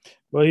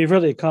 Well, you've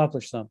really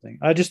accomplished something.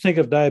 I just think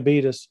of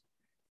diabetes.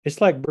 It's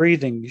like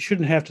breathing. You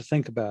shouldn't have to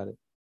think about it.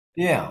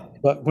 Yeah,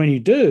 But when you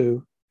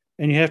do,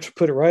 and you have to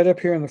put it right up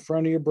here in the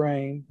front of your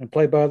brain and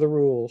play by the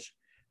rules,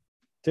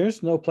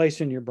 there's no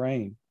place in your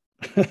brain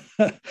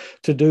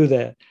to do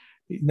that.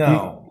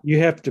 no. You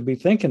have to be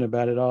thinking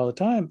about it all the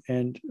time.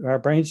 And our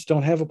brains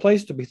don't have a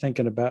place to be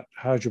thinking about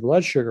how's your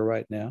blood sugar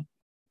right now.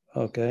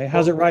 Okay.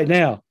 How's it Well, right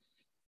now?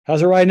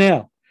 How's it right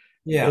now?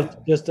 Yeah. It's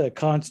just a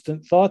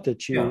constant thought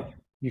that you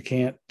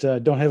can't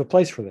don't have a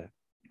place for that.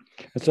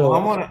 And so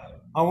Well,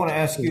 I want to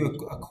ask you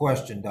a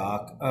question,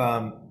 Doc.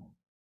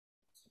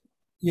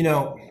 You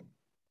know,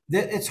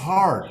 it's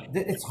hard.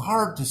 It's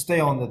hard to stay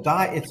on the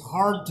diet. It's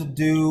hard to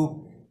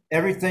do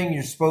everything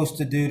you're supposed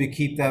to do to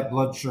keep that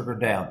blood sugar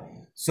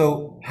down.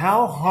 So,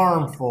 how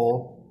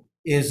harmful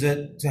is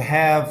it to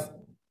have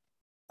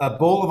a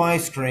bowl of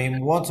ice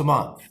cream once a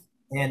month,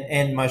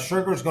 and my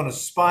sugar is going to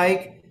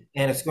spike,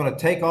 and it's going to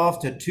take off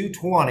to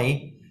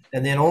 220,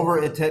 and then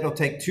it'll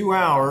take 2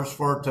 hours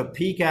for it to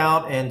peak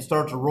out and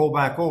start to roll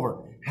back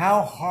over.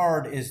 How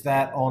hard is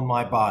that on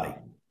my body?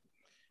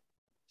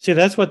 see,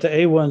 that's what the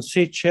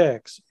A1C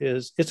checks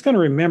is. It's going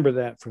to remember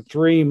that for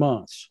 3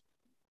 months,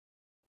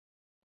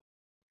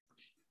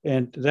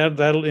 and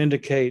that'll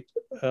indicate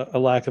a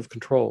lack of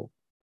control.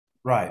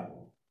 Right.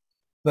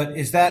 But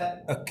is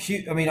that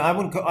acute? I mean, I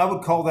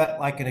would call that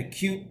like an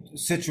acute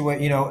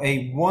situation,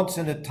 a once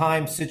in a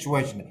time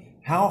situation.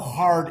 How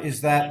hard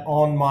is that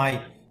on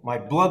my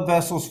blood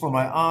vessels for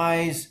my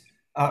eyes?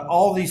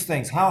 All these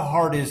things. How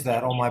hard is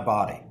that on my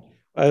body?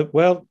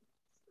 Well,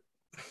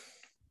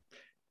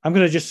 I'm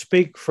going to just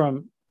speak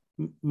from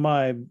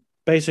my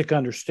basic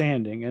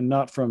understanding and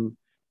not from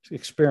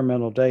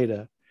experimental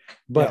data,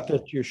 but Yeah.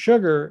 that your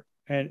sugar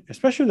and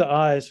especially the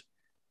eyes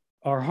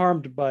are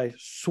harmed by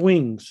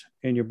swings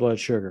in your blood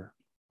sugar.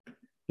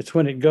 It's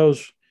when it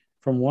goes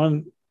from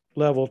one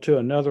level to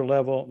another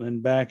level and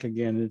then back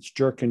again. It's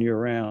jerking you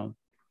around.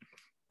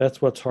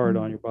 That's what's hard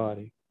on your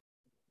body.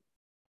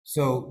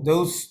 So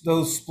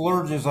those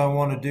splurges I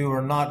want to do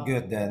are not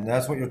good. Then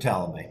that's what you're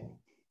telling me.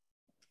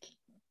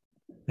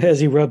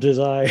 As he rubs his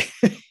eye.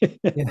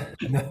 Yeah.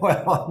 No,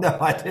 well, no,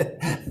 I did.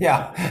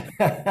 Yeah.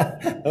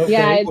 Okay.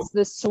 Yeah,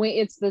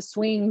 it's the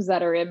swings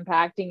that are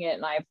impacting it,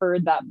 and I've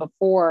heard that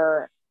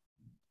before.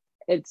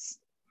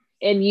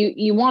 And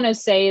you want to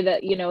say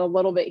that, a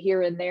little bit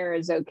here and there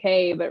is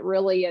okay, but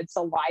really it's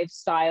a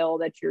lifestyle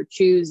that you're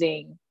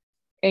choosing.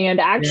 And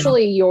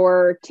actually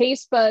your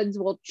taste buds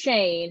will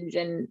change,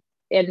 and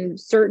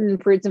certain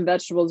fruits and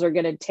vegetables are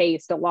going to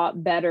taste a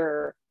lot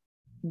better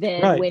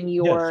than when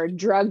you're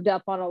drugged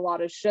up on a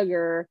lot of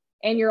sugar,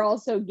 and you're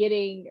also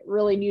getting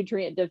really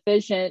nutrient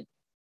deficient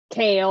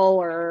kale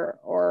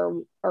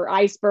or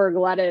iceberg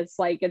lettuce.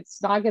 Like,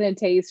 it's not going to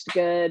taste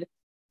good.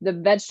 The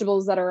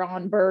vegetables that are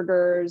on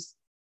burgers,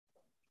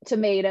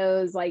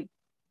 tomatoes, like,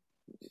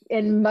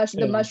 and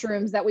the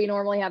mushrooms that we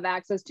normally have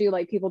access to,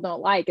 like, people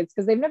don't like. It's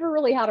because they've never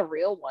really had a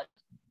real one.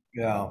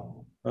 Yeah.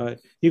 Right.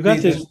 You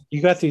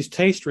got these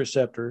taste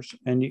receptors,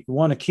 and you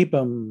want to keep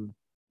them.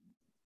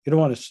 You don't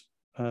want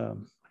to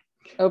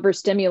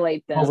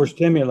overstimulate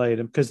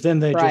them because then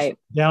they just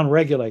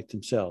down-regulate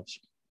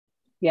themselves.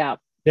 Yeah.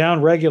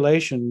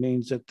 Down-regulation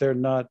means that they're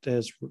not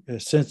as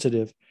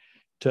sensitive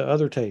to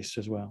other tastes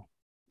as well.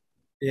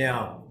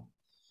 Yeah.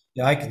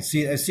 Yeah, I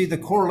see the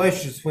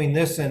correlations between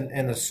this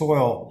and the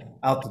soil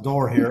out the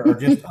door here are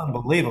just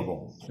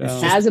unbelievable.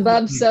 It's just, as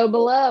above, so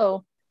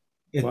below.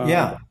 Wow.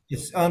 Yeah,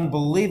 it's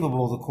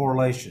unbelievable, the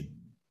correlation.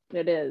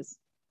 It is.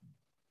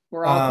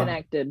 We're all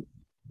connected.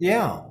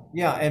 Yeah,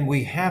 and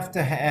we have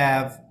to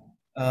have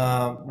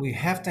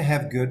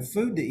good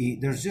food to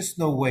eat. There's just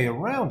no way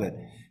around it.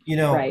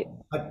 Right.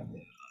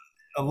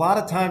 A lot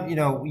of time,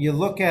 you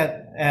look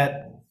at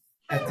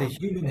the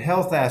human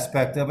health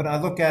aspect of it.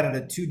 I look at it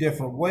in two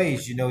different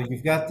ways.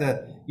 You've got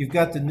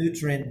the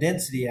nutrient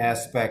density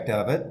aspect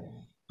of it,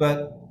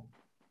 but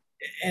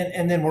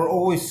and then we're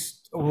always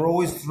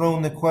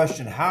thrown the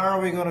question, how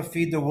are we going to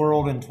feed the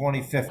world in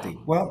 2050?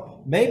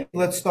 Well, maybe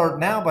let's start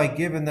now by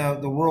giving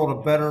the world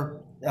a better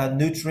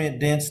nutrient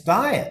dense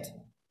diet.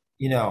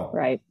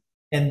 Right.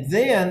 And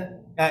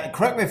then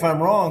correct me if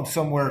I'm wrong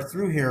somewhere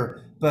through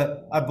here,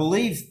 but I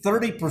believe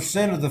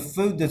 30% of the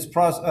food that's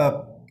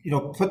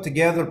put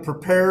together,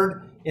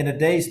 prepared in a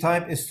day's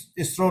time is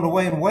thrown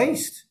away in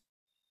waste.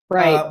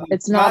 Right.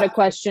 It's not a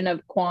question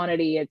of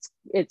quantity.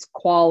 It's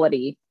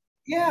quality.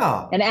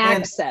 Yeah. And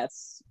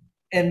access.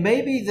 And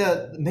maybe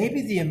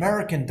the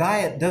American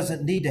diet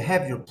doesn't need to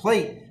have your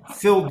plate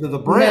filled to the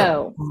brim.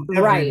 No,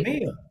 right.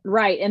 Meal.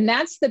 Right. And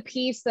that's the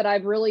piece that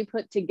I've really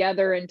put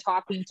together in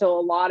talking to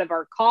a lot of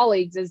our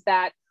colleagues, is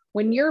that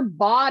when your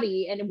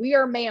body, and we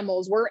are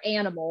mammals, we're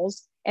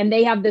animals, and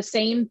they have the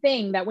same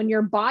thing, that when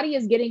your body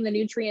is getting the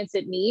nutrients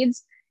it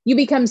needs, you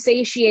become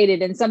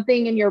satiated and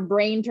something in your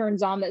brain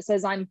turns on that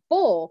says, I'm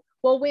full.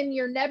 Well, when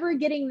you're never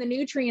getting the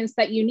nutrients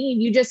that you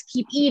need, you just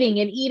keep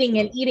eating and eating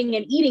and eating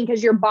and eating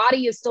because your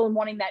body is still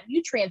wanting that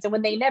nutrients. And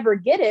when they never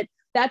get it,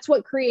 that's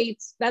what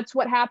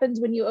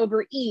happens when you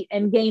overeat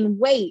and gain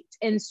weight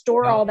and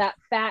store all that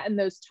fat and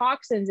those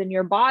toxins in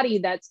your body.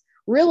 That's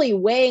really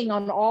weighing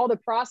on all the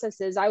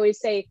processes. I always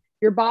say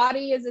your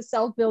body is a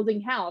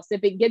self-building house.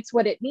 If it gets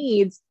what it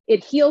needs,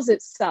 it heals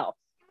itself.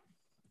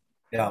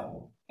 Yeah,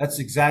 that's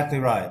exactly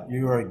right.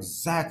 You are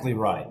exactly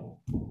right.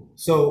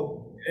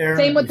 So, Erin,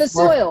 same with the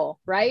soil,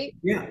 right?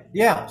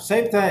 Yeah,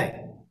 same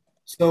thing.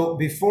 So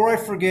before I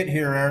forget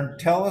here, Erin,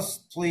 tell us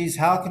please,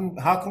 how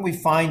can we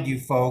find you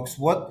folks?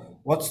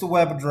 What's the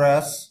web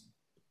address?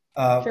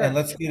 And Sure.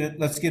 let's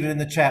get it in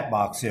the chat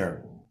box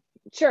here.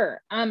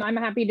 Sure. I'm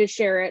happy to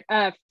share it.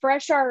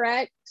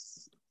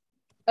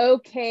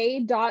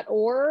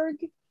 FreshRxOK.org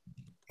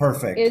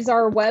Perfect. is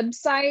our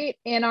website,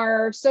 and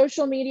our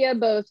social media,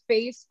 both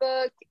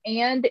Facebook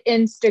and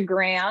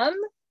Instagram,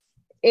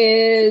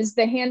 is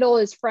the handle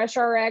is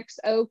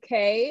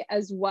FreshRxOK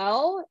as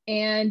well.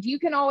 And you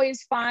can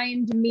always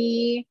find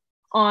me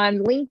on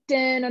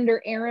LinkedIn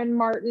under Erin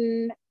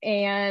Martin,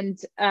 and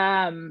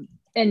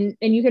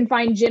you can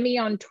find Jimmy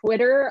on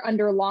Twitter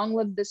under Long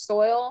Live the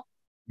Soil.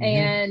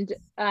 Mhm.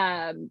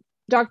 And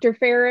Dr.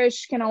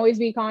 Farish can always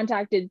be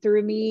contacted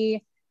through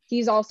me.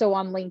 He's also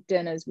on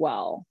LinkedIn as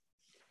well.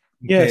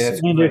 Okay, Yes,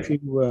 that's and great.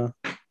 if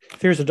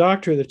there's a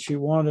doctor that you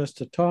want us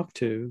to talk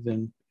to,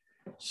 then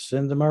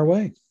send them our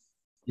way.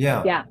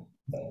 Yeah, Yeah.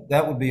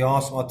 that would be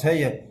awesome. I'll tell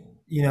you,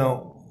 you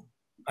know,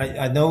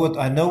 I know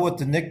what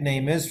the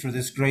nickname is for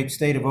this great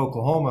state of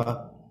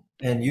Oklahoma,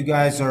 and you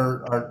guys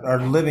are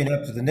living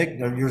up to the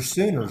nickname. You're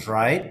Sooners,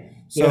 right?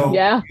 Yeah. So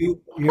Yeah.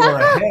 you are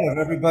ahead of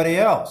everybody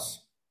else.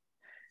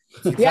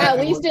 It's Yeah, at exactly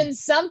what least in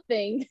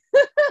something.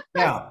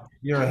 Yeah,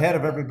 you're ahead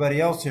of everybody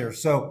else here.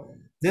 So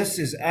this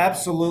is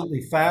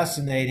absolutely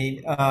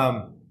fascinating.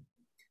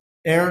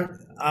 Erin,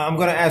 I'm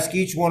going to ask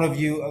each one of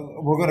you.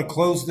 We're going to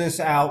close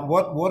this out.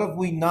 What have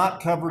we not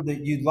covered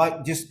that you'd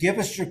like? Just give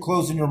us your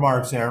closing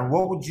remarks, Erin.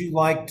 What would you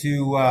like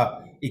to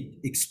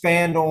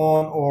expand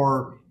on,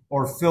 or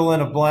fill in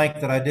a blank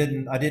that I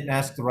didn't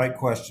ask the right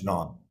question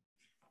on?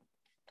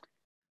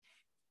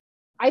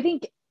 I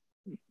think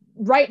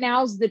right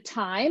now's the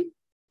time.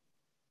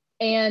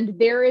 And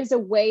there is a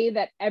way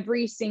that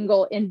every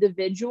single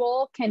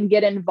individual can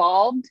get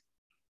involved,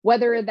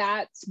 whether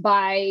that's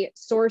by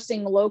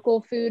sourcing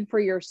local food for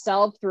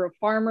yourself through a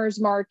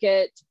farmer's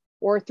market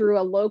or through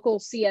a local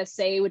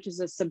CSA, which is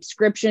a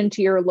subscription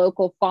to your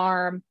local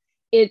farm.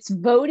 It's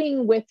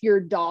voting with your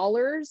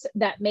dollars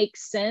that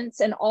makes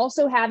sense, and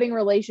also having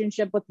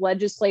relationship with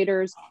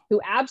legislators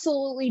who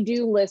absolutely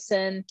do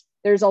listen.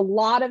 There's a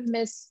lot of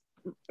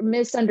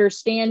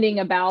misunderstanding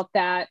about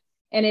that,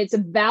 and it's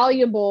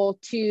valuable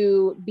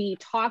to be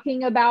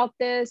talking about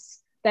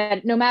this,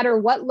 that no matter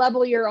what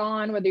level you're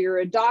on, whether you're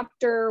a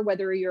doctor,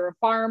 whether you're a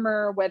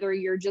farmer, whether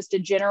you're just a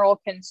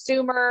general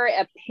consumer,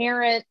 a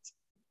parent,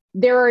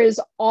 there is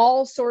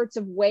all sorts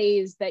of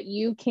ways that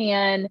you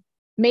can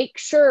make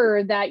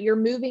sure that you're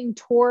moving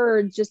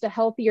towards just a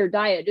healthier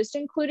diet. Just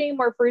including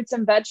more fruits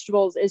and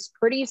vegetables is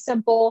pretty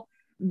simple.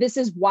 This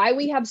is why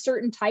we have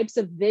certain types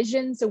of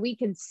vision, so we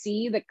can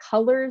see the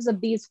colors of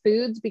these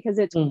foods, because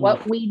it's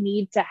what we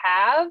need to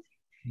have.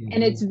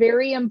 And it's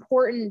very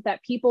important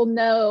that people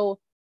know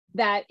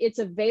that it's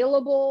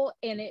available,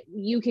 and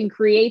you can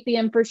create the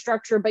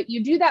infrastructure, but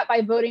you do that by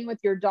voting with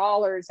your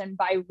dollars and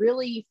by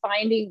really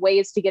finding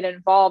ways to get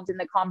involved in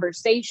the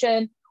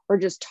conversation, or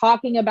just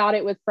talking about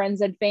it with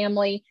friends and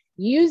family,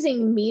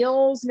 using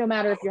meals, no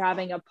matter if you're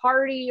having a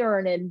party or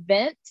an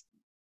event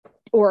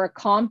or a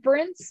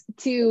conference,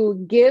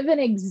 to give an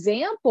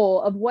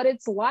example of what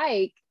it's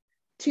like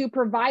to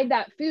provide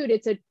that food.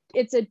 It's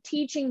a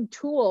teaching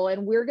tool,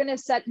 and we're going to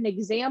set an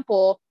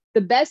example.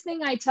 The best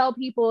thing I tell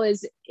people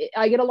is,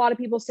 I get a lot of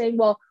people saying,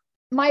 well,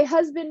 my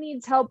husband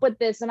needs help with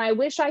this, and I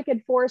wish I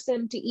could force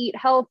him to eat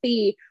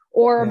healthy,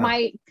 or Yeah.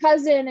 my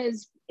cousin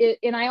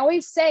and I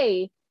always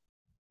say,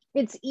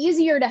 it's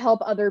easier to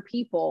help other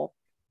people.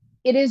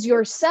 It is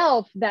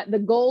yourself that the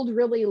gold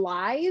really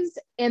lies,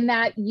 and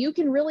that you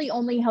can really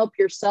only help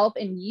yourself,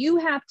 and you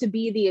have to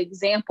be the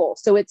example.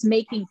 So it's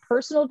making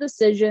personal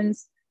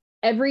decisions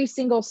every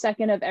single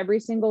second of every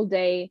single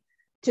day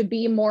to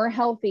be more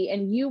healthy,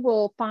 and you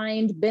will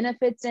find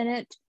benefits in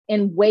it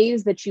in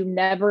ways that you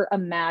never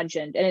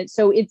imagined. And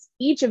so it's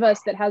each of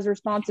us that has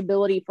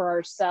responsibility for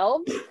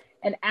ourselves.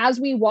 And as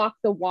we walk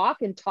the walk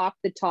and talk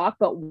the talk,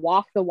 but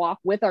walk the walk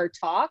with our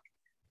talk,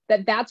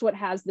 that's what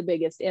has the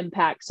biggest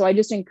impact. So I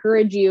just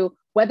encourage you,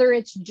 whether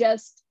it's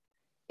just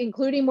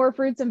including more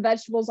fruits and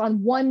vegetables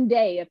on one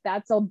day, if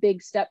that's a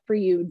big step for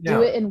you,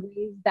 do it in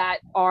ways that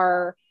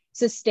are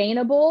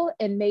sustainable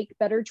and make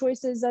better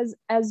choices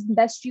as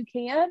best you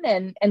can,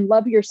 and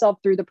love yourself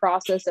through the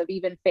process of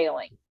even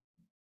failing.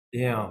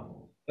 Yeah,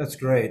 that's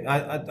great.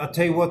 I'll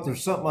tell you what,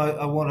 there's something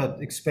I want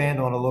to expand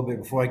on a little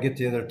bit before I get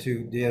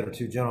to the other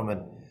two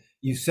gentlemen.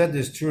 You've said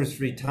this two or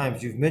three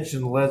times. You've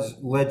mentioned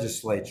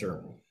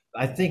legislature.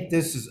 I think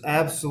this is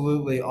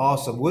absolutely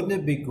awesome. Wouldn't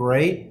it be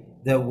great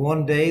that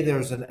one day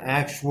there's an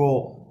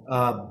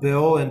actual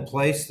bill in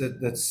place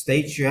that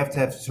states you have to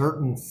have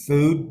certain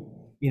food,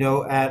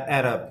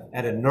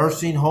 at a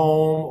nursing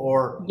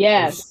home,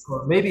 Yes.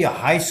 or maybe a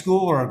high school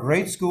or a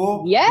grade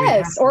school.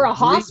 Yes, or a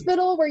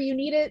hospital where you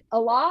need it a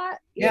lot.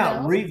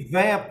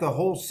 Revamp the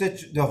whole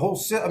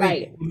I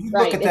mean, when you look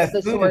Right. at It's that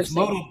the food,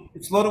 sourcing.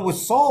 it's loaded with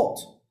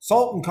salt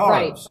and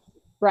Right. carbs.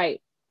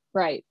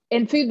 Right.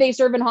 And food they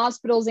serve in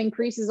hospitals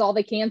increases all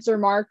the cancer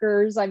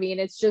markers. I mean,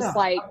 it's just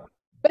Yeah.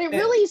 but it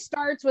really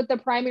starts with the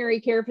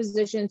primary care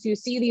physicians who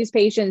see these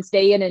patients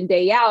day in and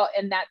day out,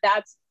 and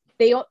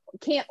they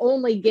can't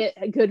only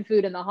get good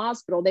food in the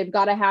hospital. They've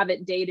got to have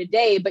it day to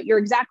day. But you're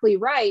exactly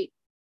right.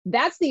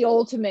 that's the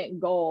ultimate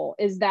goal,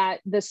 is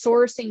that the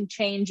sourcing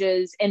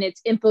changes and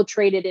it's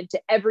infiltrated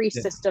into every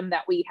system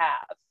that we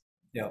have.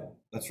 Yeah,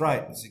 that's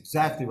right. That's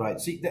exactly right.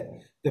 See,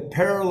 the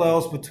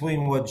parallels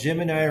between what Jim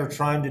and I are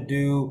trying to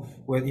do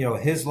with,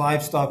 his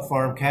livestock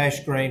farm,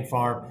 cash grain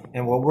farm,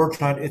 and what we're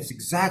trying, it's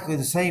exactly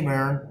the same,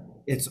 Erin.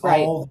 It's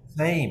Right. all the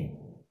same.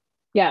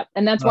 Yeah.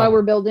 And that's why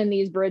we're building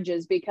these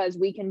bridges, because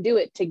we can do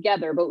it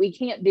together, but we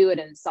can't do it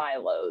in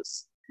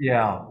silos.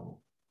 Yeah.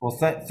 Well,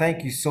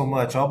 thank you so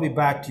much. I'll be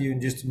back to you in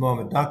just a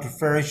moment. Dr.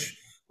 Farish,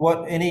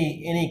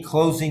 any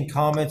closing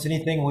comments,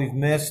 anything we've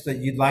missed that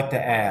you'd like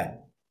to add?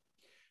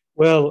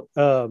 Well,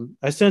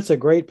 I sense a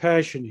great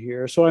passion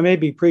here, so I may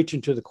be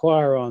preaching to the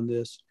choir on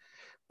this,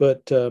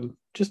 but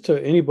just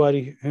to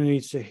anybody who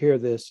needs to hear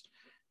this,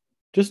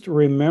 just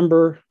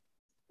remember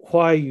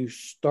why you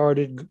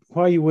started,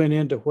 why you went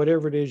into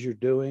whatever it is you're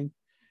doing,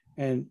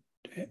 and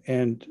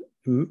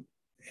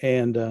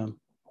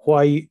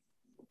why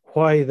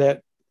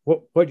that,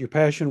 what your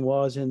passion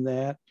was in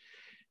that.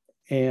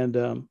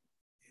 And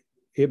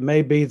it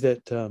may be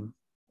that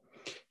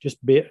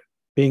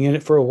being in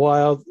it for a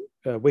while,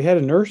 we had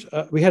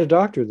a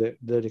doctor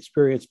that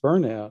experienced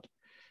burnout.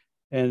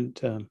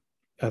 And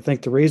I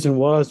think the reason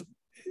was,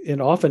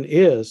 and often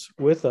is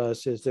with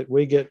us, is that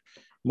we get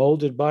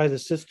molded by the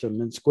system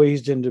and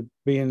squeezed into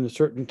being a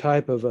certain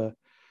type of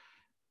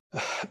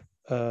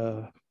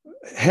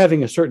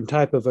having a certain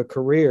type of a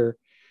career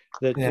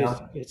that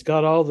it's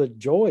got all the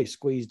joy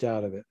squeezed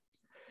out of it.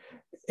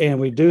 And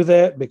we do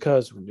that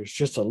because there's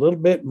just a little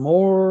bit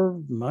more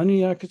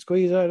money I could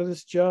squeeze out of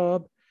this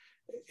job.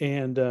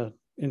 And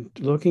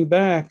looking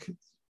back,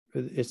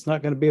 it's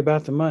not going to be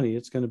about the money.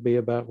 It's going to be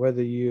about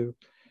whether you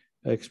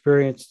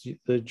experience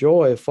the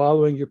joy of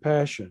following your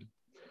passion.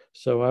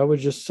 So I would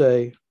just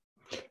say,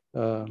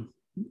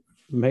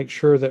 make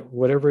sure that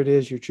whatever it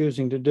is you're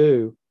choosing to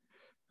do,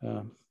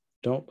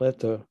 don't let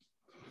the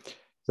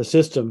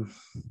system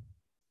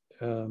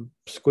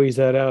squeeze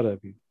that out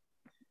of you.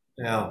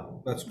 Yeah,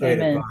 that's great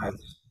Amen.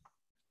 advice.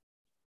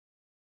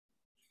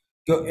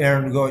 Go,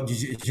 Erin. Go. Did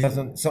you have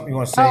something you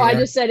want to say? I Erin?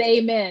 just said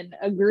amen.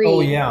 Agreed.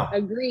 Oh, yeah.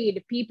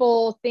 Agreed.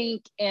 People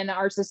think, and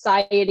our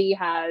society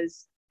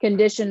has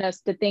conditioned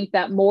us to think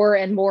that more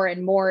and more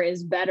and more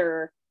is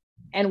better.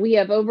 And we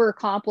have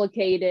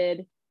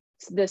overcomplicated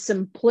the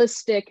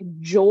simplistic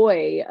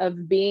joy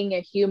of being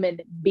a human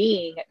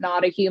being,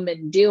 not a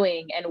human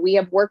doing. And we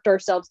have worked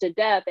ourselves to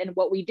death. And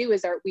what we do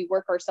is we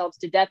work ourselves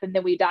to death, and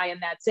then we die,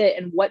 and that's it.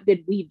 And what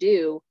did we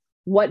do?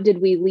 What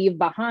did we leave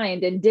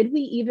behind? And did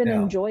we even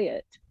enjoy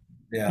it?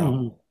 Yeah.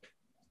 Mm-hmm.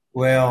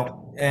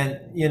 Well, and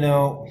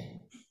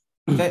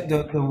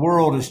the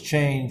world has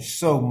changed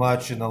so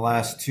much in the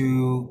last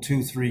 3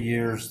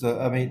 years.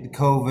 The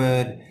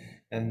COVID,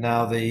 and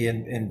now the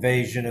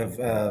invasion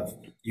of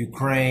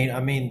Ukraine.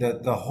 I mean,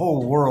 the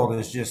whole world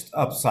is just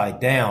upside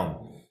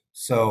down.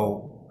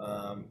 So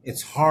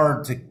it's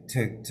hard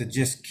to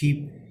just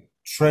keep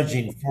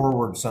trudging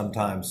forward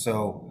sometimes.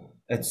 So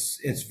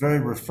it's very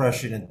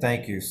refreshing, and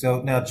thank you.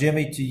 So now,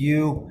 Jimmy, to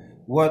you,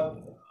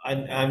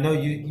 I know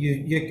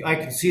you I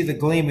can see the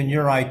gleam in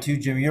your eye too,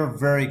 Jimmy. You're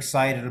very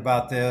excited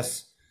about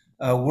this.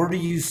 Where do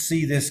you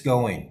see this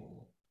going?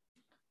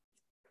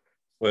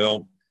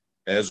 Well,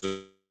 as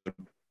a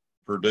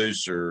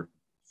producer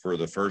for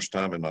the first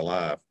time in my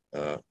life,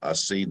 I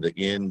see the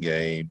end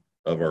game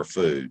of our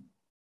food.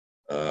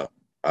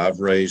 I've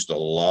raised a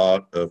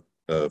lot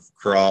of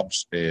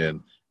crops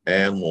and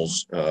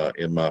animals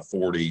in my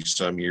 40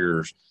 some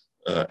years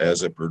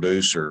as a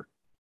producer.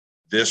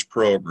 This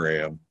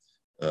program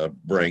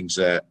brings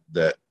that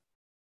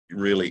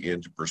really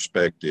into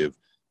perspective,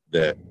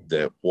 that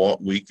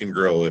what we can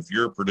grow. If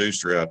you're a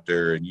producer out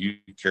there and you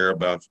care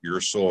about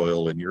your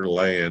soil and your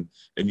land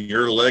and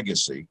your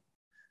legacy,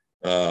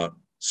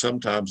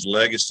 sometimes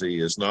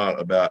legacy is not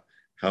about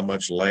how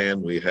much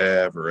land we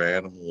have or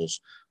animals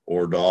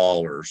or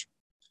dollars.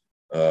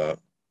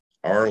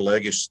 Our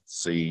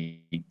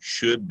legacy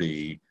should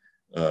be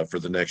for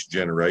the next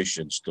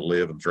generations to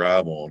live and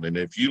thrive on. And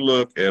if you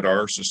look at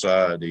our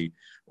society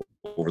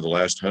over the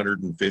last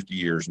 150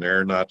 years, and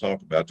Erin and I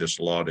talk about this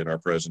a lot in our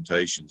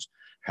presentations,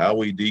 how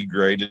we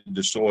degraded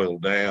the soil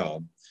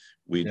down,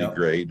 we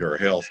degrade our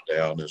health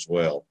down as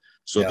well.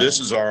 So this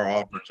is our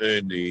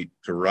opportunity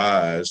to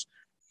rise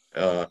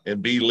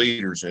and be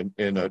leaders.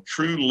 And a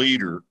true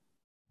leader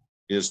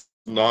is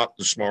not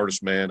the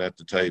smartest man at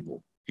the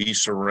table. He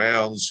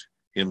surrounds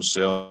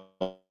himself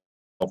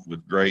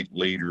with great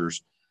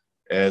leaders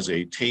as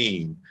a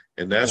team.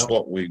 And that's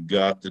what we've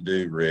got to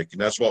do, Rick.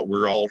 And that's what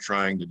we're all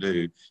trying to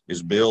do,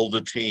 is build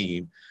a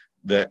team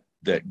that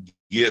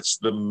gets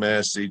the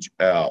message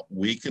out.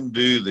 We can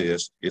do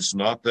this. It's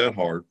not that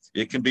hard.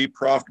 It can be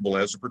profitable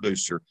as a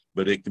producer,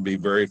 but it can be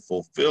very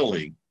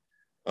fulfilling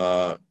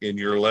in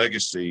your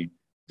legacy,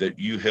 that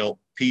you help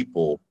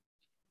people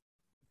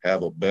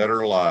have a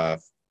better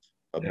life,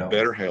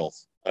 better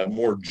health, a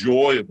more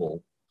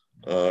enjoyable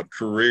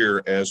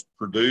career as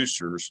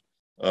producers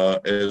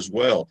as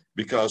well.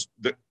 Because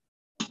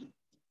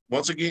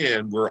once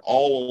again, we're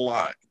all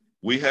alike.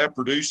 We have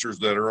producers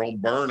that are on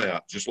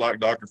burnout, just like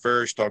Dr.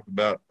 Ferris talked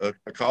about a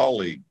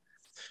colleague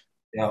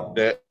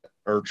that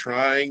are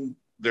trying,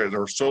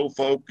 they're so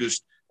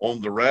focused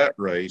on the rat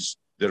race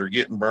that are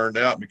getting burned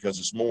out because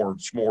it's more,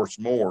 it's more, it's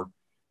more.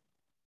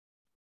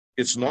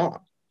 It's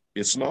not.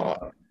 It's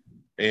not.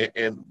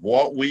 And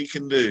what we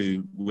can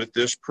do with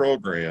this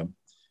program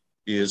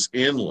is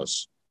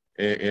endless.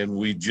 And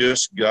we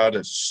just got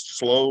to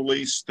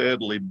slowly,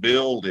 steadily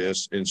build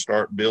this and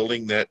start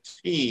building that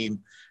team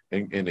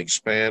and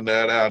expand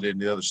that out in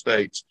the other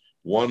states.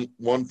 One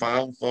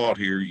final thought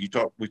here.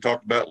 We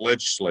talked about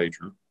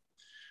legislature.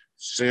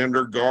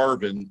 Senator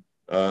Garvin,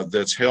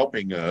 that's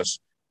helping us,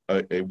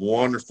 a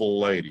wonderful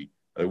lady,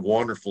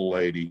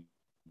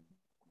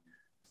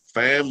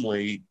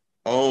 family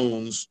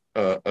owns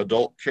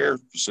adult care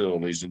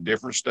facilities in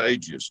different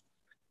stages.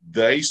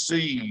 They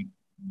see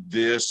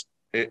this,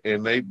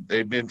 and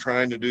they've been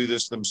trying to do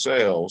this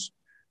themselves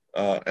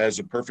as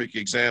a perfect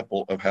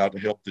example of how to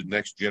help the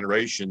next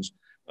generations,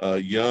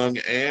 young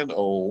and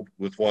old,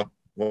 with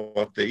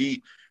what they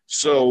eat.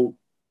 So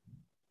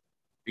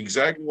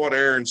exactly what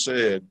Erin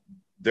said,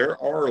 there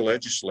are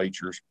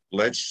legislators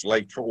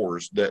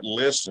that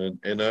listen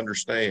and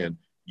understand.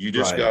 You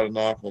just got to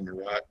knock on the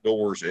right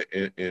doors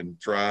and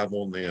drive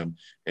on them.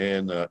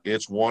 And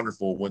it's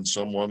wonderful when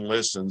someone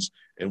listens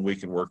and we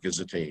can work as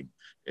a team.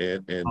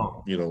 And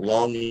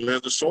long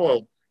live the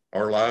soil.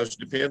 Our lives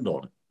depend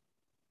on it.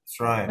 That's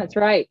right. That's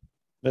right.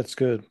 That's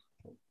good.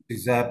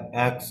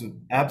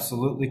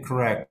 Absolutely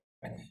correct.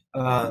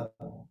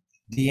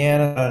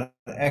 Deanna,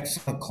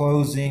 excellent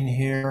closing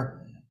here.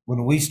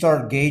 When we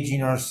start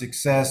gauging our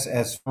success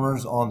as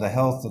farmers on the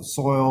health of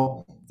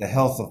soil, the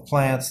health of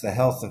plants, the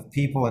health of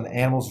people and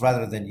animals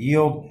rather than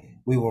yield,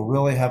 we will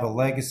really have a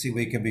legacy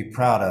we can be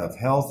proud of.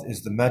 Health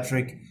is the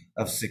metric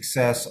of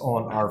success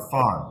on our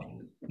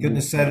farm. Couldn't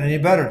have said it any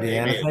better,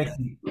 Deanna.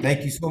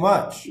 Thank you so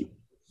much.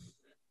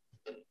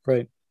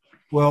 Great.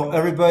 Well,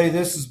 everybody,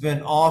 this has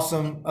been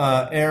awesome.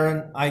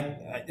 Erin,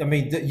 I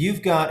mean,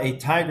 you've got a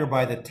tiger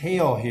by the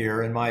tail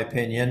here, in my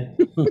opinion.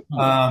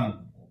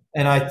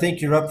 And I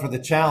think you're up for the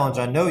challenge.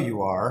 I know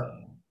you are.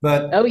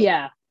 But oh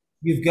yeah,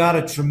 you've got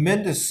a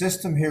tremendous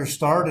system here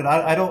started.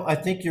 I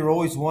think you're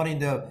always wanting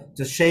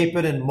to shape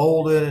it and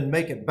mold it and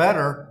make it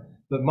better.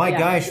 But my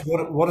gosh,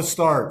 what a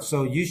start.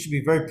 So you should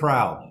be very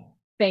proud.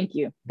 Thank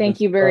you.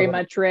 Thank you very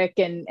much, Rick.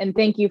 And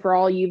thank you for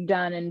all you've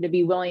done and to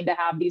be willing to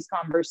have these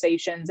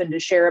conversations and to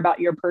share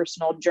about your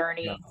personal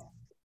journey. Yeah.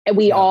 And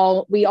we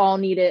all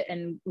need it,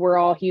 and we're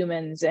all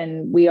humans,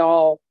 and we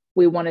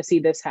want to see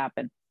this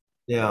happen.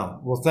 Yeah.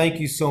 Well, thank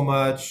you so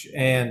much.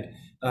 And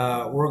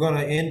we're going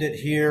to end it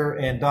here.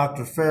 And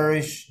Dr.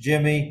 Farish,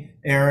 Jimmy,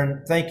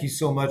 Erin, thank you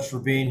so much for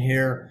being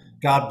here.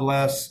 God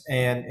bless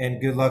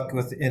and good luck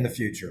in the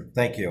future.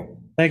 Thank you.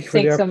 Thank you for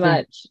Thanks so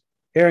much.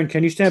 Erin,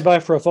 can you stand by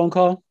for a phone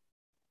call?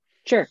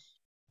 Sure.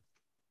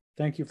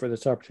 Thank you for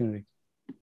this opportunity.